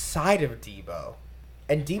outside of Debo.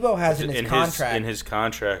 And Debo has in his contract. In his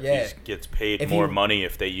contract, Yeah. he gets paid If more he- money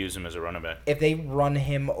if they use him as a running back. If they run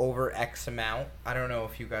him over X amount, I don't know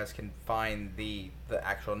if you guys can find the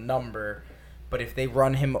actual number, but if they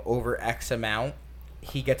run him over X amount,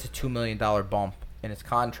 he gets a $2 million bump in his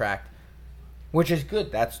contract, which is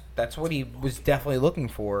good. That's what he was definitely looking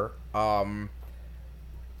for.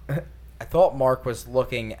 I thought Mark was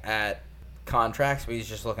looking at contracts, but he's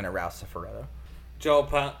just looking at Ralph Cifaretto. Joe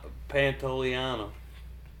Pantoliano.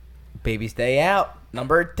 Baby's day out.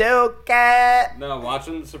 Number 2, cat. No,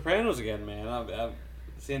 watching The Sopranos again, man. I'm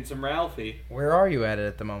seeing some Ralphie. Where are you at it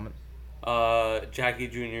at the moment? Jackie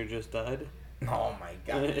Jr. just died. Oh my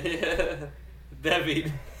god.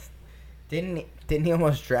 Debbie. Didn't he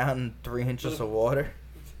almost drown in 3 inches of water?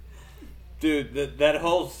 Dude, that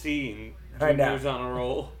whole scene. I know. Junior's on a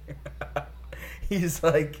roll. He's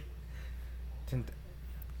like,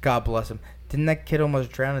 God bless him. Didn't that kid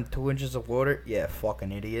almost drown in 2 inches of water? Yeah,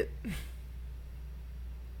 fucking idiot.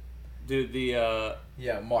 Dude,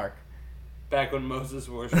 Yeah, Mark. back when Moses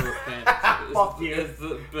wore short pants. Fuck you. It's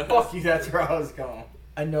the best. Fuck you, that's where I was going.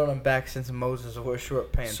 I know him back since Moses wore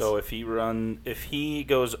short pants. So if he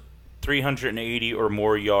goes 380 or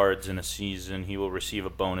more yards in a season, he will receive a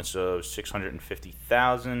bonus of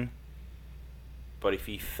 $650,000. But if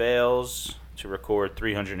he fails to record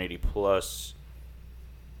 380 plus,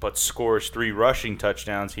 but scores 3 rushing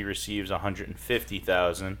touchdowns, he receives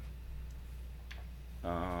 $150,000.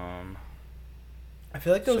 I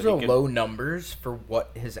feel like those so are he could- low numbers for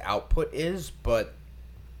what his output is, but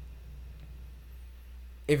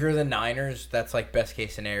if you're the Niners, that's like best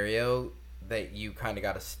case scenario that you kind of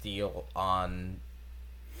got to steal on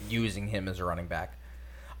using him as a running back.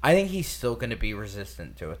 I think he's still going to be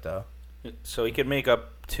resistant to it, though. So he could make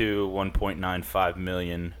up to $1.95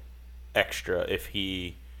 million extra if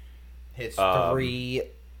he Hits Um, 3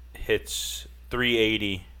 hits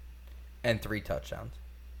 380. and 3 touchdowns.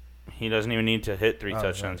 He doesn't even need to hit 3 Oh,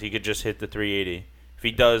 touchdowns. okay. He could just hit the 380. If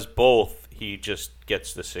he does both, he just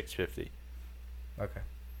gets the 650. Okay.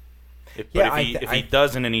 But Yeah, if he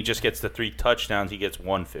doesn't and he just gets the 3 touchdowns, he gets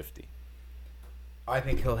 150. I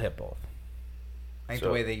think he'll hit both. I think So-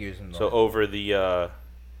 the way they use him. So over the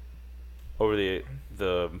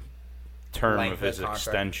term Length of of his contract.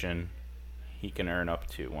 extension, he can earn up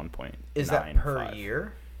to 1.95. Is that per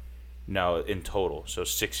year? No, in total. So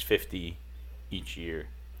 650 each year.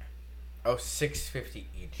 Oh, $650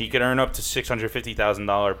 each. He could earn up to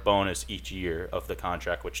 $650,000 bonus each year of the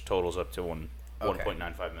contract, which totals up to Okay.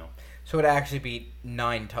 1.95 mil. So it'd actually be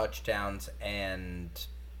 9 touchdowns and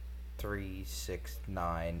 3, 6,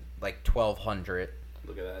 9, like 1,200.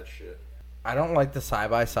 Look at that shit. I don't like the side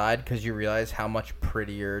by side because you realize how much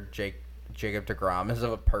prettier Jacob deGrom is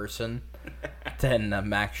of a person than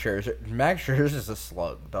Max Scherzer. Max Scherzer is a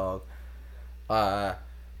slug, dog.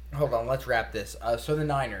 Hold on, let's wrap this. So the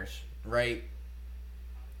Niners, right?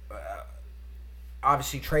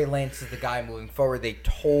 Obviously, Trey Lance is the guy moving forward. They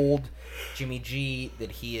told Jimmy G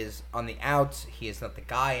that he is on the outs. He is not the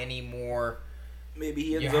guy anymore. Maybe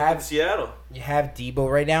he ends You up have- in Seattle. You have Debo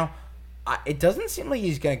right now. It doesn't seem like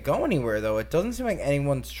he's going to go anywhere, though. It doesn't seem like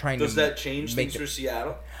anyone's trying Does to that change make things it- for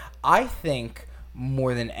Seattle? I think,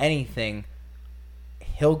 more than anything,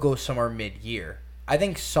 he'll go somewhere mid-year. I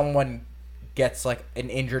think someone gets, like,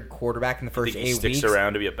 an injured quarterback in the first Think he 8 sticks weeks.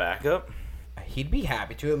 around to be a backup? He'd be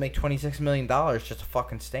happy to. It'd make $26 million just to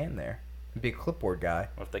fucking stand there. Be a clipboard guy.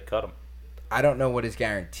 What if they cut him? I don't know what his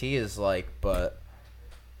guarantee is like, but...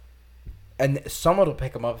 And someone will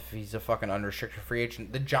pick him up if he's a fucking unrestricted free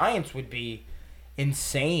agent. The Giants would be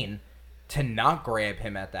insane to not grab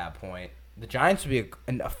him at that point. The Giants would be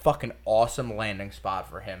a fucking awesome landing spot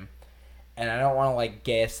for him. And I don't want to, like,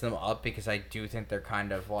 gas them up because I do think they're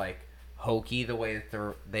kind of, like, hokey the way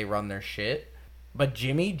that they run their shit. But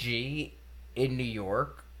Jimmy G in New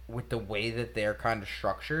York, with the way that they're kind of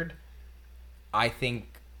structured, I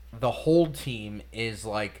think the whole team is,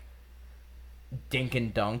 like, dink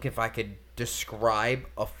and dunk. If I could describe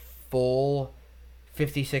a full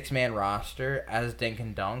 56-man roster as dink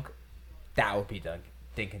and dunk, that would be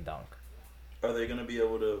dink and dunk. Are they going to be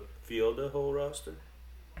able to field a whole roster?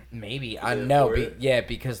 Maybe. Could they No, afford it? yeah,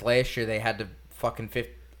 because last year they had to fucking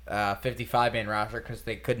 55-man roster because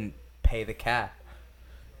they couldn't pay the cap.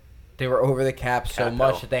 They were over the cap so Cap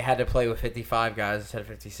much hell. that they had to play with 55 guys instead of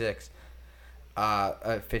 56.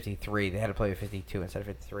 53. They had to play with 52 instead of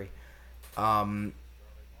 53.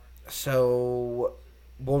 So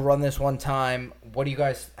we'll run this one time.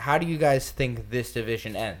 How do you guys think this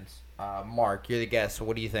division ends? Mark, you're the guest. So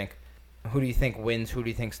what do you think? Who do you think wins? Who do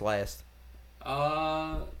you think's last?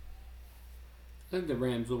 I think the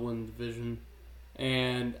Rams will win the division,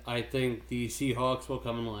 and I think the Seahawks will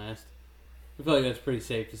come in last. I feel like that's pretty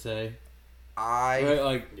safe to say. Right?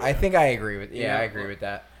 Like, I think I agree with. Yeah, Yeah. I agree with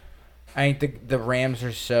that. I think the Rams are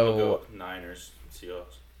We'll so go Niners,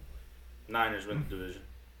 Seahawks. Niners win the division.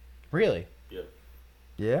 really. Yep.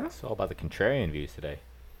 Yeah. It's all about the contrarian views today.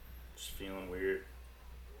 Just feeling weird.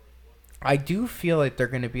 I do feel like they're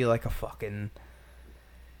gonna be like a fucking.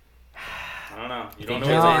 I don't know. You No, don't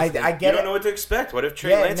know. I what to, get you it. don't know what to expect. What if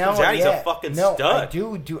Trey Lance comes out? He's a fucking stud. I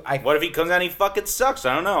do. What if he comes out and he fucking sucks?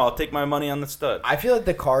 I don't know. I'll take my money on the stud. I feel like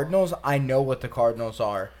the Cardinals. I know what the Cardinals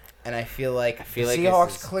are, and I feel like feel the like this Seahawks.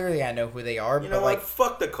 is- Clearly, I know who they are, You but know like, what?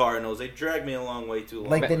 Fuck the Cardinals. They dragged me along way too long.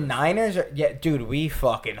 like the Niners are. Yeah, dude, we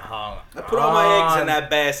fucking hung. I put all my eggs in on- that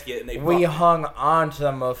basket, and they We fucking- hung on to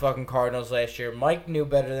the motherfucking Cardinals last year. Mike knew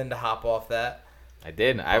better than to hop off that. I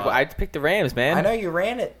did. I picked the Rams, man. I know you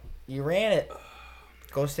ran it. You ran it.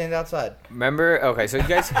 Go stand outside. Remember? Okay, so you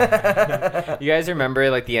guys remember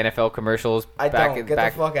like the NFL commercials I back don't. Get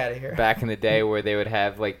back the fuck out of here. back in the day where they would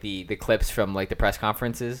have like the clips from like the press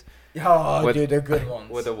conferences Oh, with- dude, they're good ones.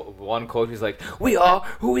 where the one coach was like, "We are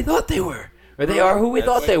who we thought they were, or they are who we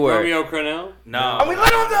thought they were." Romeo Crennel? No. Oh, we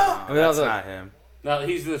let him know! That's Look. not him. No,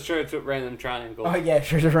 he's the shirts with random triangles. Oh yeah,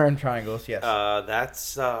 sure, they're in triangles. Yes,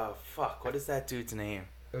 That's fuck. What is that dude's name?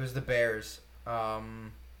 it was the Bears.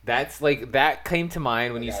 That's like that came to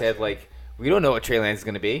mind when you said like we don't know what Trey Lance is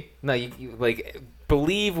gonna be. No, you like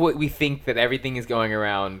believe what we think that everything is going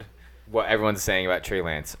around. What everyone's saying about Trey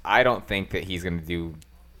Lance, I don't think that he's gonna do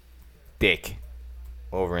dick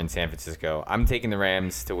over in San Francisco. I'm taking the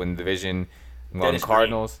Rams to win the division. I'm going Dennis the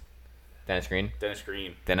Cardinals. Dennis Green. Dennis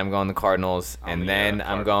Green. Then I'm going the Cardinals, I'm and the, then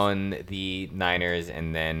I'm Cardinals. going the Niners,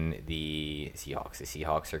 and then the Seahawks. The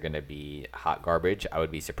Seahawks are going to be hot garbage. I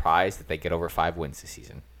would be surprised if they get over 5 wins this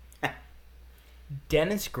season.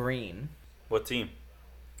 Dennis Green, What team?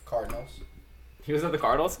 Cardinals. He was at the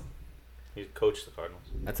Cardinals? He coached the Cardinals.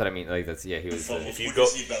 That's what I mean. Like that's he was. If you What go-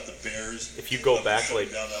 is he about the Bears? if you go back,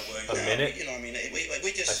 like, Down that way. a Yeah, minute- You know, I mean,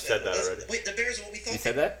 we just. I said that already. Wait, the Bears are what we thought. You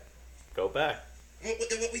said that? Go back. What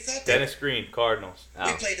we thought. Dennis Green, Cardinals. We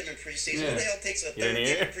Oh. played them in preseason. Yeah. Who the hell takes a You third didn't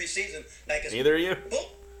game hear? in preseason? Like a Neither of you. Boom.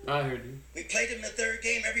 I heard you. We played them in the third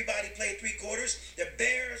game. Everybody played 3 quarters. The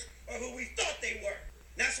Bears are who we thought they were.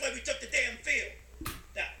 That's why we took the damn field.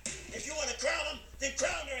 Now, if you want to crown them, then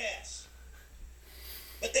crown their ass.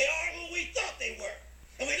 But they are who we thought they were.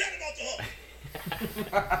 And we let them off the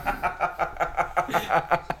hook.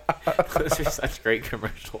 Those are such great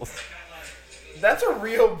commercials. That's a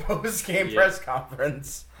real post-game Yeah. press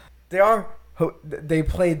conference. They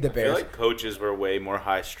played the I feel Bears. like coaches were way more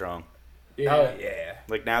high strung. Oh yeah.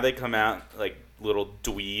 Like now they come out like little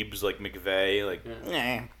dweebs like McVay. Like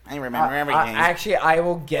I remember Actually, I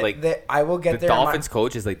will get Like, that. I will get The there. in my- Dolphins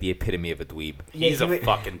coach is like the epitome of a dweeb. Yeah, He's he a wa-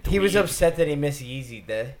 fucking He was dweeb. upset that he missed Yeezy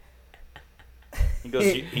Day. He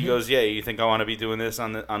goes, yeah. You think I want to be doing this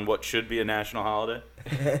on what should be a national holiday?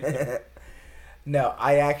 No,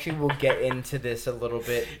 I actually will get into this a little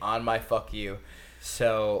bit on my fuck you.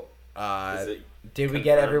 So, Is it did we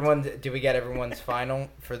get confirmed? everyone's final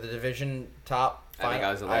for the division top? I think final?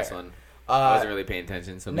 I was the last Alright. one. I Uh, wasn't really paying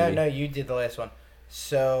attention. So no, maybe. no, you did the last one.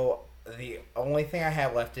 So the only thing I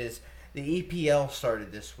have left is the EPL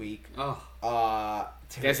started this week. Oh,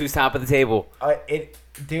 Dude, guess who's top of the table?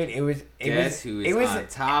 it was. Guess who is it was, on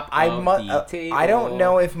top I of the table? I don't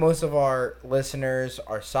know if most of our listeners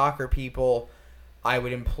are soccer people. I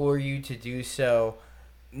would implore you to do so.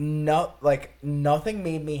 Nothing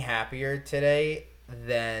made me happier today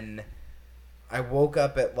than I woke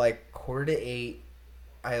up at like 7:45.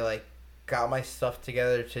 I got my stuff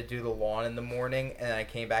together to do the lawn in the morning, and I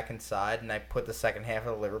came back inside and I put the second half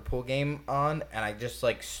of the Liverpool game on, and I just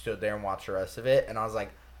stood there and watched the rest of it, and I was like,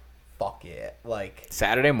 fuck it.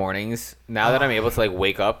 Saturday mornings, now that I'm able to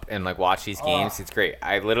wake up and watch these games, it's great.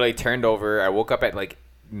 I literally turned over. I woke up at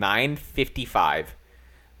 9:55.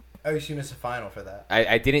 Oh, you missed the final for that.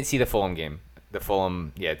 I didn't see the Fulham game.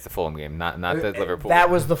 It's the Fulham game, not the Liverpool. That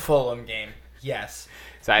game. was the Fulham game. Yes.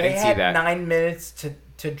 So I They didn't see had that. 9 minutes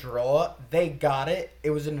to draw. They got it.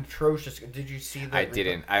 It was an atrocious. Did you see that? I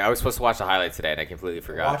didn't. I was supposed to watch the highlights today, and I completely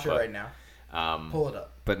forgot. Watch it but, right now. Pull it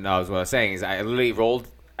up. But no, what I was saying is I literally rolled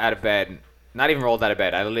out of bed. Not even rolled out of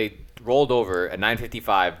bed. I literally rolled over at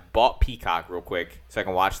 9:55, bought Peacock real quick so I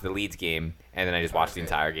can watch the Leeds game, and then I just watched the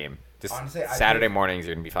entire game. Just Honestly, I Saturday think- mornings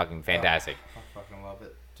are gonna be fucking fantastic. I fucking love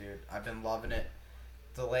it, dude. I've been loving it.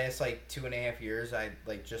 The last 2.5 years, I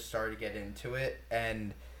just started to get into it,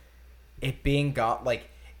 and it being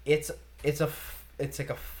it's like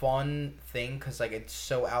a fun thing because it's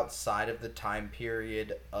so outside of the time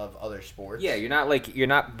period of other sports. Yeah, you're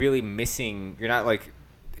not really missing. You're not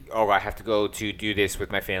oh, I have to go to do this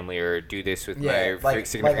with my family or do this with my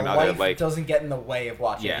significant other. Life doesn't get in the way of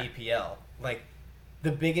watching Yeah. EPL.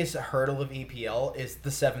 The biggest hurdle of EPL is the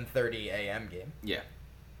 7:30 a.m. game. Yeah.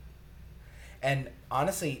 And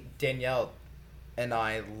honestly, Danielle and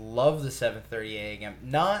I love the 7:30 a.m.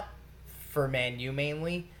 Not for Man U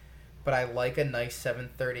mainly, but I like a nice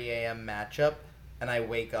 7:30 a.m. matchup. And I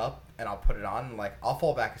wake up and I'll put it on and I'll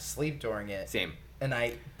fall back asleep during it. Same. And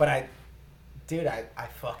I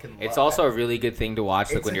fucking love It's also it. a really good thing to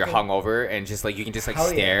watch It's when a you're good- hungover and just you can just Hell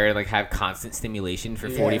yeah. stare and have constant stimulation for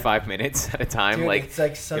Yeah. 45 minutes at a time. Dude, it's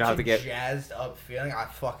such you don't have a to get jazzed up feeling. I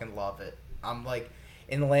fucking love it. I'm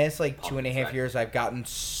in the last 2.5 track. years, I've gotten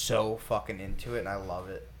so fucking into it, and I love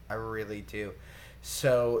it. I really do.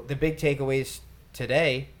 So the big takeaways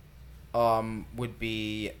today, would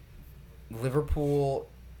be Liverpool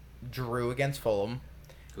drew against Fulham.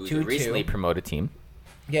 who's 2-2. a recently promoted team.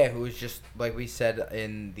 Yeah, who was just like we said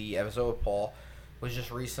in the episode with Paul, was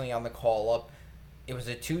just recently on the call up. It was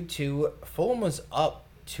a 2-2. Fulham was up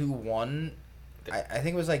 2-1. I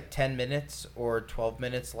think it was 10 minutes or 12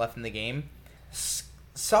 minutes left in the game.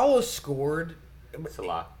 Salah scored.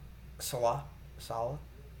 Salah, Salah.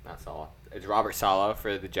 not Salah. It's Robert Salah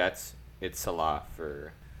for the Jets. It's Salah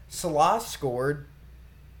for. Salah scored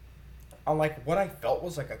on what I felt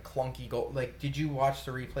was a clunky goal. Did you watch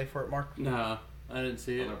the replay for it, Mark? No, I didn't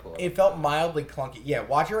see it. It felt mildly clunky. Yeah,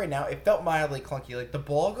 watch it right now. It felt mildly clunky. The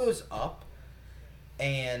ball goes up,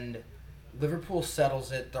 and Liverpool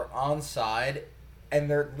settles it. They're onside, and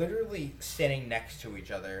they're literally standing next to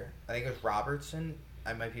each other. I think it was Robertson.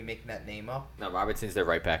 I might be making that name up. No, Robertson's their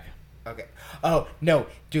right back. Okay. Oh, no.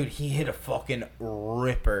 Dude, he hit a fucking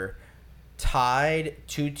ripper. Tied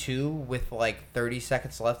 2-2 with 30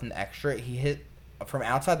 seconds left in extra. He hit from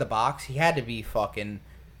outside the box. He had to be fucking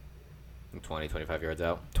 20, 25 yards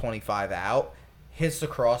out. 25 out. Hits the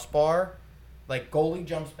crossbar. Goalie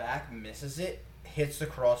jumps back, misses it, hits the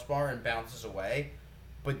crossbar and bounces away.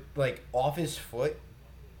 But off his foot,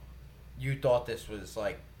 you thought this was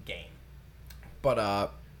game. But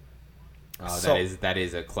Oh, So- that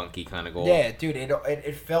is a clunky kind of goal. yeah, dude,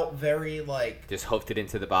 it felt very Just hooked it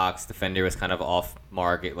into the box. Defender was kind of off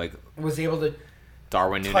mark. It was able to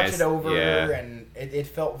Darwin touch Nunez. it over, Yeah. and it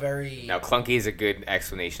felt very Now clunky is a good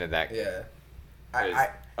explanation of that. yeah. There's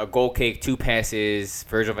a goal kick, 2 passes.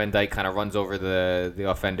 Virgil van Dijk kind of runs over the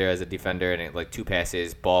offender as a defender, and it 2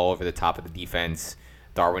 passes, ball over the top of the defense.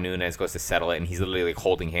 Darwin Núñez goes to settle it, and he's literally like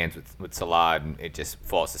holding hands with Salah, and it just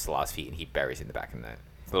falls to Salah's feet, and he buries it in the back of the net.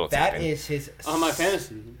 It's a little That tap-in. is his. On my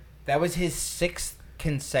fantasy. That was his 6th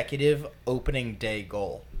consecutive opening day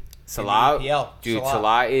goal. Salah, in the EPL. dude,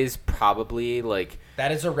 Salah is probably like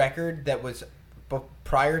That is a record that was, but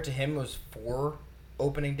prior to him was 4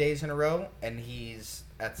 opening days in a row, and he's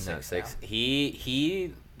at 6 no, now. 6.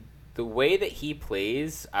 He the way that he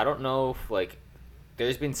plays, I don't know if like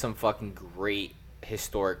there's been some fucking great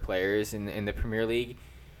historic players in the Premier League.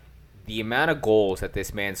 The amount of goals that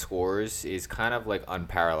this man scores is kind of like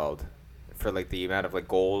unparalleled for like the amount of like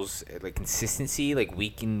goals, like consistency, like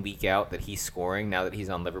week in week out that he's scoring now that he's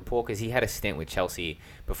on Liverpool, because he had a stint with Chelsea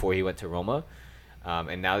before he went to Roma,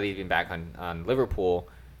 and now that he's been back on Liverpool,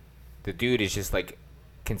 the dude is just like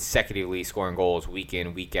consecutively scoring goals week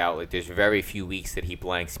in week out. Like there's very few weeks that he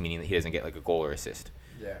blanks, meaning that he doesn't get like a goal or assist.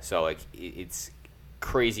 Yeah. So like it's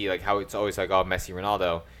crazy like how it's always like, oh, Messi,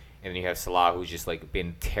 Ronaldo, and then you have Salah, who's just like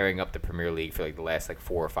been tearing up the Premier League for like the last like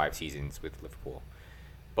 4 or 5 seasons with Liverpool.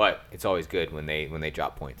 But it's always good when they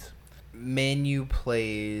drop points. Man U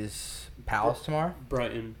plays Palace tomorrow.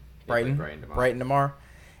 Brighton. Brighton tomorrow.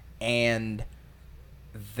 And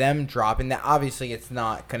them dropping that, obviously it's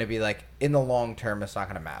not going to be like, in the long term, it's not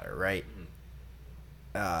going to matter, right?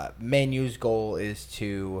 Man U's goal is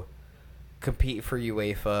to compete for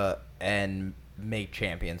UEFA and make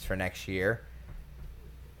champions for next year.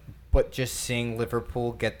 But just seeing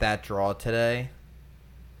Liverpool get that draw today,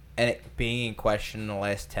 and it being in question in the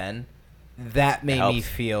last 10, that made me helps.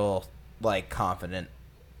 feel like confident.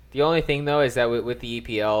 The only thing though is that with the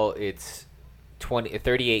EPL, it's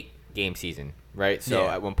 38 game season, right? So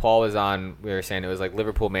Yeah. when Paul was on, we were saying it was like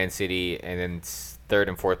Liverpool, Man City, and then 3rd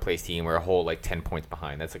and 4th place team were a whole like 10 points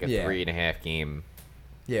behind. That's like a Yeah. 3.5 game.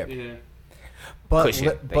 Yeah. Yeah. But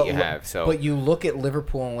cushion that you have, so- but you look at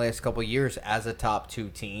Liverpool in the last couple of years as a top 2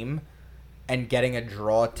 team, and getting a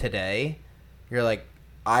draw today, you're like,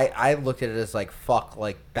 I looked at it as like, fuck,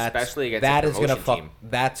 like that's Especially against that a is gonna promotion fuck team.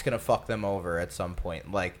 that's gonna fuck them over at some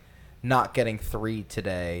point. Like, not getting 3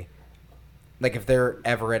 today, like if they're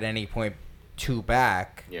ever at any point 2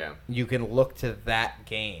 back, Yeah. you can look to that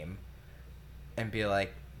game and be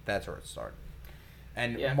like, that's where it started.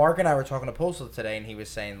 And Yeah. Mark and I were talking to Postal today, and he was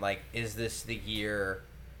saying, like, is this the year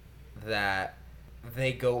that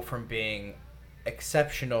they go from being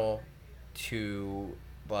exceptional to,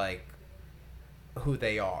 like, who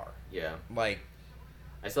they are? Yeah. Like,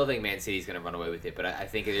 I still think Man City's going to run away with it, but I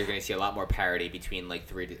think you're going to see a lot more parity between like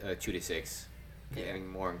 2 to 6, getting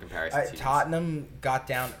more in comparison. seasons. Tottenham got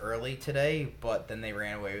down early today, but then they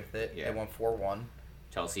ran away with it. Yeah. They won 4-1.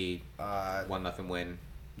 Chelsea 1-0 win.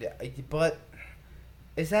 Yeah, but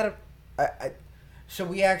is that so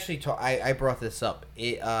we actually I brought this up.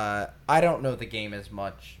 I don't know the game as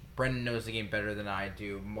much. Brendan knows the game better than I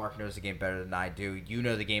do. Mark knows the game better than I do. You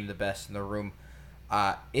know the game the best in the room.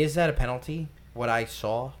 Is that a penalty? What I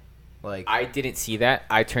saw, like I didn't see that.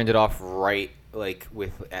 I turned it off right at I like the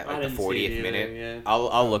didn't see 40th it either, minute. yeah.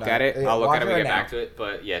 I'll look at it. Yeah, I'll look watch at it it when we right get now. back to it.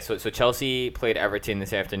 But yeah, so Chelsea played Everton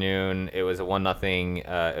this afternoon. It was a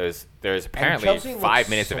 1-0. There's apparently Chelsea 5 looked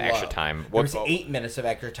minutes of slow. extra time. There was 8 minutes of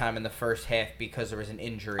extra time in the first half because there was an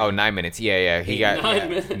injury. Oh, 9 minutes. Yeah. He got 9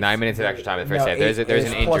 minutes. 9 minutes of extra time in the first No, half. There's it an was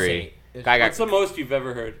plus injury. 8. It was Guy What's got the most you've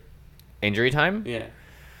ever heard? injury time. Yeah.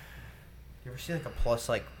 You ever see like a plus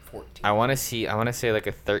like 14? I want to say like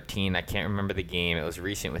a 13. I can't remember the game. It was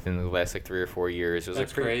recent, within the last like 3 or 4 years. It was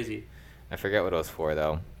That's like crazy. I forget what it was for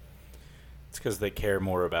though. It's because they care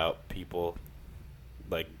more about people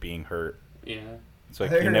like being hurt. Yeah. It's like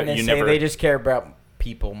They're you, gonna you say never they just care about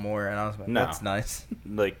people more, and I was like, No. that's nice.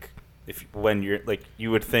 like if when you're like you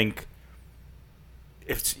would think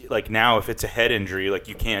if it's, like now if it's a head injury like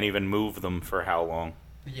you can't even move them for how long.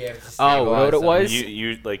 Yeah. Oh, you know what it was?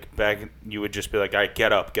 You like back you would just be like, all right,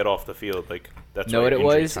 get up, get off the field. Like that's Know what it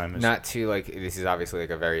injury was? time is. Not to like. This is obviously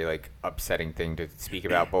like a very like upsetting thing to speak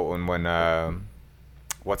about, but when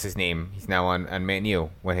what's his name? He's now on Man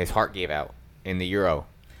U. When his heart gave out in the Euro,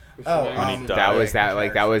 Oh, When he died. that was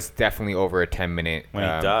that was definitely over a 10-minute. When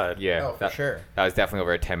he died. Yeah. Oh, for sure. That was definitely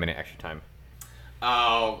over a 10-minute extra time.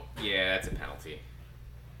 Oh yeah, that's a penalty.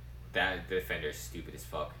 That the defender's stupid as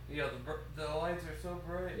fuck. Yeah, the lights are so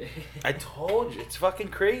bright. I told you, it's fucking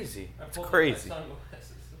crazy. It's crazy.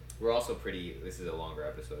 We're also pretty. This is a longer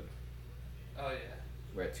episode. Oh yeah.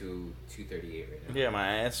 We're at 2:38 right now. Yeah, my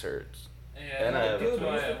ass hurts. Yeah. And I have- that's Dude,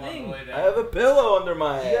 why here's the I wanted to thing. lay down. I have a pillow under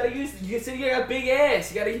my You gotta use. You said you got a big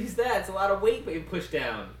ass. You gotta use that. It's a lot of weight being pushed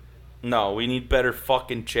down. No, we need better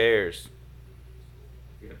fucking chairs.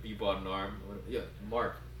 You got a b-ball an arm. Yeah,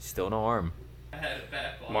 Mark. Still no arm. I had a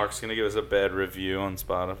back ball. Mark's gonna give us a bad review on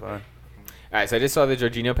Spotify. right, so I just saw the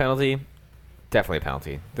Jorginho penalty. Definitely a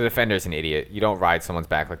penalty. The defender's an idiot. You don't ride someone's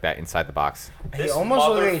back like that inside the box. He This almost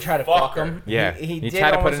looked like he tried to fuck motherfucker. him. Yeah, he he did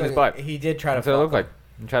tried to put it almost in his like- butt. He did try to That's fuck what it looked him. like.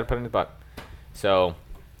 He tried to put it in his butt. So,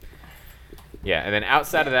 yeah, and then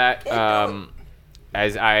outside of that,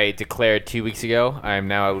 as I declared 2 weeks ago, I am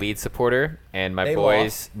now a Leeds supporter, and my They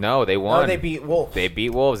boys. No, they won. No, they beat Wolves. They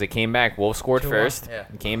beat Wolves. They came back. Wolves scored 2-1, first. yeah.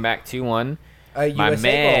 Came back 2-1. USA My goal.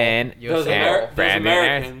 man, USA Those goal. Those Brandon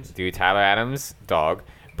Americans. Aronson, dude, Tyler Adams, dog.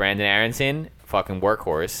 Brandon Aronson, fucking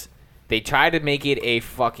workhorse. They tried to make it a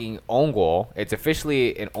fucking own goal. It's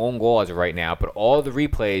officially an own goal as of right now, but all the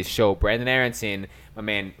replays show Brandon Aronson, my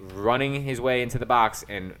man, running his way into the box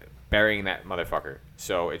and burying that motherfucker.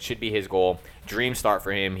 So it should be his goal. Dream start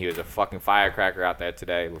for him. He was a fucking firecracker out there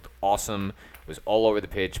today. Looked awesome. Was all over the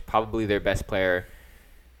pitch. Probably their best player.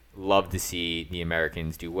 Love to see the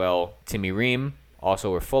Americans do well. Timmy Ream,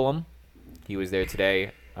 also with Fulham. He was there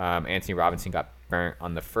today. Anthony Robinson got burnt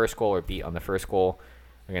on the first goal or beat on the first goal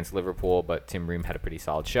against Liverpool, but Tim Ream had a pretty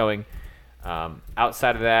solid showing.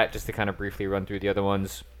 Outside of that, just to kind of briefly run through the other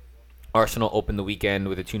ones, Arsenal opened the weekend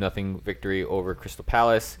with a 2-0 victory over Crystal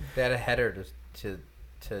Palace. They had a header to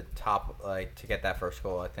top to get that first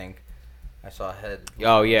goal. I think I saw a head.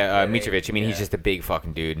 Oh, yeah, they- Mitrovic. I mean, he's yeah. just a big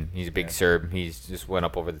fucking dude. He's a big Yeah. Serb. He's just went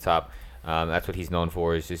up over the top. That's what he's known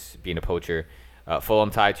for, is just being a poacher.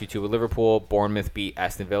 Fulham tied 2-2 with Liverpool. Bournemouth beat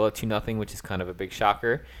Aston Villa 2-0, which is kind of a big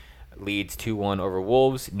shocker. Leeds 2-1 over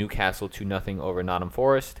Wolves. Newcastle 2-0 over Nottingham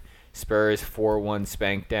Forest. Spurs 4-1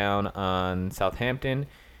 spanked down on Southampton.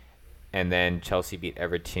 And then Chelsea beat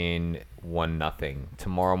Everton 1-0.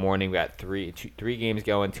 Tomorrow morning we got three games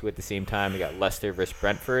going, 2 at the same time. We got Leicester versus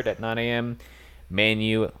Brentford at 9 a.m. Man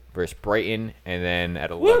U versus Brighton, and then at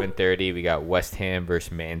 11:30 we got West Ham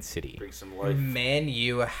versus Man City. Bring some life. Man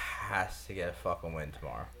U has to get a fucking win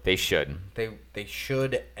tomorrow. They should, They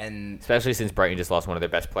should, and especially since Brighton just lost one of their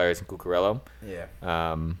best players in Cucurella. yeah.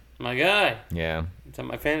 My guy. Yeah. It's on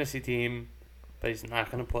my fantasy team, but he's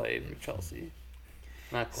not going to play for Chelsea.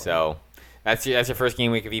 Not quite. So that's your first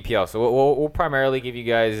game week of EPL. So we'll primarily give you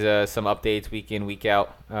guys some updates week in, week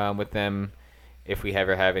out with them, if we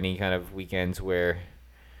ever have any kind of weekends where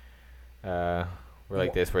we're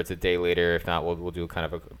like this, where it's a day later. If not, we'll do kind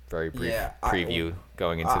of a very brief preview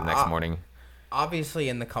going into the next morning. Obviously,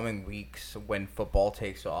 in the coming weeks, when football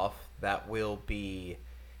takes off, that will be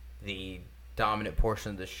the dominant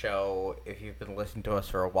portion of the show. If you've been listening to us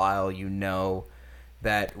for a while, you know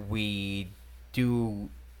that we do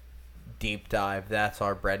deep dive. That's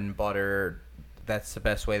our bread and butter. That's the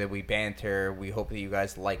best way that we banter. We hope that you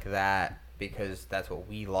guys like that, because that's what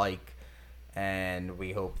we like, and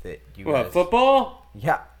we hope that you guys... football?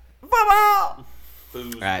 Yeah. Football!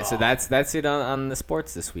 Foosball. All right, so that's it on the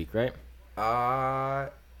sports this week, right?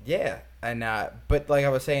 Yeah, and but like I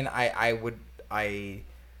was saying,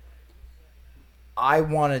 I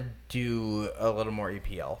want to do a little more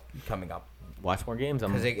EPL coming up. Watch more games.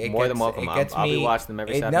 I'm 'Cause it more gets- than welcome. it gets I'll be me- watching them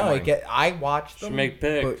every Saturday morning. I watch them. Should make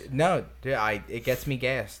picks. But no, dude, it gets me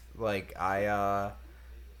gassed. Like I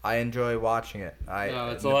enjoy watching it. No,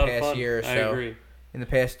 it's in a the lot of past fun. year or I so, agree. in the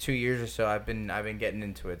past 2 years or so, I've been getting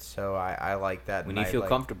into it. So I like that. When and you I feel like-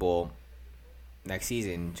 comfortable next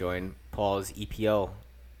season, join Paul's EPL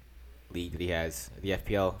league that he has, the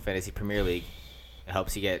FPL Fantasy Premier League. It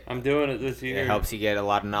helps you get I'm doing it this year. it helps you get a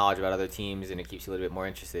lot of knowledge about other teams, and it keeps you a little bit more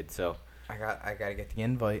interested. So I gotta get the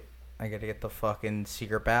invite. I gotta get the fucking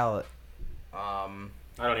secret ballot. I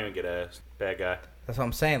don't even get asked. Bad guy. That's what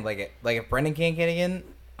I'm saying. Like if Brendan can't get it in,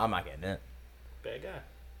 I'm not getting it. Bad guy.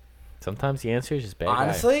 sometimes the answer is just bad guy.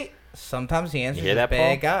 Honestly, sometimes the answer You is hear that,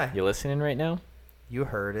 bad Paul? guy. You listening right now? You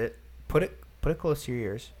heard it. Put it close to your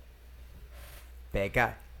ears. Bad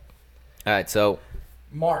guy. All right, so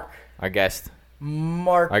Mark our guest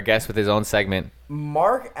with his own segment,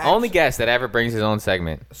 Mark. only guest that ever brings his own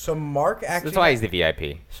segment. So Mark actually. That's why he's the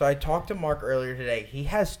VIP. So I talked to Mark earlier today. He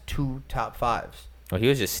has 2 top 5s. Well, he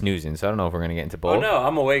was just snoozing, so I don't know if we're gonna get into both. Oh, no,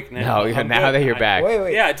 I'm awake now. No, I'm now good. that you're back.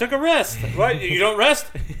 Wait. Yeah, I took a rest. What? You don't rest?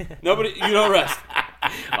 Nobody. You don't rest.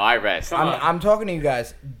 I rest. Come on. I'm talking to you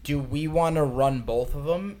guys. Do we want to run both of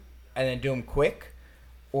them and then do them quick,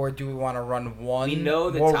 or do we want to run one? We know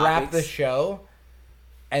the We'll wrap topics. the show,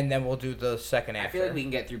 and then we'll do the second after. I feel like we can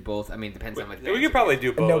get through both. I mean, it depends on how much. We could probably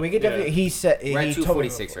do both. No, we could yeah. definitely. He said We're at he told me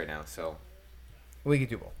 246 before. right now, so We could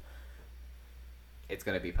do both. it's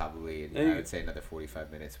gonna be probably Yeah, I you- would say another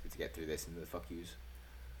 45 minutes to get through this into the fuck yous.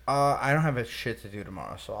 I don't have a shit to do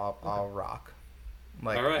tomorrow, so I'll rock.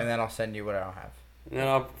 Like, All right. and then I'll send you what I don't have. And then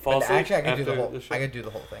I'll fall But asleep. actually, I could do after the whole. show. I could do the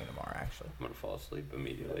whole thing tomorrow. Actually. I'm gonna fall asleep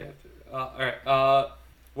immediately after. All right.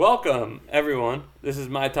 Welcome everyone. This is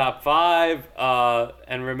my top 5.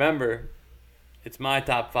 And remember, It's my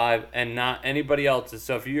top 5 and not anybody else's.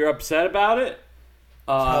 So if you're upset about it,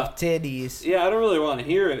 Tough titties. yeah, I don't really want to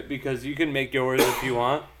hear it because you can make yours if you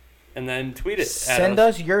want and then tweet it. Send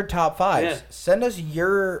us your top 5s. Yeah. Send us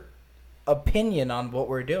your opinion on what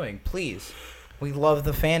we're doing, please. We love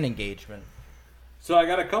the fan engagement. So I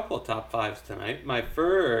got a couple of top 5s tonight. My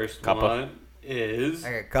first one is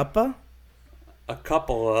I got cuppa, a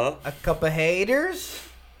couple of. a cup of haters.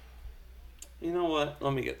 You know what?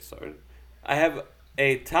 Let me get started. I have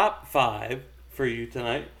a top 5 for you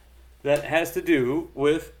tonight that has to do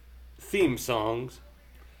with theme songs.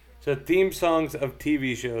 So theme songs of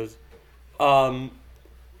TV shows.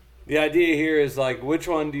 The idea here is like, which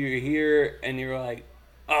one do you hear and you're like,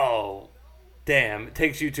 oh, damn, it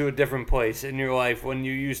takes you to a different place in your life when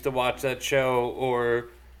you used to watch that show or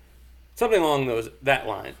something along those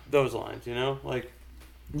lines, you know? Like,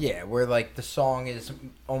 Yeah, where like the song is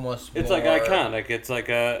almost it's more... like iconic. It's like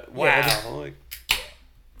a wow. Yeah, Like,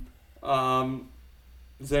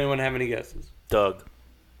 does anyone have any guesses? Doug.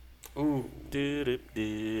 Ooh,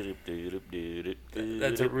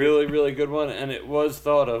 that's a really, really good one, and it was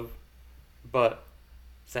thought of, but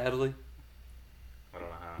sadly, I don't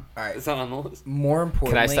know how. All right. it's not on the list. More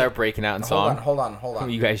importantly... Can I start breaking out in song? Hold on.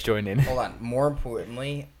 You guys join in. Hold on. More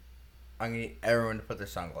importantly, I'm going to need everyone to put their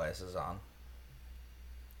sunglasses on.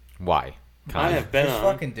 Why? I have been Just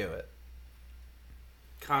on. fucking do it.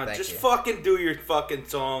 Con, Thank just you. fucking do your fucking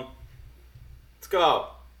song. Let's go.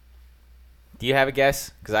 Do you have a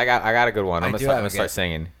guess? Because I got a good one. I I'm do gonna have a start guess.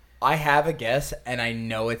 singing. I have a guess, and I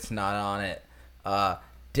know it's not on it.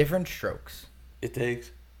 Different Strokes. It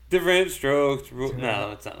takes different strokes.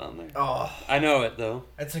 No, it's not on there. Oh, I know it though.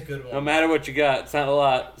 that's a good one. No matter what you got, it's not a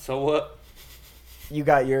lot. So what? You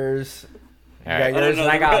got yours. You All got right. yours, know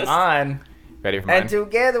and I the got rest. mine. Ready for mine? And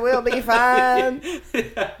together we'll be fine.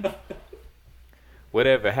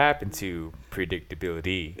 Whatever happened to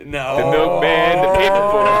predictability? No. The milkman, the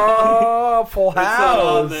paperboy. Oh, Full It's not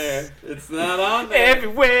on House. there. It's not on there.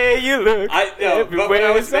 Everywhere you look. But when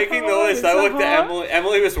I was making the list, I looked at Emily. Emily.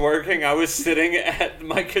 Emily was working. I was sitting at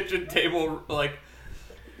my kitchen table, like,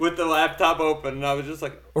 with the laptop open, and I was just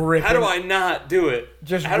like, Ripping- how do I not do it?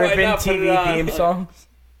 Just How do I ripping not put it TV on? theme Like, songs.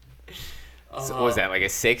 So what was that, like a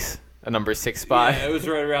 6? A number 6 spot? Yeah, it was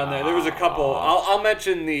right around there. There was a couple. I'll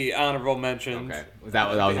mention the honorable mentions. Okay. That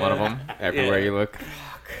was one of them? Everywhere Yeah. you look? All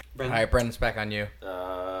Brendan? right, Brendan's back on you.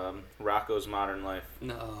 Rocco's Modern Life.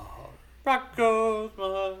 No. Rocco's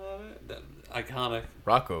iconic.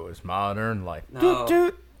 Rocco's Modern Life. No. Doot,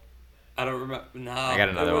 doot. I don't remember. No, I got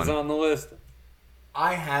another it wasn't one. on the list.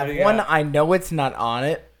 I have What do you one. got? I know it's not on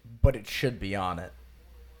it, but it should be on it.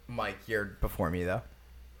 Mike, you're before me, though.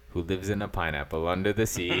 Who lives in a pineapple under the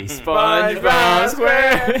sea? SpongeBob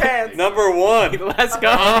SquarePants. Number 1. Let's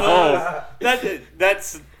go.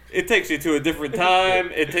 That's it. Takes you to a different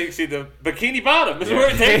time. It takes you to Bikini Bottom. Is where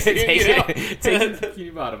it takes you. Takes You know?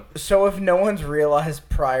 Bikini Bottom. So if no one's realized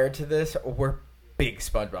prior to this, we're big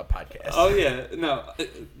SpongeBob podcast. Oh yeah, no,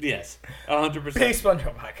 yes, 100%. Big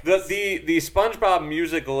SpongeBob podcast. The SpongeBob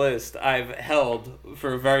music list I've held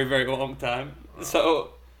for a very, very long time.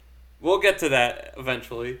 So we'll get to that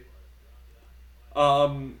eventually.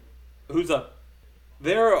 Who's up?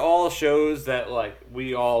 There are all shows that like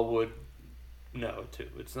we all would know too.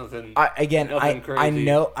 It's nothing. Nothing nothing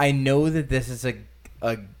crazy. I know that this is an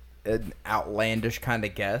outlandish kind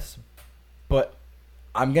of guess, but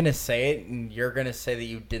I'm gonna say it, and you're gonna say that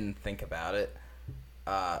you didn't think about it.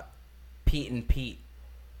 Pete and Pete.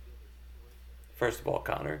 First of all,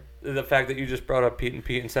 Connor, the fact that you just brought up Pete and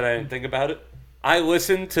Pete and said I didn't think about it. I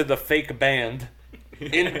listened to the fake band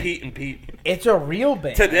in Pete and Pete It's a real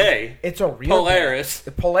band. today. It's a real Polaris.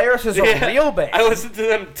 band. Polaris is a Yeah, real band. I listened to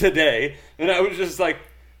them today, and I was just like,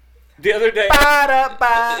 the other day.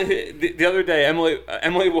 Ba-da-ba. The other day,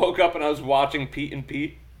 Emily woke up and I was watching Pete and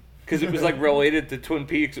Pete because it was like related to Twin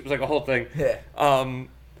Peaks. It was like a whole thing. Yeah.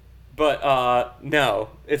 But no,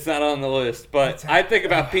 it's not on the list. But I think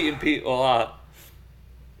about Pete and Pete a lot.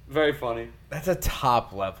 Very funny. That's a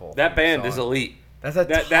top level. That band is song. elite. That's a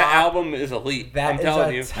That top, album is elite. That I'm is telling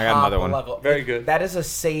a you, top I got another one. level. Very good. That is a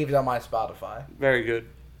saved on my Spotify. very good.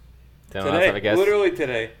 Don't know, have a Today, guess. literally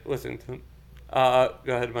today, listening to them. Go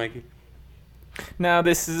ahead, Mikey. Now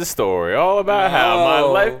this is a story all about how my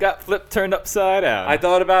No. life got flipped, turned upside down. I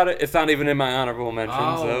thought about it. It's not even in my honorable mentions,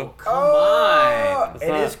 though. come on. It's It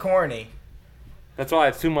not. is corny. That's why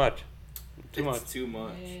it's too much. Too much. It's too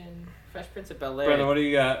much. Fresh Prince of Bel-Air. Brenda, what do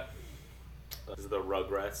you got? Is the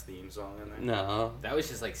Rugrats theme song in there? No. That was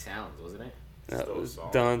just like sounds, wasn't it? That Still a was song.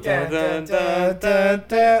 dun dun dun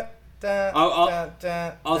dun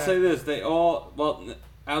dun. I'll say this: they all, well,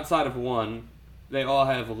 outside of one, they all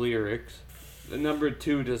have lyrics. The number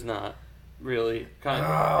 2 does not really. It kind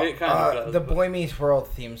of does. The but- Boy Meets World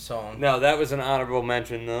theme song. No, that was an honorable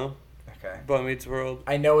mention though. Okay. Boy Meets World.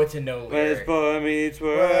 I know it's a no When it's lyric. Boy Meets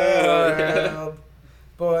World. World.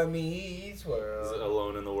 Boy Meets Is it World.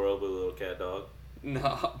 Alone in the World with a little cat dog?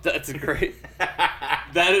 No, that's great.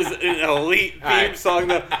 That is an elite theme Alright. song.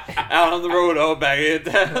 That out on the road, oh, back it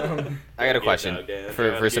down. I got a question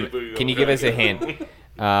for some. Can you give us a hint?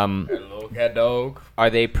 Hello, cat dog.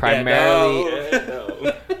 Are they primarily?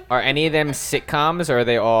 Yeah, Are any of them sitcoms, or are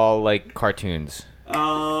they all like cartoons?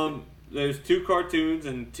 There's 2 cartoons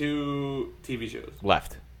and 2 TV shows.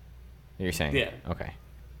 Left. You're saying? Yeah. Okay.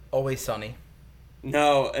 Always Sunny.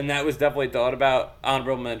 No, and that was definitely thought about.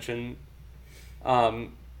 Honorable mention.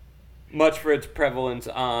 Much for its prevalence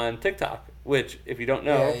on TikTok, which, if you don't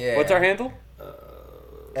know, Yeah. what's our handle?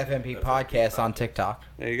 FMP podcast on TikTok.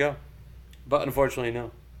 There you go. But unfortunately,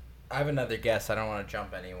 no. I have another guess. I don't want to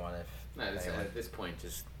jump anyone if. anyone- At this point,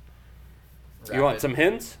 just You want some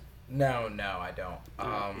hints? No, I don't.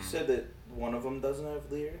 You said that one of them doesn't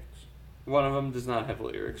have lyrics? One of them does not have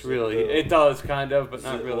lyrics, Is it really. the- It does, kind of, but Is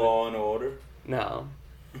not it really. Law and Order? No.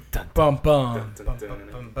 Bum bum. Dun, Bum dun, bum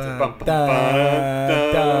dun, bum Bum, bum. bum,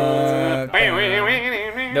 Dun, bum,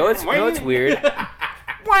 dun. no. It's weird.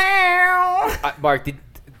 Wow. Mark,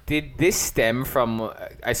 did this stem from?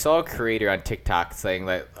 I saw a creator on TikTok saying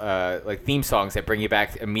like theme songs that bring you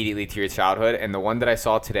back immediately to your childhood, and the one that I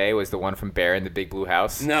saw today was the one from Bear in the Big Blue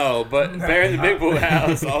House. No, but Bear in the Big Blue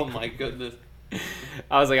House. Oh my goodness.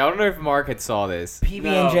 I was like, I don't know if Mark had saw this.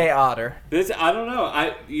 PB&J Otter. This I don't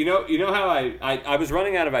know. You know how I was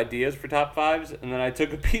running out of ideas for top 5s, and then I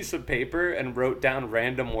took a piece of paper and wrote down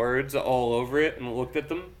random words all over it and looked at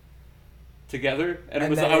them together, and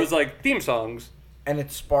And then I was like theme songs. And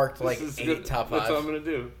it sparked like This is 8 good. top That's what I'm 5s. gonna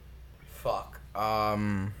do. Fuck.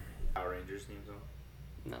 Power Rangers theme song?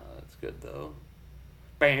 No, that's good though.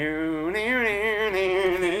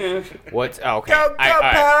 What's okay? Go, go, all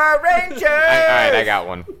right. Power Rangers! All right, I got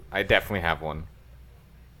one. I definitely have one.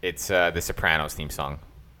 It's the Sopranos theme song.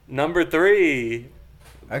 Number 3.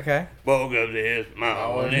 Okay. Woke up this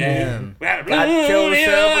morning. man. Got Got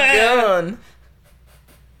yourself a gun.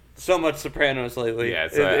 So much Sopranos lately. Yeah,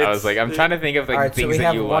 so I was like, I'm trying to think of like All right, so things we that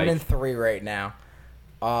have you 1 like. and 3 right now.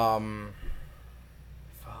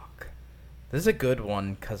 Fuck. This is a good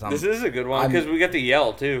one because I'm. This is a good one because we get to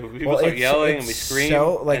yell too. People start it's- yelling it's and we scream.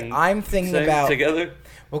 So like and I'm thinking sing about together.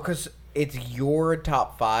 Well, because it's your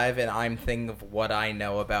top 5, and I'm thinking of what I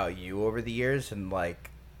know about you over the years, and like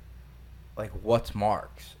what's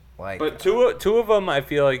Mark's like. But two of them, I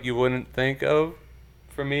feel like you wouldn't think of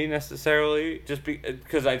for me necessarily, just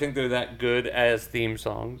because I think they're that good as theme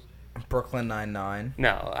songs. Brooklyn Nine-Nine.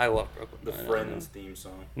 No, I love Brooklyn. The Nine-Nine. Friends theme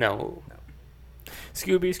song. No,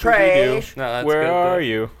 Scooby, Trash. no, that's Where good, are though.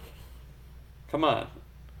 you? Come on.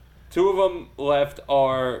 2 of them left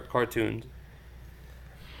are cartoons.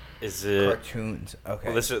 Is it? Cartoons.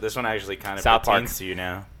 Okay. Well, this one actually kind of South pertains Park. to you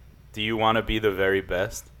now. Do you want to be the very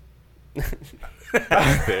best? No,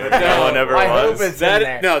 No one ever I hope was. it's in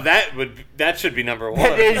there. That should be number 1.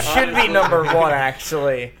 It should be number 1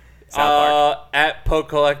 actually. At Poke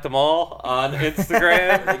Collect Them All on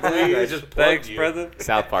Instagram. Exactly, I just plugged Thanks, you. brother.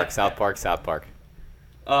 South Park.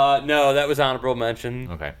 No, that was honorable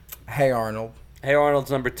mention. Okay. Hey Arnold. Hey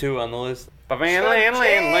Arnold's number 2 on the list. That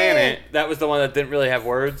was the one that didn't really have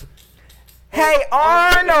words. Hey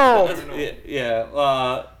Arnold.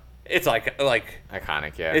 Yeah. It's like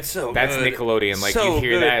Iconic, yeah. It's so That's good. Nickelodeon. Like So you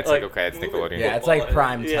hear good. that, it's like Like, okay, it's Nickelodeon. Yeah, it's like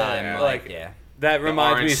prime time. Yeah, like, like- yeah. that The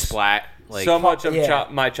reminds orange me splat. Like so much of Yeah.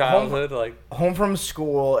 my childhood. Like Home from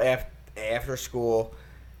school after school,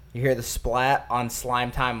 you hear the splat on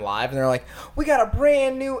Slime Time Live, and they're like, "We got a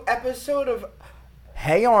brand new episode of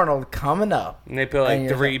Hey Arnold coming up," and they put like And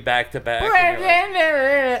you're 3 back to back.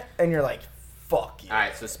 and you're like, "Fuck you." all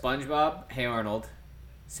right, so SpongeBob, Hey Arnold,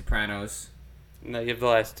 Sopranos, No, you have the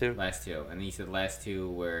last 2. last 2, and then you said the last 2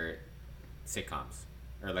 were sitcoms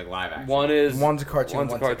or like live action. One's a cartoon,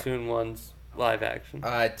 One's a one's cartoon. One's live action.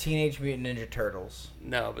 Teenage Mutant Ninja Turtles.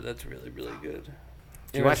 No, but that's really really good.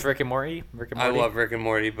 Do you watch Rick and Morty? I love Rick and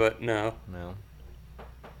Morty, but no, No.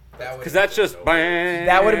 because that's just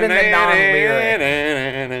That would've been the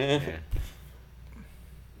non-lyric.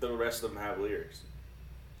 The rest of them have lyrics.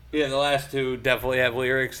 Yeah, the last 2 definitely have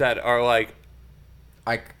lyrics that are like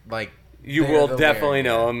like you they're will the definitely lyric,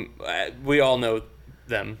 know them. We all know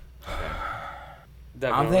them.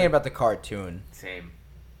 I'm thinking about the cartoon. Same.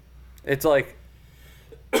 It's like,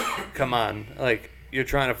 come on, like you're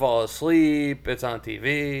trying to fall asleep. It's on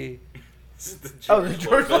TV. Oh, the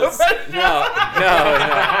George Lopez. No.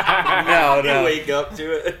 You wake up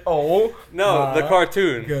to it. Oh. No, the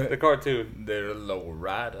cartoon. Good. The cartoon. They're low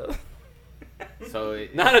rider. So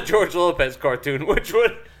Not a George Lopez cartoon, which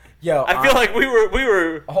would Yo, I feel like we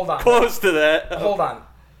were Hold on. close to that. Hold on.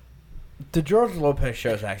 The George Lopez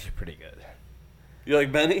show is actually pretty good. You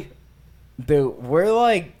like Benny? Dude, we're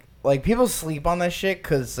like people sleep on that shit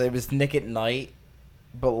because it was Nick at Night,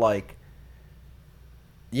 but like,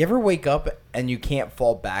 you ever wake up and you can't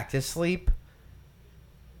fall back to sleep?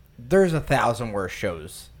 There's 1,000 worse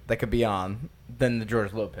shows that could be on than the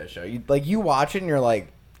George Lopez show. You watch it and you're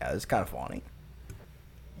like, yeah, it's kind of funny.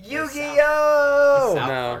 Yu-Gi-Oh! South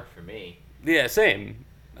No. Park for me. Yeah, same.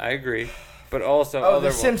 I agree. But also Oh, other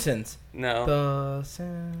The Simpsons. No. The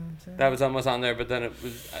Simpsons. That was almost on there, but then it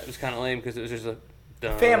was kind of lame because it was just a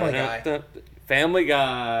Family Guy. Family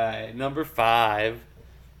Guy, number 5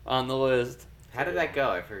 on the list. How did that go?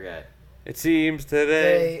 I forget. It seems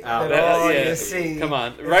today. Oh, that all yeah. you see Come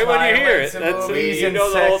on, is right when you hear it, violence in that's movies you and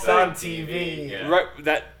know the whole sex on thing. TV. Yeah. Right,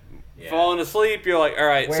 that Yeah. falling asleep, you're like, all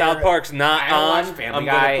right, Where- South Park's not I don't on. watch Family I'm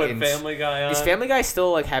Guy gonna put and- Family Guy on. Does Family Guy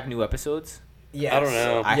still like have new episodes? Yes. I don't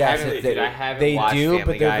know. I Yes, haven't- they, I haven't they watched do, Family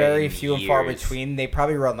but they're Guy very in few and far years. between. They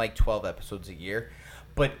probably run like 12 episodes a year.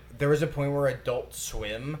 But there was a point where Adult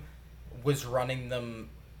Swim was running them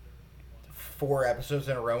 4 episodes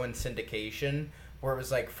in a row in syndication, where it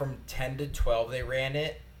was like from 10 to 12 they ran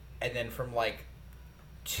it, and then from like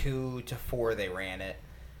 2 to 4 they ran it.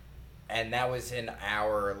 And that was in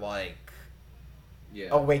our like Yeah.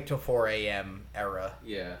 awake till 4 a.m. era.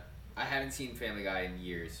 Yeah. I haven't seen Family Guy in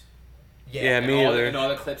years. Yeah, And me all, either. and all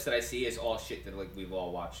the clips that I see is all shit that like we've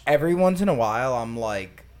all watched. Every once in a while, I'm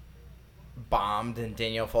like bombed and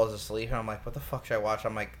Danielle falls asleep, and I'm like, what the fuck should I watch?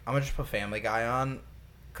 I'm like, I'm gonna just put Family Guy on,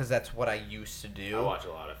 because that's what I used to do. I watch a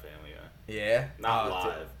lot of Family Guy. Yeah? Not Oh,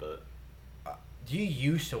 live, but You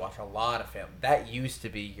used to watch a lot of Family. That used to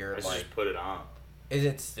be your, I just like, put it on. is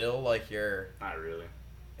it still like your, Not really.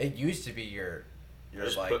 it used to be your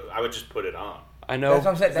like, I would just put it on. I know That's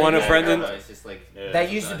what I'm saying, that one of used- Brendan. It's just like Yeah.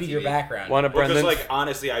 that used to on be your TV. background. One of Well, because Brendan's. like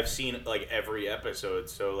honestly, I've seen like every episode,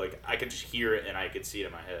 so like I could just hear it and I could see it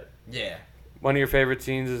in my head. Yeah. One of your favorite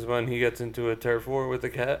scenes is when he gets into a turf war with a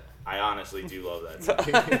cat. I honestly do love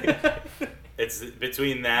that. Scene. It's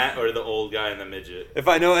between that or the old guy and the midget. If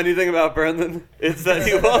I know anything about Brendan, it's that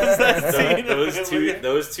he loves that scene.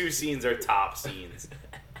 Those two scenes are top scenes.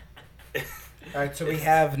 Alright, so we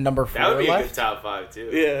have number 4 That would be a good left. top 5 too.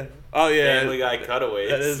 Yeah. Oh yeah. Family Guy cutaways.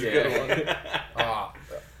 That is a good one.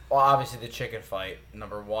 Well, obviously the chicken fight,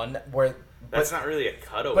 number 1, where That's not really a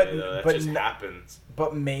cutaway but- though. That but just n- happens.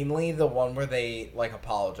 but mainly the one where they like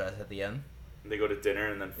apologize at the end. They go to dinner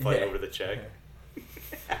and then fight Yeah. over the check.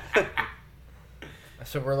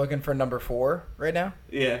 So we're looking for number 4 right now.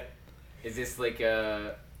 Yeah. Is this like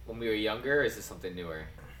when we were younger, or is this something newer?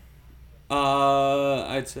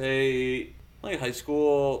 I'd say like high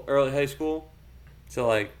school, early high school. So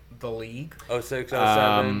like The League. 06,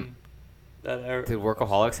 07. That era. Did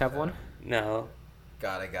Workaholics have one? No.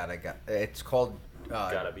 Got it. It's called.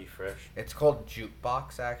 Gotta be fresh. It's called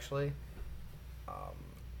Jukebox actually.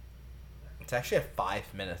 It's actually at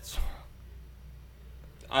 5 minutes.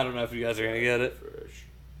 I don't know if you guys are gonna get it, Fresh.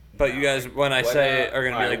 but you guys, when I What, say it, are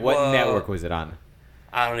gonna be like, what "Whoa." network was it on?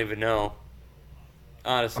 I don't even know.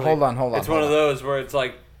 Honestly. Hold on. It's one of those where it's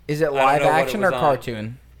like Is it don't live know what it action or was on.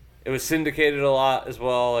 cartoon? it was syndicated a lot as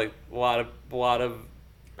well. Like a lot of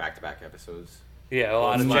Back-to-back episodes. yeah, a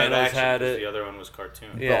lot It's of live channels action, had 'cause it. The other one was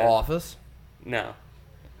cartoon. Yeah. The Office. No,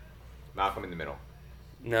 Malcolm in the Middle.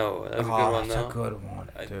 no, that's a good Oh, one that's though. a good one.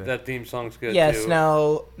 Dude. That theme song's good Yes. too.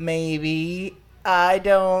 No. Maybe. I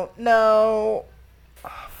don't know.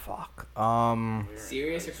 Oh, fuck.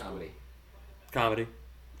 Serious or comedy? Comedy.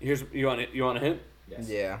 Here's you want a hint? Yes.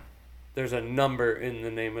 Yeah. There's a number in the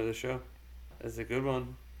name of the show. That's a good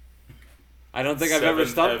one. I don't think I've ever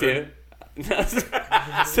 7, stumped Evan. you.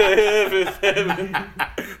 7.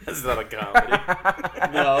 That's not a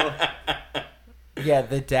comedy. No. Yeah,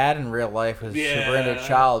 the dad in real life was super into Yeah.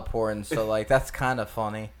 child porn, so like that's kind of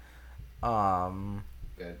funny.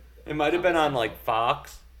 Good. It might have been on like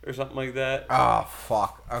Fox or something like that. Oh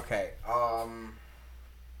fuck. Okay. I'm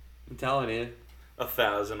telling you.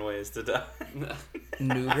 1,000 Ways to Die.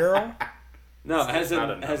 New Girl. No, it has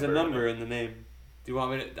not a a has a number, number in the name. Do you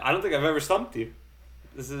want me to? I don't think I've ever stumped you.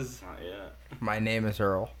 This is Not yet. My name is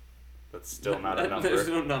Earl. That's still not a number. There's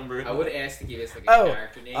no number. I would ask to give us like a Oh,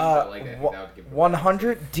 character name, but like I think that would give it away.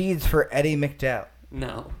 100 deeds for Eddie McDowell.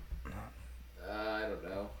 No. I don't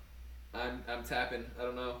know. I'm tapping. I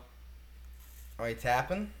don't know. Are you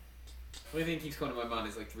tapping? The only thing that keeps coming to my mind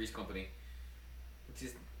is like Three's Company, which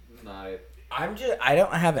is not it. I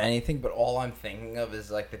don't have anything, but all I'm thinking of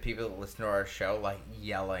is like the people that listen to our show like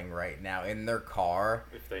yelling right now in their car.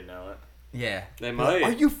 If they know it. Yeah. They Like, might.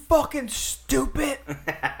 are you fucking stupid?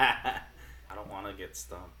 I don't want to get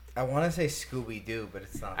stumped. I want to say Scooby Doo, but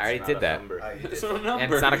it's not. I already Not did a that. number. Oh, you did. It's a number.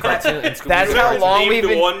 And it's not a cartoon. And That's Scooby-Doo. how long Named we've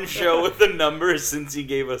been. one show with a number since he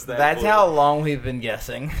gave us that. That's clue. how long we've been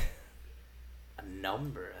guessing. A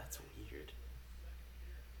number. That's weird.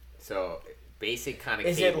 So basic kind of.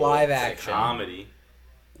 Is it live action? Comedy.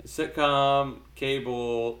 Sitcom,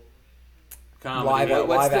 cable, comedy. Live-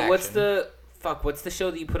 What's action. the fuck? What's the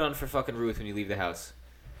show that you put on for fucking Ruth when you leave the house?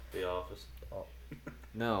 The Office.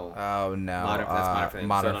 No. Oh no. Modern- that's Modern Family.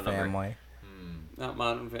 Modern So no number. Family. Not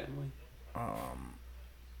Modern Family.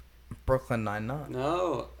 Brooklyn Nine-Nine.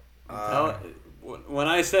 No. When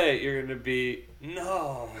I say it, you're gonna be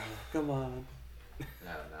no. Come on. No.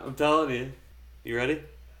 I'm telling you. You ready?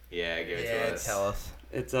 Yeah, give it Yeah, to us. tell us.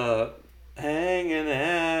 It's hanging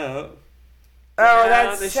out Oh, Down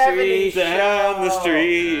that's the 70s street, down the show.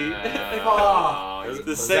 street. Oh, It's you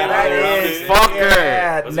the same That around is it. fucker.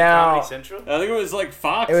 Yeah, Was it no. Comedy Central? I think it was like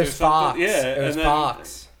Fox. It or was something. Fox. Yeah, It was and then,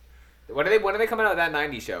 Fox. When are they coming out with that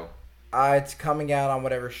 90s show? It's coming out on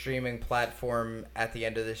whatever streaming platform at the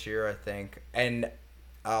end of this year, I think. And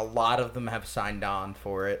a lot of them have signed on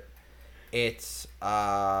for it. It's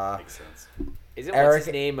Makes sense. Isn't Eric- what's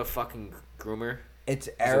his name a fucking groomer? it's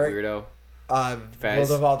He's Eric a weirdo. Will Fez.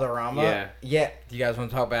 de Valderrama. Yeah. Yeah. Do you guys want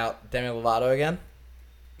to talk about Demi Lovato again?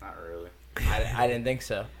 Not really. I didn't think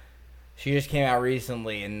so. She just came out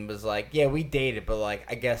recently and was like, yeah, we dated, but like,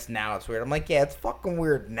 I guess now it's weird. I'm like, yeah, it's fucking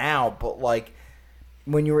weird now, but like,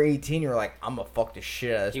 when you were 18, you were like, I'm gonna fuck the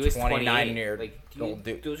shit out of He this was 29-year Like, old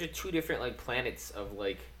dude. those are two different like planets of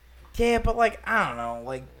like. Yeah, but like, I don't know,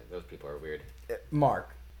 like, Those people are weird. Mark,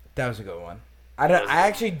 that was a good one. I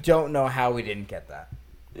actually don't know how we didn't get that.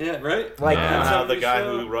 Yeah, right. Like, I don't Yeah. know how the Somebody guy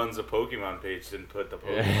show. who runs a Pokemon page didn't put the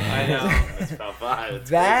Pokemon. Yeah. I know. It's about 5. It's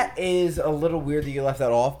that crazy. is a little weird that you left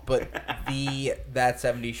that off, but That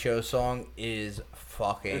 70s Show song is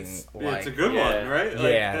fucking It's like, a good yeah. one, right?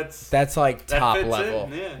 Like, yeah, that's like that top fits level.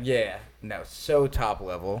 in, yeah. No, so top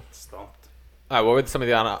level. Stumped. All right, what were some of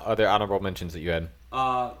the other honorable mentions that you had?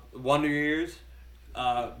 Wonder Years,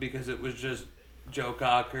 because it was just Joe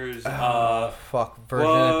Cocker's. Fuck, version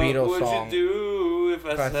What of the Beatles would song. you do if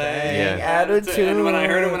I If I sang sang Attitude? And when I heard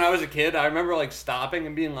it Attitude. when I was a kid, I remember like stopping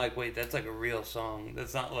and being like, "Wait, that's like a real song.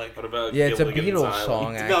 That's not like." What about Yeah, it's a Gilligan's Beatles Island?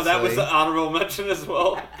 song, actually. No, that was the honorable mention as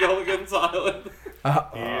well. Gilligan's Island.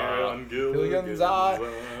 Here on Gilligan's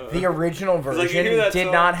Island. The original like, you version hear that did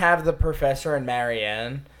song- not have the Professor and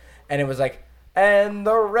Marianne, and it was like, and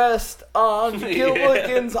the rest on Yeah.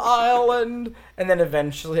 Gilligan's Island. And then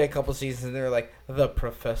eventually, a couple seasons, they were like, the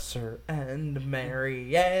Professor and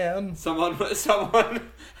Marianne. Someone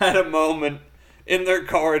had a moment in their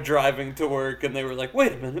car driving to work, and they were like,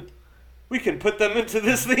 "Wait a minute, we can put them into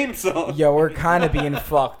this theme song." Yo, we're kind of being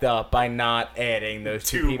fucked up by not adding those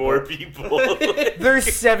two 2 people. more people.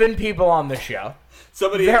 There's 7 people on the show.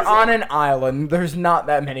 Somebody They're was on like- an island. There's not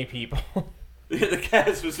that many people. the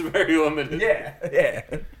cast was very limited. Yeah.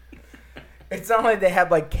 It's not like they had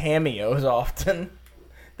like cameos often.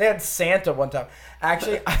 They had Santa one time.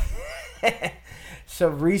 Actually, so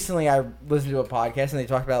recently I listened to a podcast and they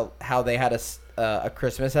talked about how they had a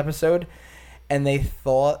Christmas episode, and they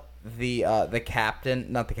thought the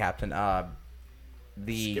captain, not the captain,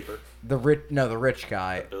 the Skipper. the rich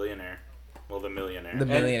guy, Billionaire. Well, the millionaire. the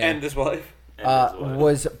millionaire, And his wife. And his wife.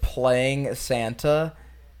 was playing Santa,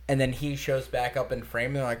 and then he shows back up in frame,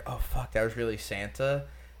 and they're like, "Oh fuck, that was really Santa,"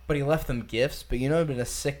 but he left them gifts. But you know, it'd been a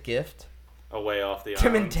sick gift. Away off the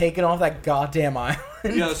Tim island. and taken off that goddamn island.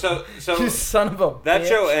 Yeah, so You son of a that bitch.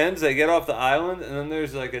 show ends. They get off the island, and then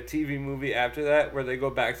there's like a TV movie after that where they go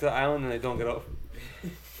back to the island and they don't get off.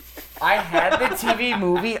 I had the TV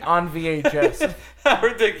movie on VHS. How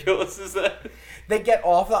ridiculous is that? They get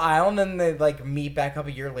off the island and they like meet back up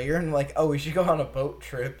a year later and like, oh, we should go on a boat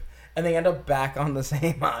trip, and they end up back on the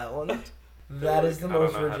same island. That is the I don't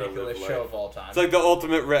most know how to ridiculous live show life. of all time. It's like the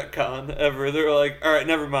ultimate retcon ever. They're like, all right,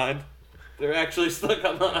 never mind. They're actually stuck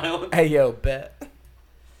on the island. Hey yo, bet.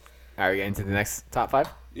 All right, we get into the next top 5.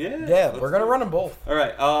 Yeah. Yeah, let's we're gonna do it. run them both. All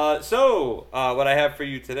right. So what I have for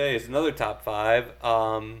you today is another top 5.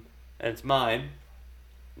 And it's mine,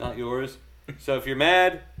 not yours. So if you're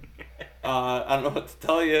mad, I don't know what to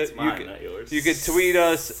tell you. It's mine, you not yours. You could tweet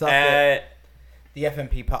us Suck it. at The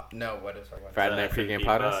FMP pop. No, what is our website? Friday Night The Pregame FNP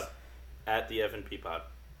Podcast. At the FNP Pod.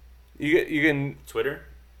 you can Twitter.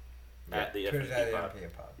 At the Twitter's at FNP the Pod.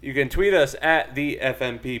 FMP Pod. you can tweet us at the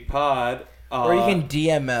FMP Pod. Or you can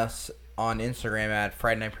DM us on Instagram at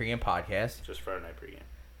Friday Night Pregame Podcast. Just Friday Night Pregame.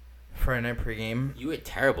 Friday night pregame. You were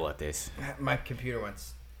terrible at this. My computer went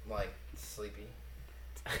sleepy.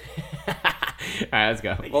 All right, let's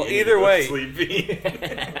go. Well, either way, Sleepy.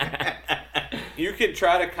 you can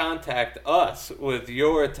try to contact us with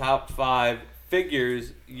your top 5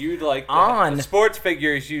 figures you'd like to sports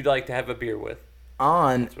figures you'd like to have a beer with.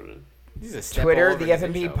 On That's what it is. This is a step Twitter, all over the this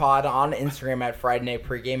FMP intro. Pod, on Instagram at Friday Night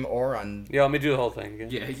Pregame, or on. Yeah, let me do the whole thing again.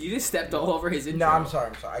 Yeah, you just stepped all over his intro. No, I'm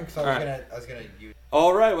sorry. I was Alright. gonna use.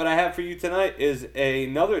 All right, what I have for you tonight is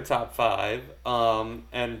another top 5, and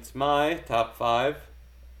it's my top 5.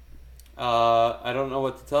 I don't know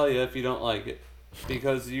what to tell you if you don't like it,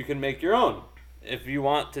 because you can make your own. If you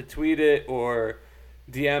want to tweet it or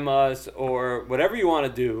DM us or whatever you want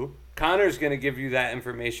to do, Connor's going to give you that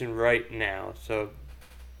information right now. So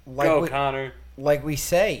go, Connor. Like we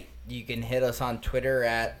say, you can hit us on Twitter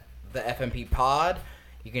at the FMP Pod.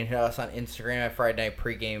 You can hit us on Instagram at Friday Night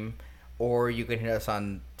Pregame, or you can hit us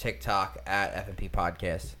on TikTok at FMP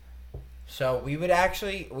Podcast. So we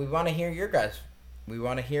want to hear your guys. We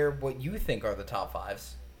want to hear what you think are the top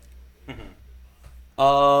 5s.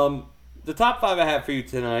 The top 5 I have for you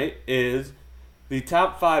tonight is the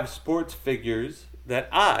top 5 sports figures that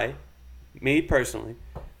me personally,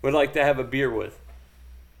 would like to have a beer with.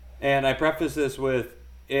 And I preface this with,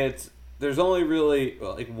 there's only really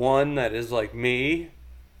one that is like me,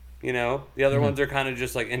 you know. The other ones are kind of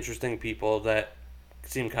just like interesting people that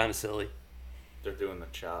seem kind of silly. They're doing the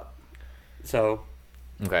chop. So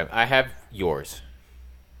Okay, I have yours.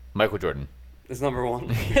 Michael Jordan. it's number 1.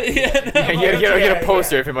 You get a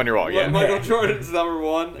poster of him on your wall. Yeah. Michael Jordan's number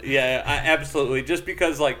 1. Yeah, absolutely. Just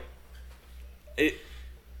because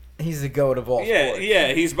He's the GOAT of all sports.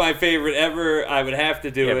 yeah, he's my favorite ever. I would have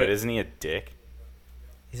to do Yeah, it. but isn't he a dick?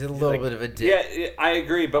 He's a little bit of a dick. Yeah, I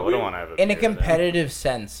agree, but I we wouldn't want to have a In a beer with him. competitive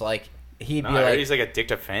sense, he'd No, be I heard like, he's like a dick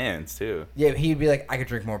to fans too. yeah, he'd be like, I could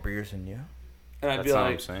drink more beers than you. And I'd That's be what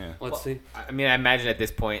like, I'm saying. let's see. I mean, I imagine at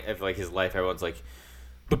this point of his life, everyone's like,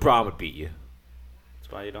 LeBron would beat you.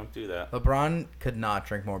 That's why you don't do that. LeBron could not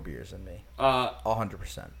drink more beers than me.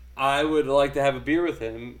 100%. I would like to have a beer with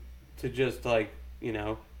him to just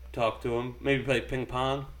talk to him. Maybe play ping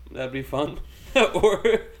pong. That'd be fun. or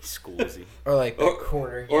Schoolsy. Or the Or-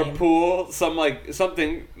 quarter or game. pool.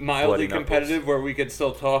 Something mildly Bloody knuckles. competitive where we could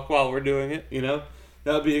still talk while we're doing it. You know,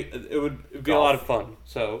 it'd be a Golf. lot of fun.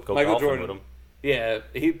 So Go Michael golfing Jordan. with him. Yeah,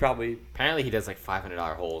 he'd probably. Apparently, he does like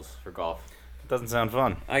 $500 holes for golf. Doesn't sound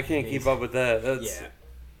fun. I can't keep up with that. That's,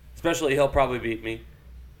 Especially, he'll probably beat me.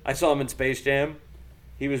 I saw him in Space Jam.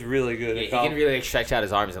 He was really good He at golf. can really stretch out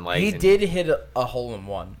his arms and legs. He and- did hit a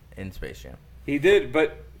hole-in-one in Space Jam. He did,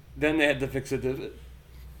 but then they had to fix it.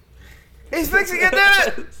 He's fixing it,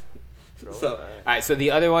 did it! So All right, so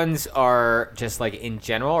the other ones are just in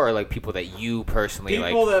general, or people that you personally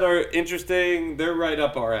people that are interesting, they're right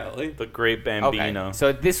up our alley. The Great Okay, Bambino.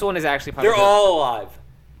 so this one is actually probably They're all alive.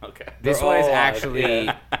 Okay. This they're one is all alive, actually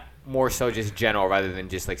yeah. more so just general rather than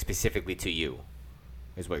just specifically to you,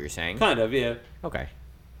 is what you're saying. Kind of, yeah. Okay,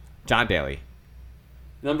 John Daly,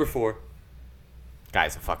 Number 4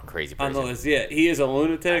 guy's a fucking crazy on person. the list. Yeah, he is a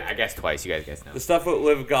lunatic. I guess twice. You guys know. The stuff with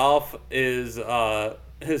Live Golf is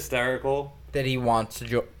hysterical. That he wants to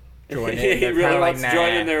join it. he They're really kinda wants nah. to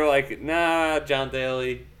join in. They're like, nah, John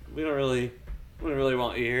Daly, we don't really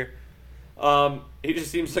want you here. He just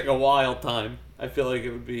seems like a wild time. I feel like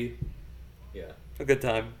it would be a good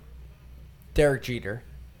time. Derek Jeter.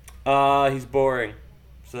 He's boring,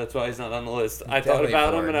 so that's why he's not on the list. I thought definitely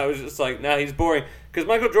about him boring. and I was just like, nah, he's boring. Because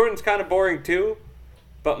Michael Jordan's kind of boring too,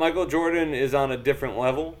 but Michael Jordan is on a different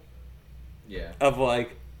level Yeah. of Your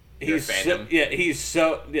he's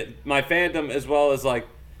fandom? my fandom, as well as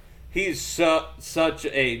he's such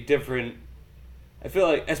a different. I feel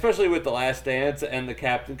like, especially with The Last Dance and The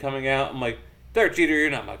Captain coming out, I'm like, Derek Jeter,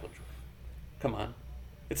 you're not Michael Jordan. Come on.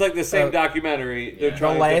 It's like the same documentary. They're Yeah. The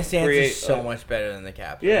trying Last to Dance create is so much better than the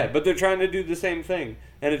Captain. Yeah, but they're trying to do the same thing,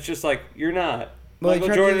 and it's just like, you're not. Well, they Michael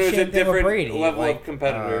tried to do Jordan the is a same thing with different Brady, level of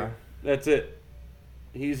competitor. uh, That's it.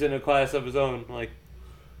 He's in a class of his own.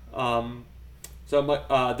 So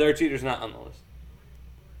Derek Jeter's not on the list.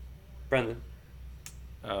 Brendan.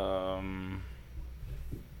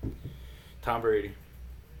 Tom Brady.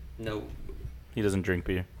 No, He doesn't drink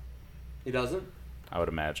beer. he doesn't. I would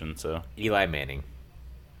imagine so. Eli Manning.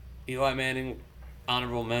 Eli Manning,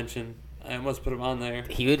 honorable mention. I almost put him on there.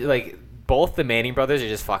 He would both the Manning brothers are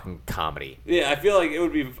just fucking comedy. Yeah, I feel like it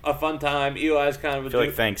would be a fun time. Eli's kind of a I feel like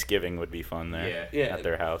dude. Thanksgiving would be fun there. Yeah. At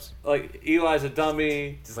their house. Eli's a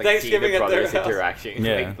dummy. Just Thanksgiving seeing the at their brothers house. interaction.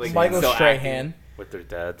 Yeah. Michael so Strahan. With their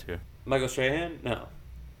dad too. Michael Strahan? No.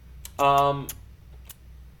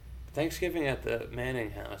 Thanksgiving at the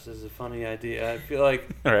Manning house is a funny idea. I feel like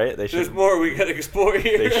All right, they there's should. more we could explore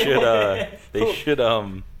here. They should. They should.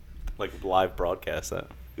 Like live broadcast that.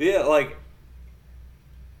 Yeah, like,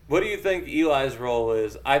 what do you think Eli's role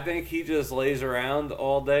is? I think he just lays around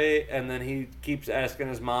all day, and then he keeps asking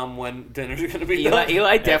his mom when dinner's gonna be done.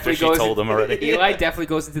 Eli After definitely she goes. told him already. Eli definitely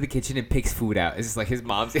goes into the kitchen and picks food out. It's just like his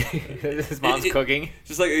mom's cooking,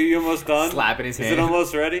 Just like, are you almost done? slapping his Is hand. it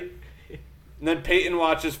almost ready? And then Peyton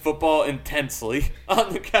watches football intensely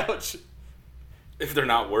on the couch. If they're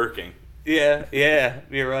not working. Yeah,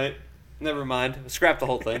 you're right. Never mind. Scrap the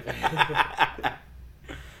whole thing.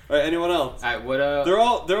 All right, anyone else? All right, what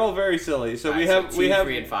They're all very silly. So we have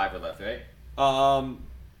 3 and 5 are left, right?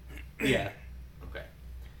 Yeah. Okay.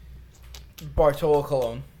 Bartolo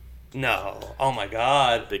Colon. No. Oh my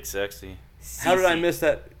God. Big sexy. How did I miss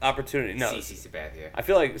that opportunity? No. CC Sabathia. I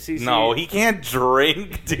feel like CC. No, he can't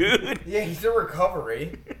drink, dude. Yeah, he's in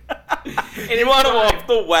recovery. And you want him off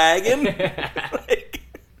the wagon? Like,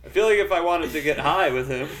 I feel like if I wanted to get high with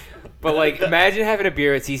him. But like, imagine having a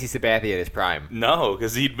beer at CC Sabathia at his prime. no,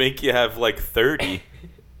 because he'd make you have like 30.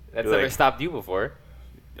 That's You're never like- stopped you before.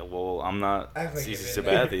 Well, I'm not Act like CC you've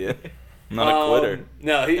been Sabathia. I'm not a quitter.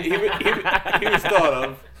 No, he was thought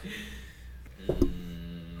of.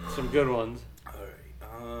 Some good ones.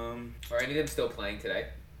 Are any of them still playing today?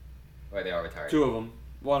 Or are they all retired? Two of them.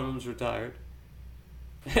 One of them's retired.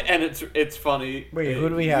 And it's funny. Wait, who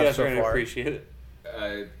do we have you guys so are gonna far? appreciate it.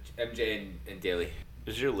 MJ and Daly.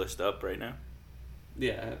 Is your list up right now?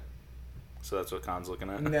 Yeah. So that's what Khan's looking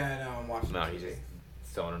at? No, I'm watching. No, TV. he's just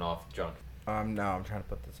zoning off drunk. No, I'm trying to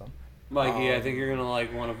put this on. Mikey, I think you're gonna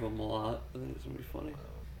like one of them a lot. I think it's gonna be funny.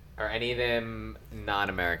 Are any of them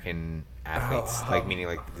non-American athletes? Oh. Like, meaning,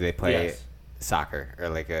 like, do they play Yes. soccer or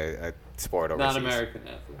like a sport overseas? Non-American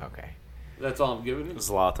athlete. Okay. That's all I'm giving you.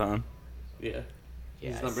 Zlatan. Yeah.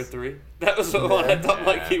 Yes. He's number 3. That was the one I thought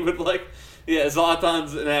Mikey would like. Yeah,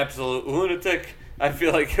 Zlatan's an absolute lunatic. I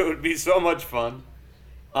feel like it would be so much fun.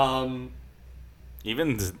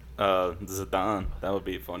 Even Zidane. That would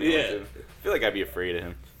be a funny one, Yeah. too. I feel like I'd be afraid of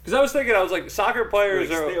him. Because I was thinking, I was like, soccer players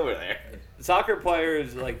Like, stay are over there. soccer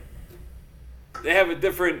players like they have a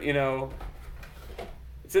different,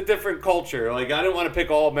 it's a different culture. Like, I didn't want to pick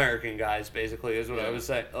all American guys. Basically, is what I was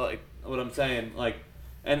saying. Like, what I'm saying. Like,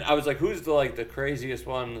 and I was like, who's the craziest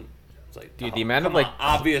one? It's like, Dude, oh, the amount of, come on, like-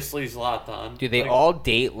 obviously Zlatan. Do they Like, all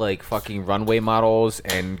date like fucking runway models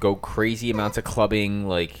and go crazy amounts of clubbing?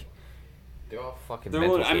 Like, they're all fucking They're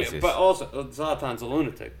mental I mean, cases. but also Zlatan's a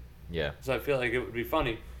lunatic, yeah. so I feel like it would be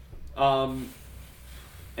funny. Anyone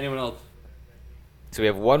else? So we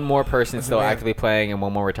have one more person still Yeah. actively playing and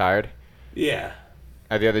one more retired. Yeah.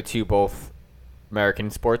 Are the other two both American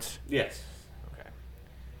sports? Yes.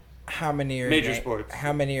 How many are Major sports.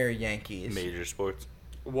 How many are Yankees? Major sports.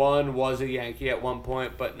 One was a Yankee at one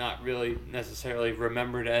point, but not really necessarily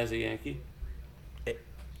remembered as a Yankee.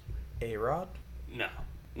 A-Rod? No,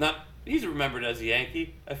 not. He's remembered as a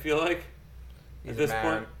Yankee. I feel like at this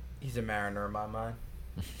point, He's a Mariner in my mind.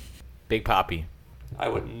 Big Poppy. I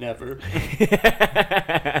would never.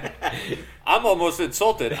 I'm almost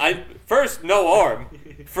insulted. First no arm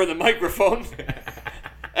for the microphone,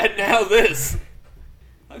 and now this.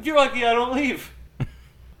 You're lucky I don't leave.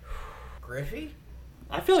 Griffey?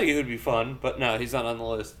 I feel like it would be fun, but no, he's not on the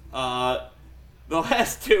list. The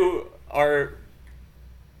last two are.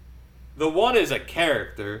 The one is a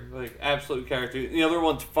character, like absolute character. The other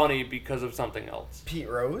one's funny because of something else. Pete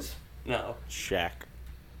Rose? No, Shaq.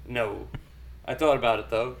 no. I thought about it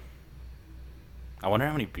though. I wonder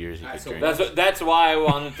how many beers he Alright, could so drink. That's why I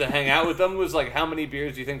wanted to hang out with them. Was like, how many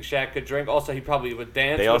beers do you think Shaq could drink? Also, he probably would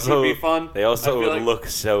dance, They which also would be fun. They I also feel would like- look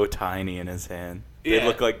so tiny in his hand. They Yeah.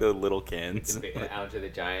 look like the little cans. Out to the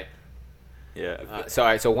Giant. Yeah. So, all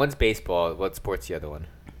right, so one's baseball. What sport's the other one?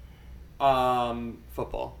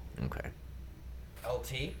 Football. Okay.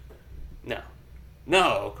 LT?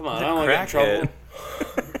 No, come on. I don't want to get in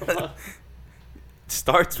Crackhead. trouble.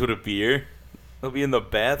 Starts with a beer. He'll be in the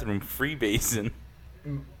bathroom freebasing.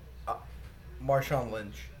 Marshawn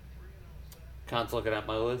Lynch. Khan's looking at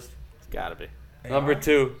my list. It's gotta be. Number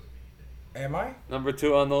 2. Am I? Number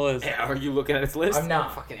 2 on the list. Are you looking at his list? I'm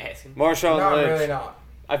not. fucking asking. Marshawn No, I'm Lynch. really not.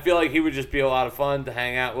 I feel like he would just be a lot of fun to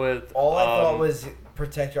hang out with. All I thought was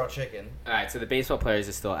protect y'all chicken. All right, so the baseball player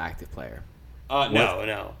is still an active player.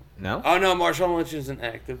 No. No? Oh no, Marshawn Lynch isn't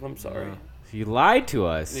active. I'm sorry. So you lied to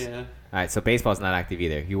us. Yeah. All right, so baseball's not active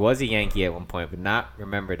either. He was a Yankee at one point, but not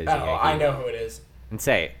remembered as a Yankee. I know who it is. And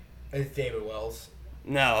say it. It's David Wells.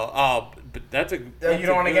 No. Oh, but that's a. You that's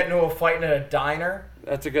don't a want to good- get into a fight in a diner?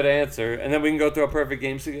 That's a good answer, and then we can go through a perfect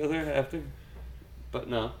games together after. But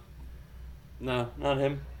no, not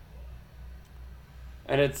him.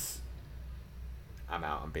 And it's I'm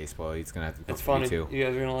out on baseball. He's gonna have to. it's funny. Too. You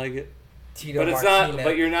guys are gonna like it. Tito But it's Martinez. not.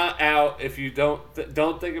 But you're not out if you don't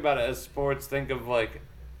think about it as sports. Think of like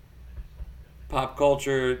pop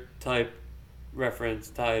culture type reference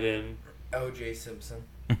tied in. O.J. Simpson.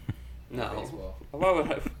 No. Baseball. Why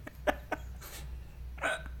would I?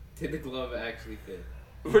 Did the glove actually fit?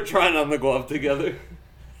 We're trying on the glove together.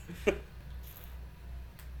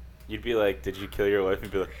 You'd be like, "Did you kill your wife?"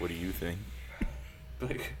 And be like, "What do you think?"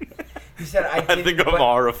 Like, He said, "I I didn't." think I'm but-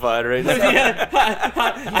 horrified right now. yeah,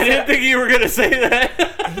 I didn't think you were gonna say that.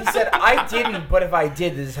 He said, "I didn't, but if I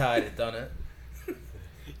did, this is how I'd have done it."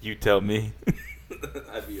 You tell me.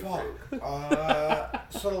 I'd be Fuck. afraid.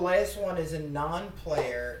 So the last one is a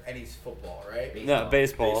non-player, and he's football, right? No,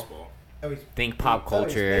 baseball. Baseball. Oh, he's Think pop Oh,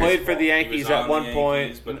 he's culture. Played for the He Yankees was at on one the point.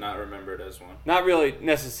 Yankees, but not remembered as one. Not really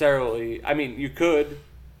necessarily. I mean, you could.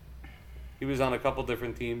 He was on a couple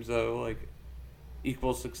different teams though, like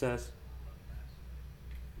equal success.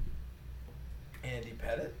 Andy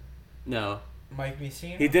Pettit, No, Mike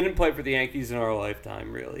Mussina. he didn't play for the Yankees in our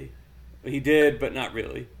lifetime, really. He did, but not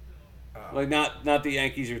really. Like not the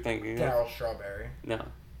Yankees you're thinking of. Darryl Strawberry, No,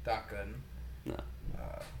 Doc Gooden. no.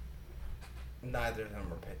 Neither of them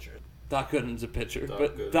were pitchers. Doc Gooden's a pitcher, Doc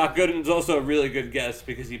but Gooden. Doc Gooden's also a really good guess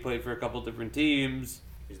because he played for a couple different teams,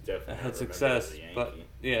 He's definitely had success. But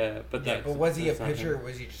yeah, but Yeah, that's, but was he a that's not pitcher him. or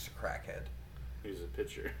was he just a crackhead? He's a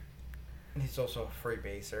pitcher. He's also a free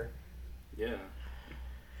baser. Yeah.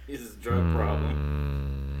 He's a drug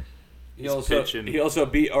problem. He He's also pitching. he also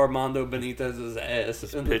beat Armando Benitez's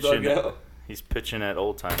ass in the pitching. dugout. He's pitching at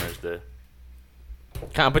Old Timers Day.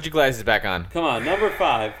 Come on, put your glasses back on. Come on, number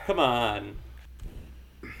 5. Come on.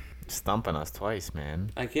 Stumping us twice,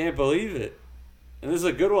 man. I can't believe it. And this is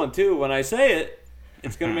a good one too. When I say it,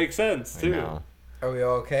 it's gonna make sense I too. know. Are we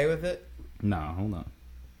all okay with it? Nah, hold on.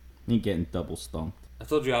 You getting double stumped. I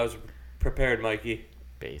told you I was prepared, Mikey.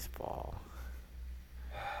 Baseball.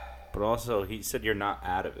 But also, he said you're not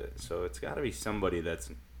out of it, so it's got to be somebody that's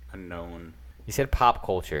a known. You said pop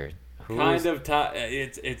culture. Who Kind is- of tough.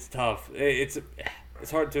 It's tough. It's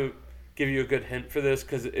hard to give you a good hint for this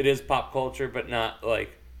because it is pop culture, but not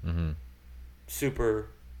like Mhm. super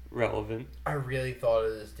relevant. I really thought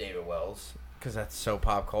it was David Wells because that's so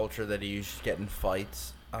pop culture that he used to get in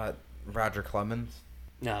fights. Roger Clemens.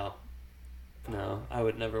 No, I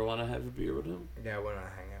would never want to have a beer with him. Yeah, I wouldn't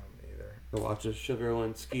hang out with him either. Or watch a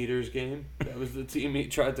Sugarland Skeeters game. That was the team he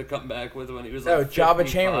tried to come back with when he was Oh, like Jabba 55.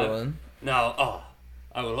 Chamberlain. No,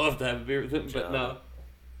 I would love to have a beer with him, but Jabba. no.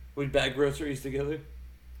 We'd bag groceries together.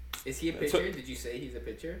 Is he a That's pitcher? what- Did you say he's a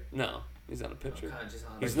pitcher? No, he's not a pitcher. I'm conscious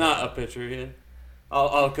on He's it. not a pitcher, yeah.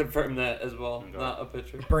 I'll confirm that as well. Okay. Not a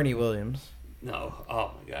pitcher. Bernie Williams. No.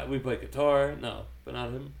 Oh my god. We play guitar. No, but not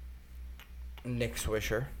him. Nick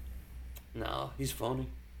Swisher. No, he's phony.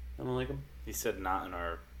 I don't like him. He said not in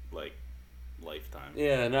our lifetime.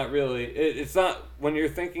 Yeah, not really. It's not when you're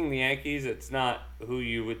thinking the Yankees. It's not who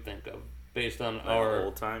you would think of based on Like our.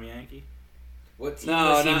 old time Yankee. What team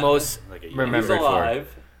No, was he not- most? Like a He's Remembered for.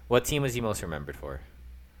 alive. What team was he most remembered for?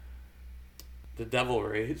 The Devil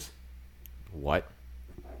Rays. What?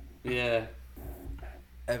 Yeah,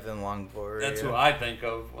 Evan Longoria. that's who I think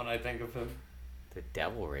of when I think of him. The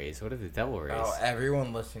Devil Rays. What are the Devil Rays? Oh,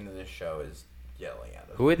 everyone listening to this show is yelling at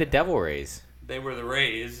us. Who are the Devil Rays? They were the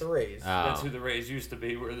Rays. The Rays. That's Oh. who the Rays used to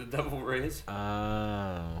be. Were the Devil Rays.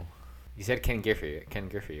 Oh. You said Ken Griffey. Ken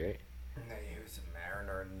Griffey, right? No, he was a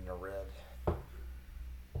Mariner in the red.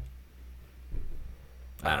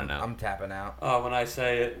 I don't know. I'm tapping out. Oh, when I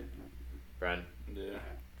say it, Run. Yeah.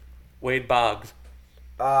 Wade Boggs.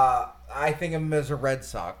 I think of him as a Red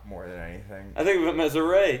Sox more than anything. I think of him as a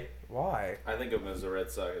Ray. Why? I think of him as a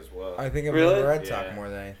Red Sox as well. I think of him as Really? a Red Sox Yeah. more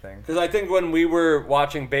than anything. Because I think when we were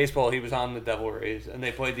watching baseball, he was on the Devil Rays, and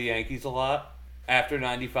they played the Yankees a lot after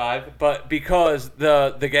 '95. But because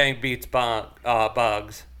the gang beats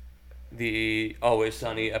Boggs, the Always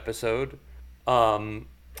Sunny episode, and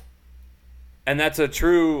that's a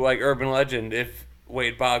true urban legend. If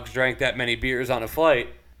Wade Boggs drank that many beers on a flight,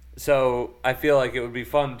 so I feel like it would be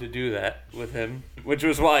fun to do that with him, which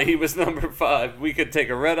was why he was number 5. We could take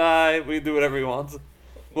a red eye. We can do whatever he wants.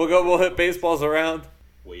 We'll hit baseballs around.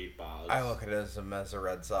 Wade Boggs. I look at him as a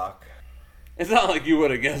Red Sox. It's not like you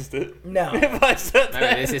would have guessed it. No. If I said I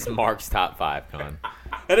that. mean, this is Mark's top 5, Con.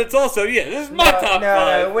 And it's also, this is my top no,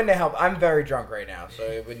 5. it wouldn't have helped. I'm very drunk right now, so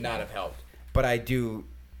it would not have helped. But I do.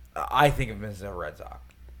 I think of him as a Red Sox.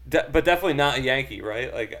 But definitely not a Yankee,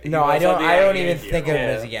 right? He No, I was don't. on the I don't Yankees. even think of him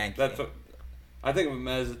Yeah, as a Yankee. That's what I think of him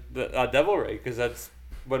as the Devil Ray, because that's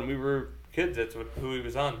when we were kids. That's who he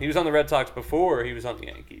was on. He was on the Red Sox before he was on the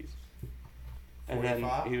Yankees, and then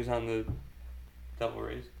 45? he was on the Double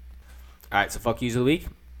raise. All right, so fuck yous of the week.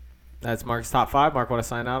 That's Mark's top 5. Mark, want to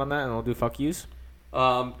sign out on that, and we'll do fuck yous.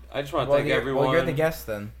 I just want to thank everyone. Well, you're the guest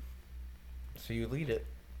then, so you lead it.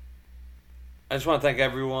 I just want to thank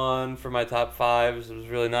everyone for my top 5s. It was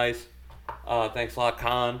really nice. Thanks a lot,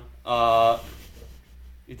 Khan.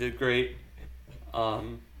 You did great.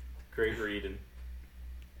 Great reading.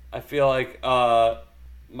 I feel like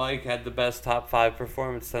Mike had the best top 5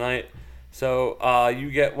 performance tonight. So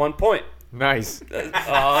you get 1 point. Nice. What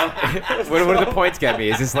do the points get me?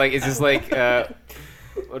 Is this like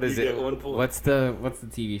what is You it? get 1 point. What's the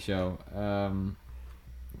TV show?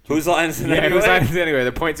 Whose line is it Yeah, anyway? whose line is it anyway?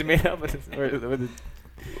 The points are made up.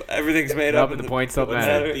 Everything's made No, up. but in the points don't What's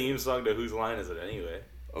matter. that theme song to Whose Line Is It Anyway?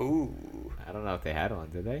 Ooh. I don't know if they had one,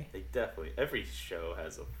 did they? They definitely, every show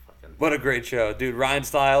has a fucking... What a great show. Dude, Ryan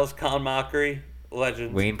Stiles, Con Mockery,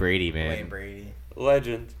 legend. Wayne Brady, man. Wayne Brady.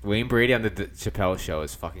 Legend. Wayne Brady on the Chappelle show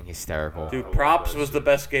is fucking hysterical. Dude, love Props that was shit. the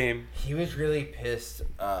best game. He was really pissed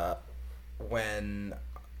when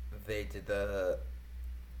they did the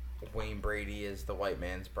Wayne Brady is the white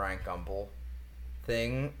man's Brian Gumbel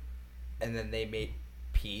thing, and then they made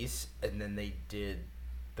peace, and then they did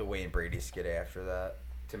the Wayne Brady skit after that.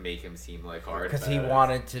 To make him seem like hard. Because he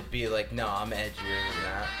wanted to be like, no, I'm edgier than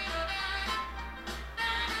that.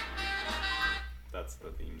 That's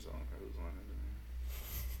the theme song for Whose Line Is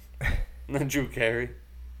It And then Drew Carey.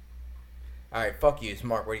 All right, fuck you,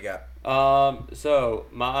 Mark. What do you got? So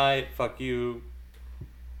my fuck you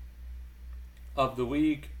of the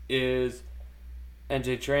week is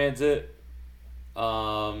NJ Transit. Take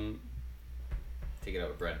it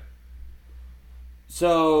over, Brent.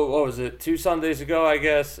 So what was it? 2 Sundays ago, I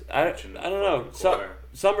guess. I don't know. Fucking choir.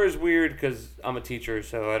 Summer's weird because I'm a teacher,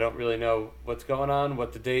 so I don't really know what's going on,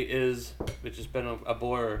 what the date is. It's just been a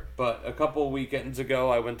blur. But a couple weekends ago,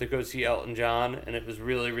 I went to go see Elton John, and it was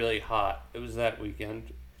really, really hot. It was that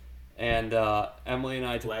weekend, and Emily and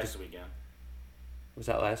I took Last weekend. Was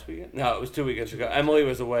that last weekend? No, it was 2 weekends ago. Emily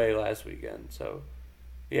was away last weekend, so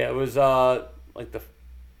yeah, it was like I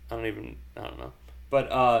don't know.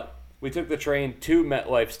 But we took the train to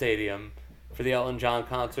MetLife Stadium for the Elton John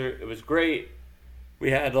concert. It was great. We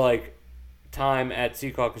had like time at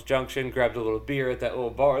Secaucus Junction, grabbed a little beer at that little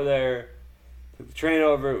bar there. Took the train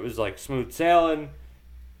over. It was like smooth sailing.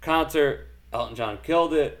 Concert. Elton John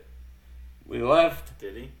killed it. We left.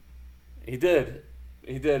 Did he? He did.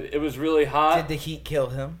 It was really hot. Did the heat kill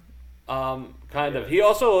him? Kind of. He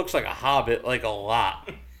also looks like a hobbit, like a lot.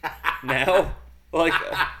 Now, like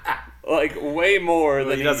way more Well,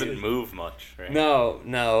 than he doesn't move much, right?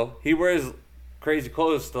 No. He wears crazy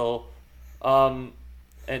clothes still,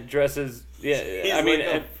 and dresses. Yeah, He's I mean,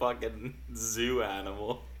 like a fucking zoo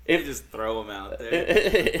animal. If- You just throw him out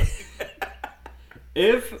there.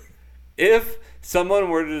 if someone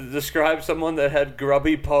were to describe someone that had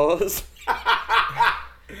grubby paws,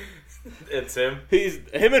 It's him. he's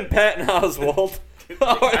him and Patton Oswalt.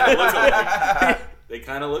 They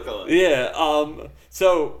kind of look alike. Yeah.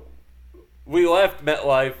 So we left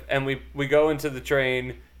MetLife and we go into the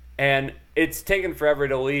train, and it's taken forever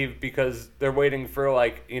to leave because they're waiting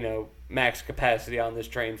for max capacity on this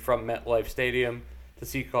train from MetLife Stadium to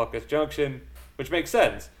Secaucus Junction, which makes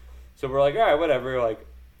sense. So we're like, all right, whatever. Like,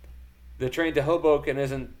 the train to Hoboken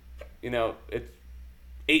isn't, it's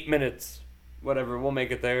 8 minutes, whatever. We'll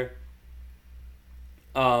make it there.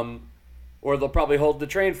 Or they'll probably hold the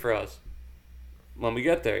train for us when we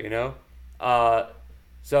get there,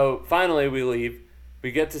 So finally we leave.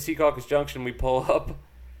 We get to Secaucus Junction. We pull up.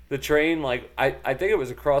 The train, I think it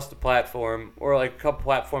was across the platform or like a couple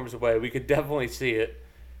platforms away. We could definitely see it.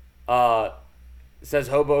 It says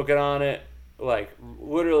Hoboken on it. Like,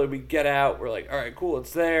 literally, we get out. We're like, all right, cool,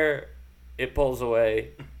 it's there. It pulls away,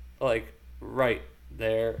 like, right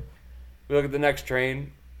there. We look at the next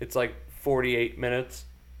train. It's like 48 minutes.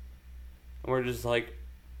 And we're just like,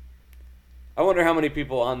 I wonder how many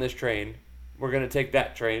people on this train were going to take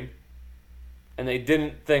that train. And they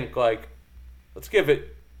didn't think, like, let's give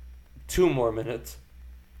it 2 more minutes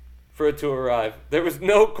for it to arrive. There was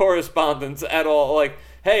no correspondence at all. Like,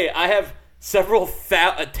 hey, I have several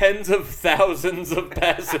tens of thousands of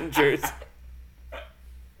passengers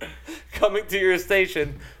coming to your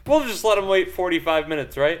station. We'll just let them wait 45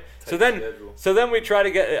 minutes, right? So then we try to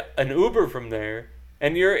get an Uber from there,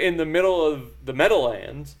 and you're in the middle of the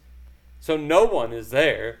Meadowlands, so no one is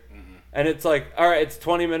there. And it's like, all right, it's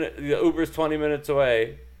 20 minutes. The Uber's 20 minutes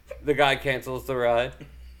away. The guy cancels the ride.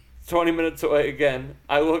 20 minutes away again.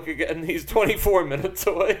 I look again. He's 24 minutes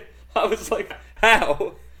away. I was like,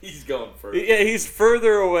 how? He's going further. Yeah, he's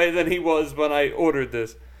further away than he was when I ordered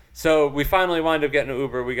this. So we finally wind up getting an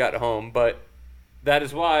Uber. We got home. But that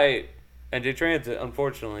is why NJ Transit,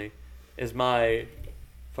 unfortunately, is my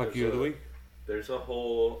fuck you of the week. There's a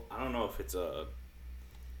whole. I don't know if it's a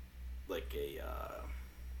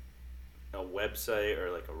website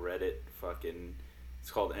or like a Reddit fucking. It's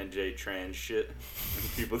called NJ Trans shit.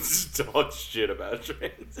 And people just talk shit about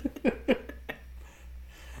transit.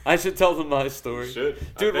 I should tell them my story. You should.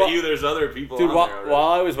 Dude, I bet you there's other people Dude, on while, there already. while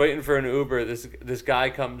I was waiting for an Uber, this guy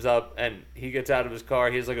comes up and he gets out of his car.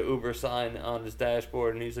 He has like an Uber sign on his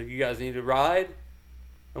dashboard, and he's like, "You guys need a ride?"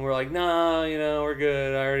 And we're like, "Nah, we're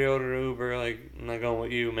good. I already ordered an Uber. Like, I'm not going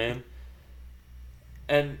with you, man."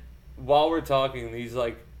 And while we're talking, these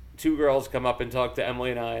like two girls come up and talk to Emily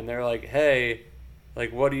and I, and they're like, "Hey, like,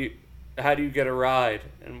 how do you get a ride?"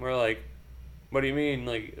 And we're like, "What do you mean?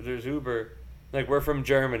 Like, there's Uber." Like, we're from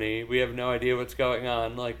Germany. We have no idea what's going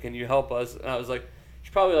on. Like, can you help us? And I was like, you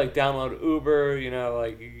should probably, like, download Uber.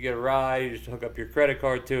 Like, you can get a ride. You just hook up your credit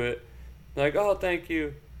card to it. They're like, oh, thank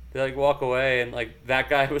you. They, like, walk away. And, like, that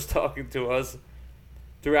guy was talking to us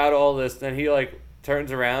throughout all this. Then he, like,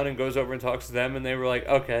 turns around and goes over and talks to them. And they were like,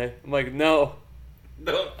 okay. I'm like, no.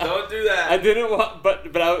 Don't do that. I didn't want, but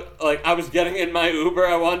I was getting in my Uber.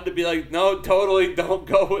 I wanted to be like, no, totally don't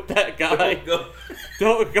go with that guy.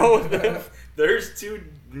 Don't go with him. There's two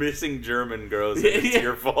missing German girls, and it's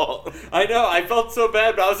your fault. I know. I felt so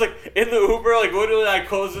bad, but I was like in the Uber, like literally, I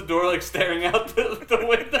closed the door, like staring out the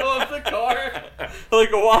window of the car, like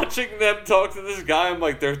watching them talk to this guy. I'm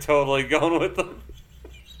like, they're totally going with them.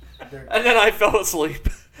 And then I fell asleep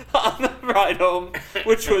on the ride home,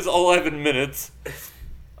 which was 11 minutes.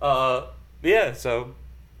 Yeah. So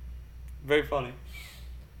very funny.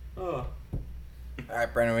 Oh. All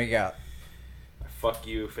right, Brendan, what you got? Fuck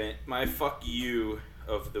you, fan. My fuck you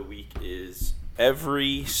of the week is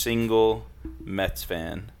every single Mets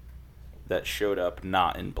fan that showed up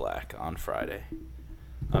not in black on Friday.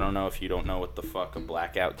 I don't know if you don't know what the fuck a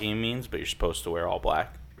blackout game means, but you're supposed to wear all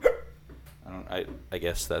black. I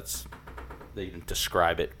guess they didn't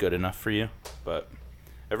describe it good enough for you, but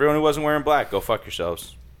everyone who wasn't wearing black, go fuck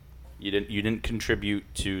yourselves. You didn't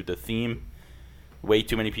contribute to the theme. Way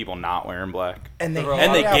too many people not wearing black. And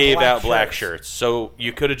they gave out black shirts. So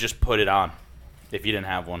you could have just put it on if you didn't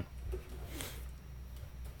have one.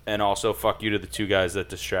 And also, fuck you to the two guys that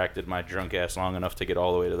distracted my drunk ass long enough to get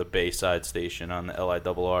all the way to the Bayside station on the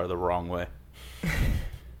LIRR the wrong way.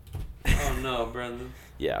 Oh no, Brendan.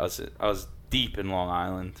 Yeah, I was deep in Long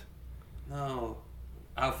Island. No.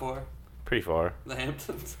 How far? Pretty far. The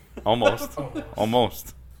Hamptons. Almost.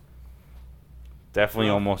 Almost. Definitely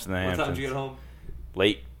Well, almost in the what Hamptons. time did you get home?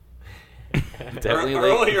 Late. Definitely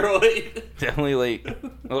Early late. or late? Definitely late. A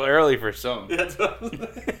little early for some. That's what I was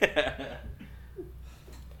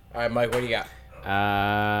All right, Mike, what do you got?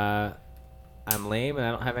 I'm lame and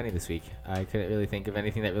I don't have any this week. I couldn't really think of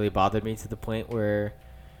anything that really bothered me to the point where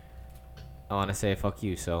I want to say fuck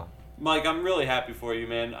you. So Mike, I'm really happy for you,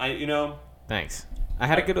 man. thanks. I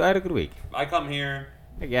had a good week. I come here.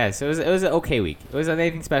 Yes, it was an okay week. It wasn't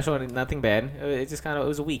anything special and nothing bad. It just it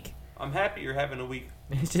was a week. I'm happy you're having a week.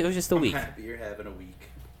 It was just a week. I'm happy you're having a week.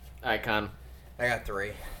 All right, Con. I got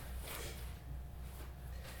 3.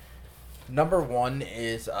 Number 1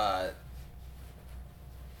 is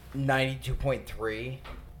 92.3.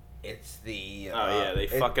 It's the... they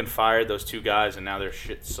fucking fired those two guys, and now their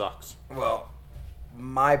shit sucks. Well,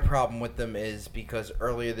 my problem with them is because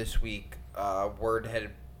earlier this week, word had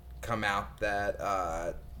come out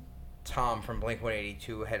that Tom from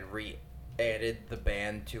Blink-182 had added the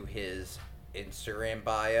band to his Instagram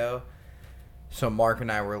bio. So Mark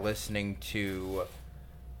and I were listening to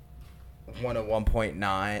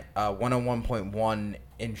 101.1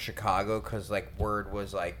 in Chicago because like word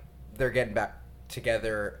was like they're getting back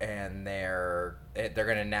together and they're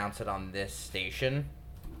gonna announce it on this station.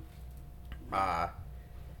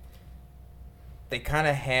 They kind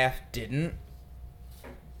of half didn't.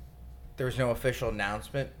 There was no official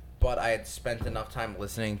announcement, but I had spent enough time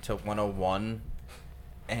listening to 101,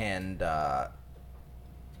 and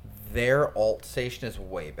their alt station is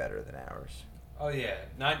way better than ours. Oh yeah,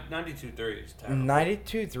 92.3 is terrible.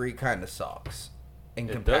 92.3 kind of sucks in It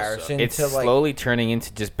does comparison It's to like slowly turning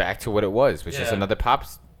into just back to what it was, which is Yeah. another pop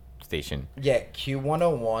station. yeah,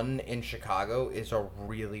 Q101 in Chicago is a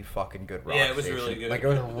really fucking good rock Yeah, it was station. really good. Like it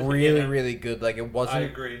was really Yeah. really good. Like it wasn't. I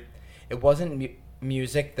agree. It wasn't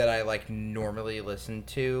music that I like normally listen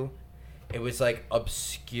to. It was like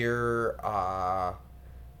obscure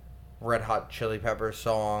Red Hot Chili Pepper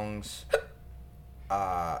songs.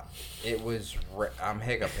 It was I'm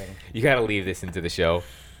hiccuping. You gotta leave this into the show.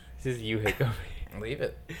 This is you hiccuping. Leave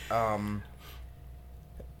it.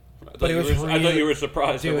 But it was I thought really- you were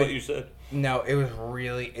surprised dude, at what you said. No,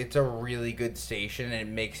 it's a really good station, and it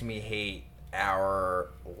makes me hate our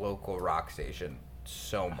local rock station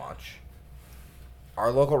so much.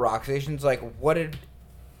 Our local rock station's like, what did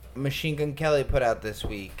Machine Gun Kelly put out this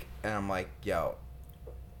week? And I'm like, yo,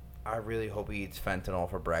 I really hope he eats fentanyl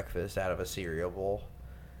for breakfast out of a cereal bowl.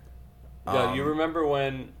 Yeah, you remember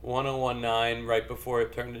when 1019, right before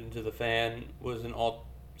it turned into the Fan, was an alt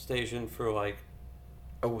station for like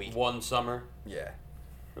a week? one summer? Yeah.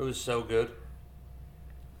 It was so good.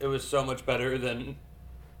 It was so much better than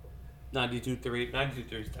 92.3.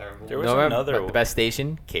 92.3 is terrible. There was No, another the one. best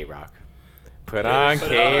station, K-Rock. Put Yeah, on put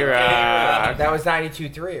on K-Rock. That was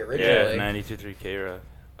 92.3 originally. Yeah, 92.3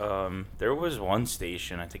 K-Rock. There was one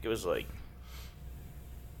station, I think it was like,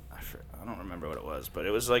 I don't remember what it was, but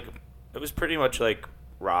it was like, it was pretty much like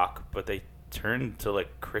rock, but they turned to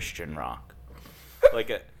like Christian rock.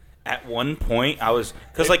 Like at one point, I was,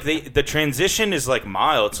 because like the transition is like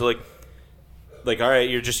mild, so like all right,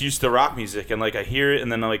 you're just used to rock music, and like I hear it,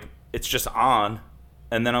 and then like it's just on,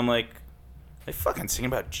 and then I'm like, they fucking sing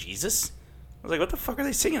about Jesus. I was like, what the fuck are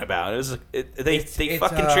they singing about? It was like, they It's,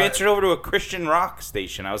 fucking transferred over to a Christian rock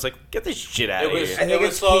station. I was like, get this shit out of was- here. I think It was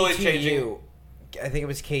it's slowly KTU. changing. I think it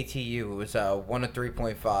was KTU. It was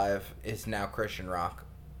 103.5 is now Christian rock.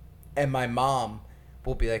 And my mom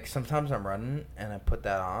will be like, sometimes I'm running and I put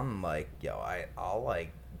that on. I'm like, yo, I'll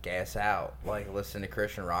like gas out, like listen to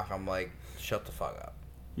Christian rock. I'm like, shut the fuck up.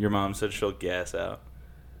 Your mom said she'll gas out.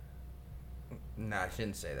 Nah, she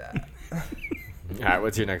didn't say that. All right,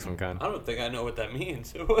 what's your next one, Con? I don't think I know what that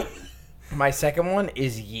means. My second one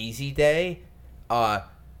is Yeezy Day.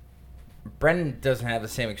 Brendan doesn't have the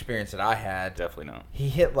same experience that I had. Definitely not. He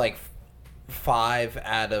hit like 5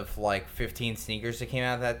 out of like 15 sneakers that came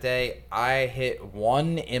out that day. I hit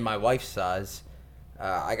 1 in my wife's size.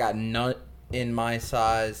 I got none in my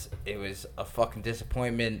size. It was a fucking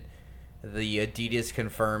disappointment. The Adidas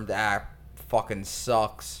Confirmed app fucking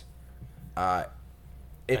sucks. I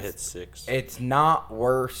hit It's 6. it's not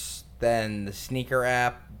worse than the sneaker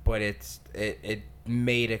app, but it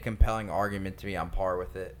made a compelling argument to be on par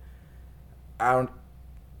with it. I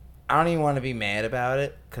don't even want to be mad about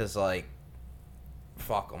it because like,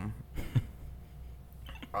 fuck them.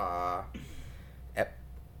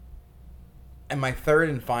 And my third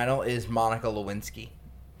and final is Monica Lewinsky.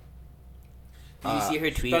 Did you see her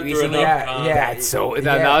tweet Been through recently? enough. That's so.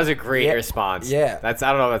 That was a great yeah, response. yeah. That's.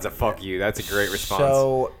 I don't know. If that's a fuck you. That's a great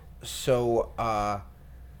response. So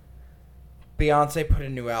Beyonce put a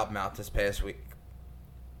new album out this past week,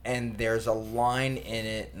 and there's a line in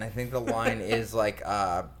it, and I think the line is like,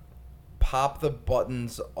 "Pop the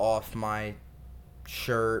buttons off my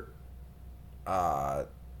shirt."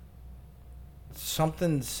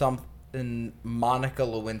 Something Monica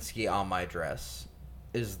Lewinsky on my dress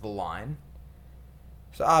is the line.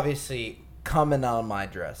 So obviously coming on my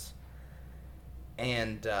dress.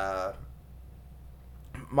 And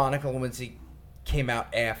Monica Lewinsky came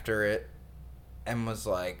out after it and was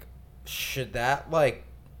like,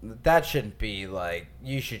 that shouldn't be, like,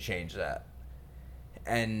 you should change that.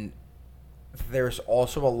 And there's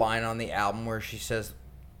also a line on the album where she says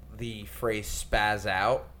the phrase spaz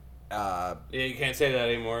out. Yeah, you can't say that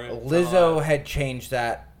anymore. Lizzo had changed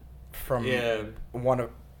that from Yeah. one of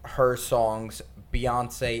her songs.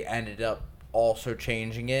 Beyonce ended up also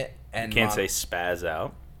changing it. And Can't say spaz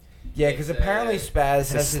out. Yeah, because apparently spaz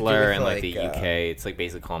It's a has to do slur with in like the like, UK. It's like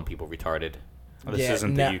basically calling people retarded. Oh, this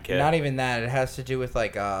isn't the UK. Not even that. It has to do with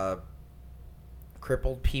like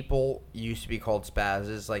crippled people used to be called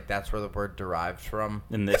spazzes. Like that's where the word derives from.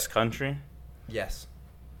 In this country? Yes.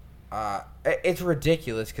 It's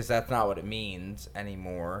ridiculous because that's not what it means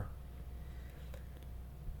anymore.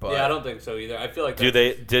 But Yeah, I don't think so either. I feel like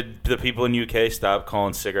Did the people in UK stop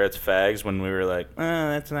calling cigarettes fags when we were like,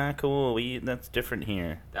 that's not cool. That's different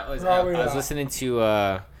here. That was. Probably I was not. listening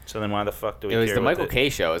to. So then why the fuck do we It was care the what Michael K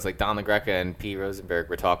show. It was like Don LaGreca and Pete Rosenberg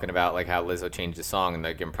were talking about like how Lizzo changed the song and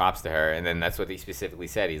they're giving props to her. And then that's what he specifically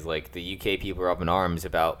said. He's like, the UK people are up in arms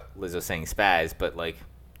about Lizzo saying spaz, but like,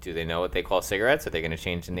 do they know what they call cigarettes? Are they going to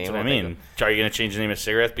change the name? That's what I mean. Are you going to change the name of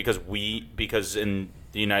cigarettes because in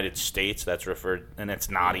the United States that's referred, and it's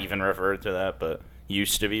not even referred to that, but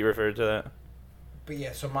used to be referred to that. But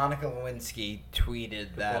yeah, so Monica Lewinsky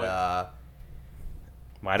tweeted that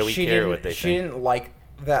Why do we she care didn't- what they she think? didn't like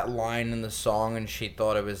that line in the song, and she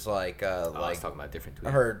thought it was like I was talking about a different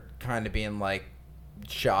tweet. her kind of being like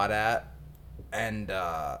shot at, and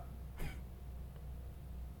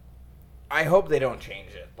I hope they don't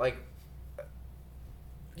change it. Like,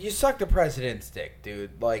 you suck the president's dick,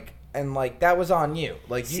 dude. Like, and like that was on you.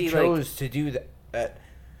 Like, you See, chose to do that.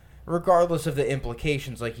 regardless of the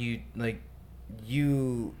implications,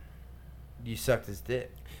 you sucked his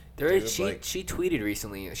dick. She tweeted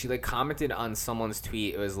recently. She like commented on someone's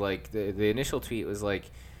tweet. It was like the initial tweet was like,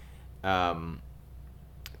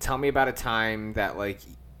 tell me about a time that like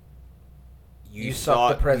you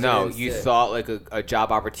sucked the president's you dick. thought like a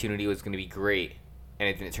job opportunity was going to be great, and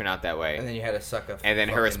it didn't turn out that way. And then you had to suck a. And then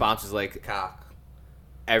her response was like, cock.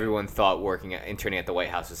 Everyone thought interning at the White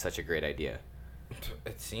House was such a great idea.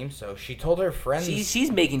 It seems so. She told her friends.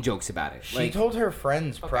 She's making jokes about it. She told her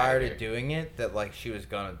friends Fuck prior outta to here. doing it that like she was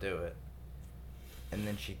gonna do it, and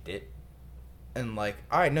then she did. And like,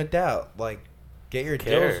 all right, no doubt, like, get your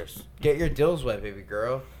dills wet, baby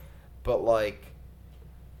girl. But like,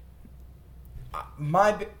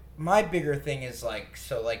 my bigger thing is like,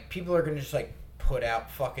 so like people are gonna just like put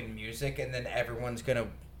out fucking music, and then everyone's gonna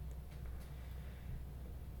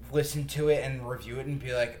listen to it and review it and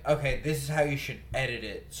be like, okay, this is how you should edit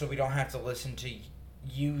it, so we don't have to listen to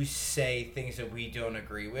you say things that we don't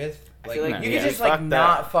agree with. Like, feel like you yeah, can just fuck like that.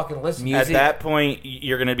 not fucking listen. At that point,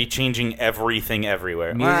 you're gonna be changing everything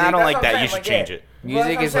everywhere. Music- I don't That's like what that. I'm You saying, should like, change yeah. it.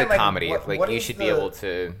 Music Well, is that's like what I'm saying, comedy. like, Like you is should be the- able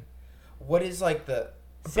to What is like the?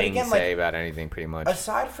 But sing, again, say like about anything, pretty much.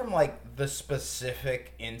 aside from like the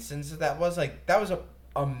specific instance that was like that was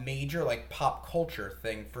a major like pop culture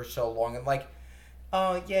thing for so long, and like,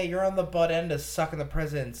 oh yeah, you're on the butt end of sucking the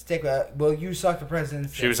president's dick. Well, you suck the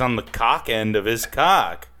president's dick. She was on the cock end of his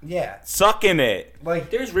cock, Yeah, sucking it.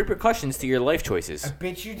 like There's repercussions to your life choices.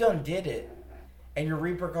 bitch, you done did it, and your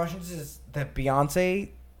repercussions is that Beyonce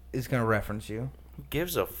is gonna reference you. Who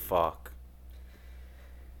gives a fuck?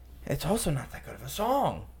 It's also not that good of a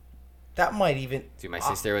song. That might even. Dude, my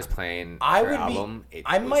sister was playing I her would be- album. It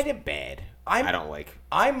I was might have- bad. I'm- I don't like.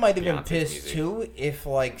 I might have been Beyonce's pissed music. too if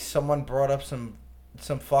like someone brought up some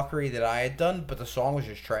fuckery that I had done, but the song was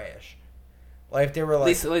just trash. Like if they were At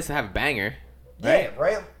like, least have a banger. yeah,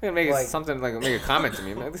 right. Make it Like, something like make a comment to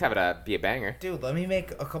me. At least have it be a banger. dude, let me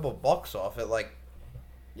make a couple bucks off it. Like,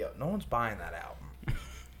 yo, no one's buying that album.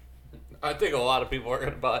 I think a lot of people are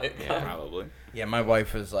gonna buy it. Yeah. Probably. Yeah, my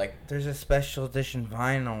wife was like, "There's a special edition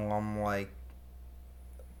vinyl." I'm like,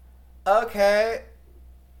 okay.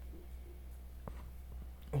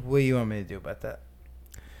 What do you want me to do about that?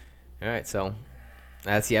 All right, so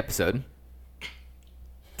that's the episode.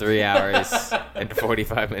 3 hours and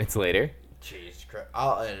 45 minutes later. Jeez, Christ.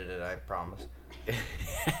 I'll edit it. I promise.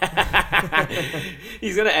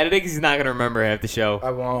 He's gonna edit it because he's not gonna remember half the show.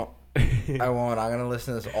 I won't. I won't. I'm gonna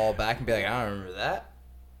listen to this all back and be like, I don't remember that.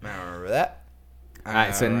 I don't remember that. All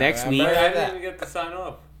right, so next week- I I didn't even get to sign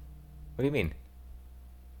off. What do you mean?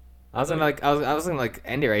 I was gonna like I was gonna like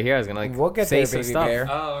end it right here. I was gonna like We'll get say there, some baby stuff. bear.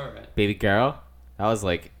 Oh, all right. Baby girl. I was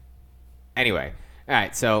like, anyway. All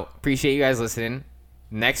right, so appreciate you guys listening.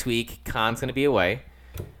 Next week, Khan's gonna be away.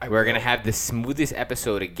 We're gonna have the smoothest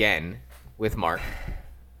episode again with Mark.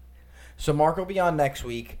 So Mark will be on next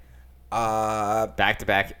week.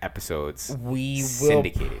 Back-to-back episodes. We will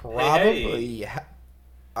Syndicated. probably.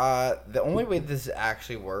 The only way this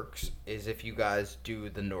actually works is if you guys do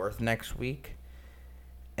the North next week,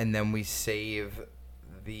 and then we save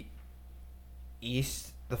the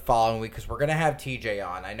East the following week because we're gonna have TJ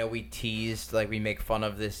on. I know we teased like we make fun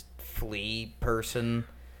of this flea person.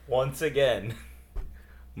 Once again,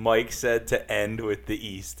 Mike said to end with the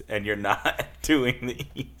East, and you're not doing the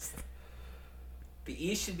East. The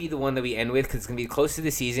East should be the one that we end with because it's gonna be close to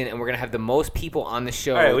the season, and we're gonna have the most people on the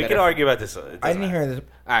show. All right, we that can are- argue about this. I didn't hear this.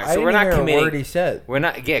 All right, I so we're didn't not hear a committing. word he said. We're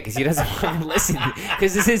not, yeah, because he doesn't fucking listen.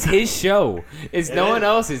 Because this is his show. It's no one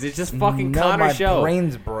else's. It's just fucking No, Connor's my show.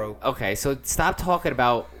 brain's broke. Okay, so stop talking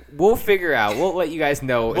about. We'll figure out. We'll let you guys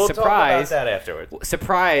know. We'll Surprise! talk about that afterwards.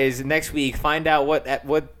 Surprise! Next week, find out what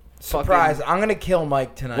Surprise! fucking- I'm gonna kill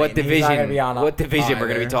Mike tonight. what and he's not division? gonna be on What division we're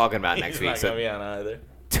gonna be either. talking about next He's week? not So gonna be on either.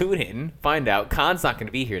 tune in, find out. Khan's not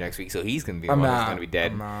gonna be here next week, so he's gonna be the I'm one not. that's gonna be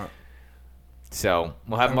dead. I'm not. So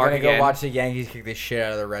we'll have I'm Mark gonna again. go watch the Yankees kick the shit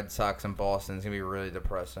out of the Red Sox in Boston. It's gonna be really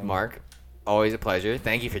depressing. Mark, always a pleasure.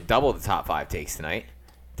 Thank you for double the top 5 takes tonight.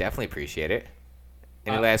 Definitely appreciate it.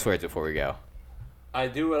 Any last words before we go? I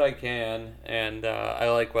do what I can, and I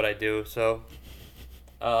like what I do. So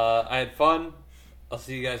I had fun. I'll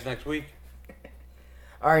see you guys next week.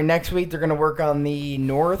 All right, next week they're gonna work on the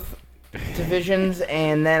North divisions,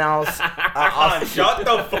 and then I'll Shut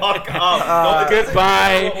the fuck up. Goodbye.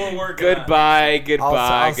 That's what we're working on. Goodbye. Goodbye.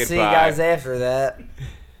 I'll Goodbye. see you guys after that.